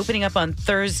 it is opening up on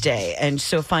Thursday. And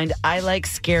so find I Like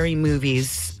Scary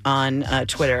Movies on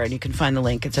Twitter, and you can find the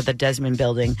link. It's at the Desmond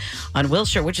Building on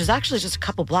Wilshire, which is actually just a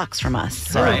couple blocks from us.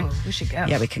 So we should go.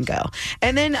 Yeah, we can go.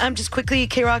 And then just quickly,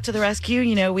 K-Rock to the rescue.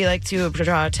 You know, we like to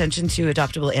draw attention to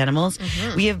adoptable animals.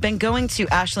 We have been going to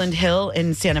Ashland Hill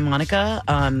in Santa Monica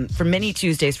for many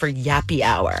Tuesdays for Yappy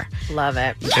Hour. Love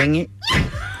it. Bring it.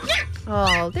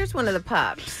 Oh, there's one of the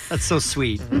pups. That's so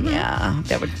sweet. Yeah.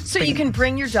 That would. So you can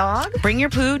bring your dog? Bring your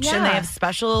pooch, and they Yeah. have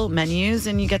special menus,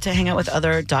 and you get to hang out with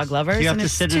other dog lovers. Do you have and to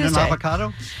it's sit in an Tuesday.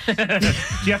 avocado? Do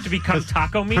you have to become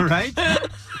taco meat? Right?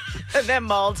 And then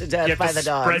mauled to death You have by to the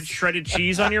dogs. spread shredded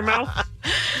cheese on your mouth?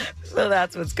 So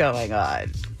that's what's going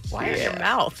on. Why on your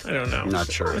mouth? I don't know. I'm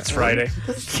not sure. It's Friday.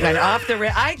 And off the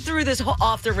I threw this whole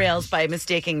off the rails by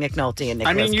mistaking Nick Nolte and Nicolas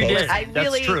I mean, you Cage. did. I That's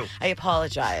really, true. I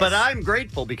apologize. But I'm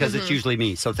grateful because it's usually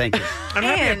me, so thank you. I'm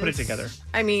happy I And- put it together.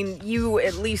 I mean, you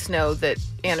at least know that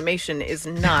animation is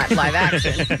not live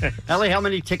action. Ellie, how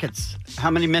many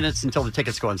minutes until the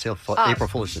tickets go on sale for April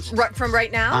Foolishness? From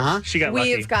right now, Uh-huh. She got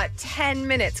lucky. we've got 10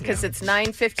 minutes because it's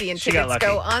 9:50 and She got tickets lucky.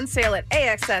 go on sale at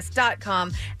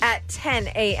AXS.com at 10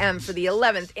 a.m. for the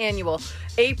 11th annual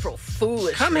April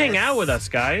Foolishness. Come hang out with us,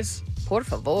 guys. Por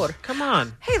favor. Come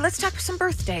on. Hey, let's talk some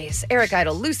birthdays. Eric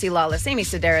Idle, Lucy Lawless, Amy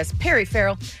Sedaris, Perry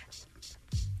Farrell,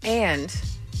 and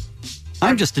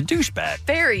I'm just a douchebag.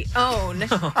 very own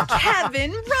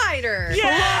Kevin Ryder.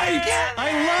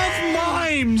 I love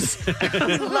mimes.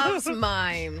 He loves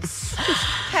mimes.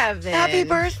 Kevin. Happy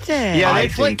birthday. Yeah, I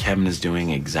it's think like, Kevin is doing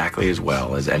exactly as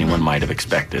well as anyone might have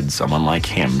expected someone like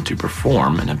him to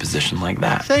perform in a position like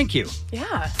that. thank you.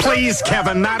 Yeah. Please,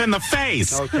 Kevin, not in the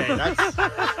face. Okay, that's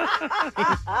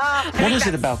What is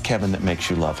it about Kevin that makes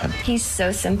you love him? He's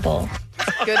so simple.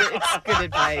 Good. It's good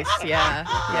advice. Yeah.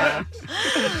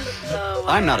 Yeah.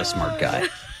 I'm not a smart guy.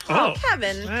 Oh,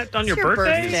 Kevin. that on it's your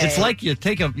birthday? It's like you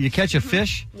catch a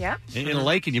fish Yeah. in a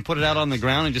lake and you put it out on the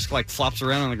ground and just like flops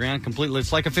around on the ground completely.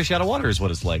 It's like a fish out of water is what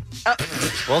it's like.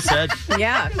 Well said.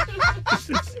 Yeah.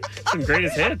 Some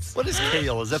greatest hits. What is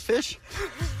kale? Is that fish?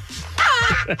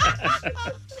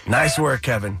 Nice work,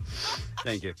 Kevin.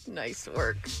 Thank you. Nice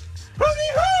work.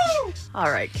 All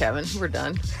right, Kevin, we're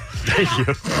done. Thank you.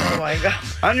 Oh my God.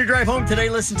 On your drive home today,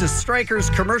 listen to Stryker's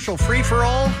commercial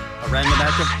free-for-all, a random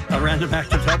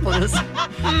act of helpfulness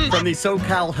from the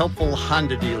SoCal Helpful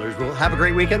Honda dealers. We'll have a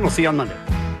great weekend. We'll see you on Monday.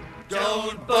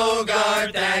 Don't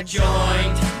bogart that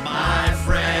joint, my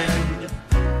friend.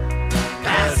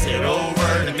 Pass it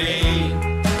over to me.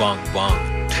 Bonk, bonk.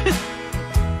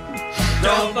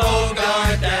 Don't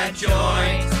bogart that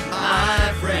joint,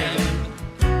 my friend.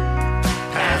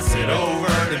 Pass it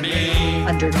over to me.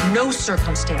 Under no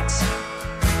circumstance.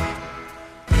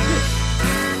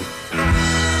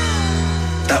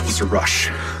 That was a rush.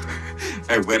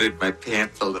 I wetted my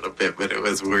pants a little bit, but it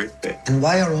was worth it. And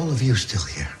why are all of you still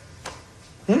here?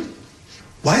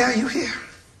 Why are you here?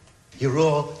 You're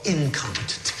all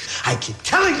incompetent. I keep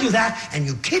telling you that, and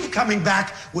you keep coming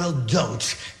back. Well,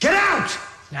 don't. Get out!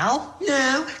 Now?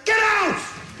 No, get out!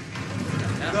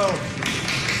 Go.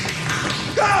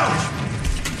 Go!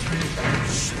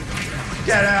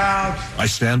 Get out! I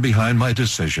stand behind my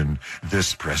decision.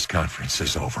 This press conference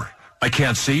is over. I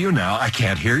can't see you now. I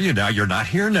can't hear you now. You're not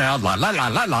here now. La la la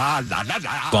la la la la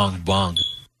la. Bonk, bonk.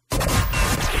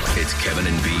 It's Kevin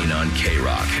and Bean on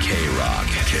K-Rock. K-Rock.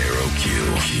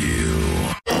 K-R-O-Q.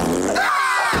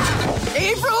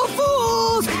 April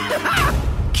Fools!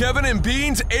 Kevin and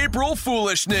Bean's April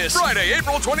Foolishness. Friday,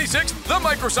 April 26th, the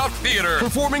Microsoft Theater.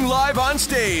 Performing live on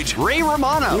stage. Ray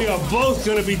Romano. We are both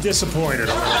going to be disappointed.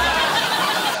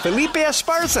 Felipe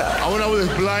Esparza. I went out with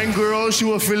this blind girl. She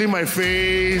was feeling my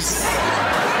face.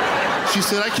 She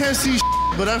said, I can't see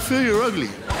but I feel you're ugly.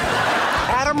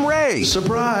 Adam Ray.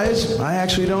 Surprise, I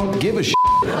actually don't give a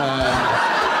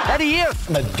Eddie If.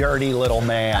 The dirty little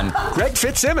man. Greg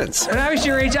Fitzsimmons. When I was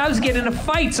your age, I was getting into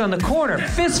fights on the corner,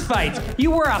 fist fights.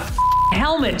 You were a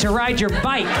helmet to ride your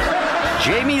bike.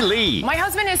 Jamie Lee. My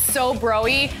husband is so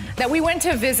bro-y that we went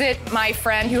to visit my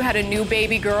friend who had a new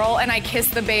baby girl, and I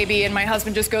kissed the baby, and my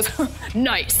husband just goes,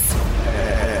 nice.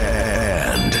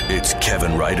 And it's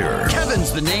Kevin Ryder.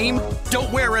 Kevin's the name.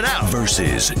 Don't wear it out.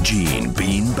 Versus Gene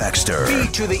Bean Baxter. B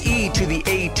to the E to the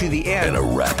A to the N. In a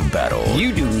rap battle.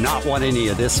 You do not want any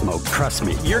of this smoke. Trust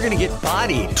me. You're going to get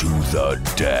bodied. To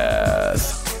the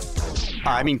death.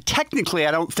 I mean, technically,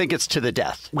 I don't think it's to the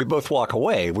death. We both walk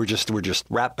away. We're just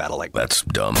rap battling. That's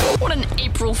dumb. What an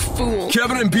April Fool.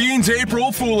 Kevin and Bean's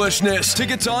April Foolishness.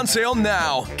 Tickets on sale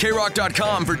now.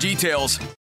 KROC.com for details.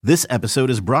 This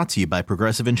episode is brought to you by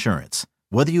Progressive Insurance.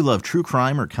 Whether you love true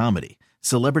crime or comedy,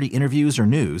 celebrity interviews or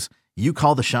news, you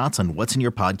call the shots on what's in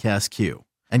your podcast queue.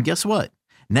 And guess what?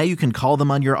 Now you can call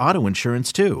them on your auto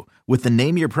insurance too with the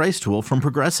Name Your Price tool from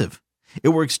Progressive. It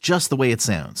works just the way it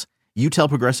sounds. You tell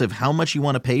Progressive how much you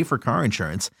want to pay for car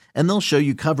insurance, and they'll show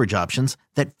you coverage options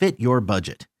that fit your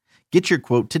budget. Get your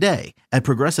quote today at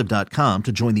Progressive.com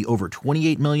to join the over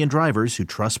 28 million drivers who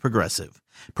trust Progressive.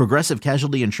 Progressive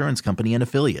Casualty Insurance Company and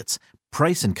Affiliates.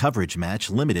 Price and coverage match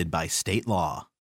limited by state law.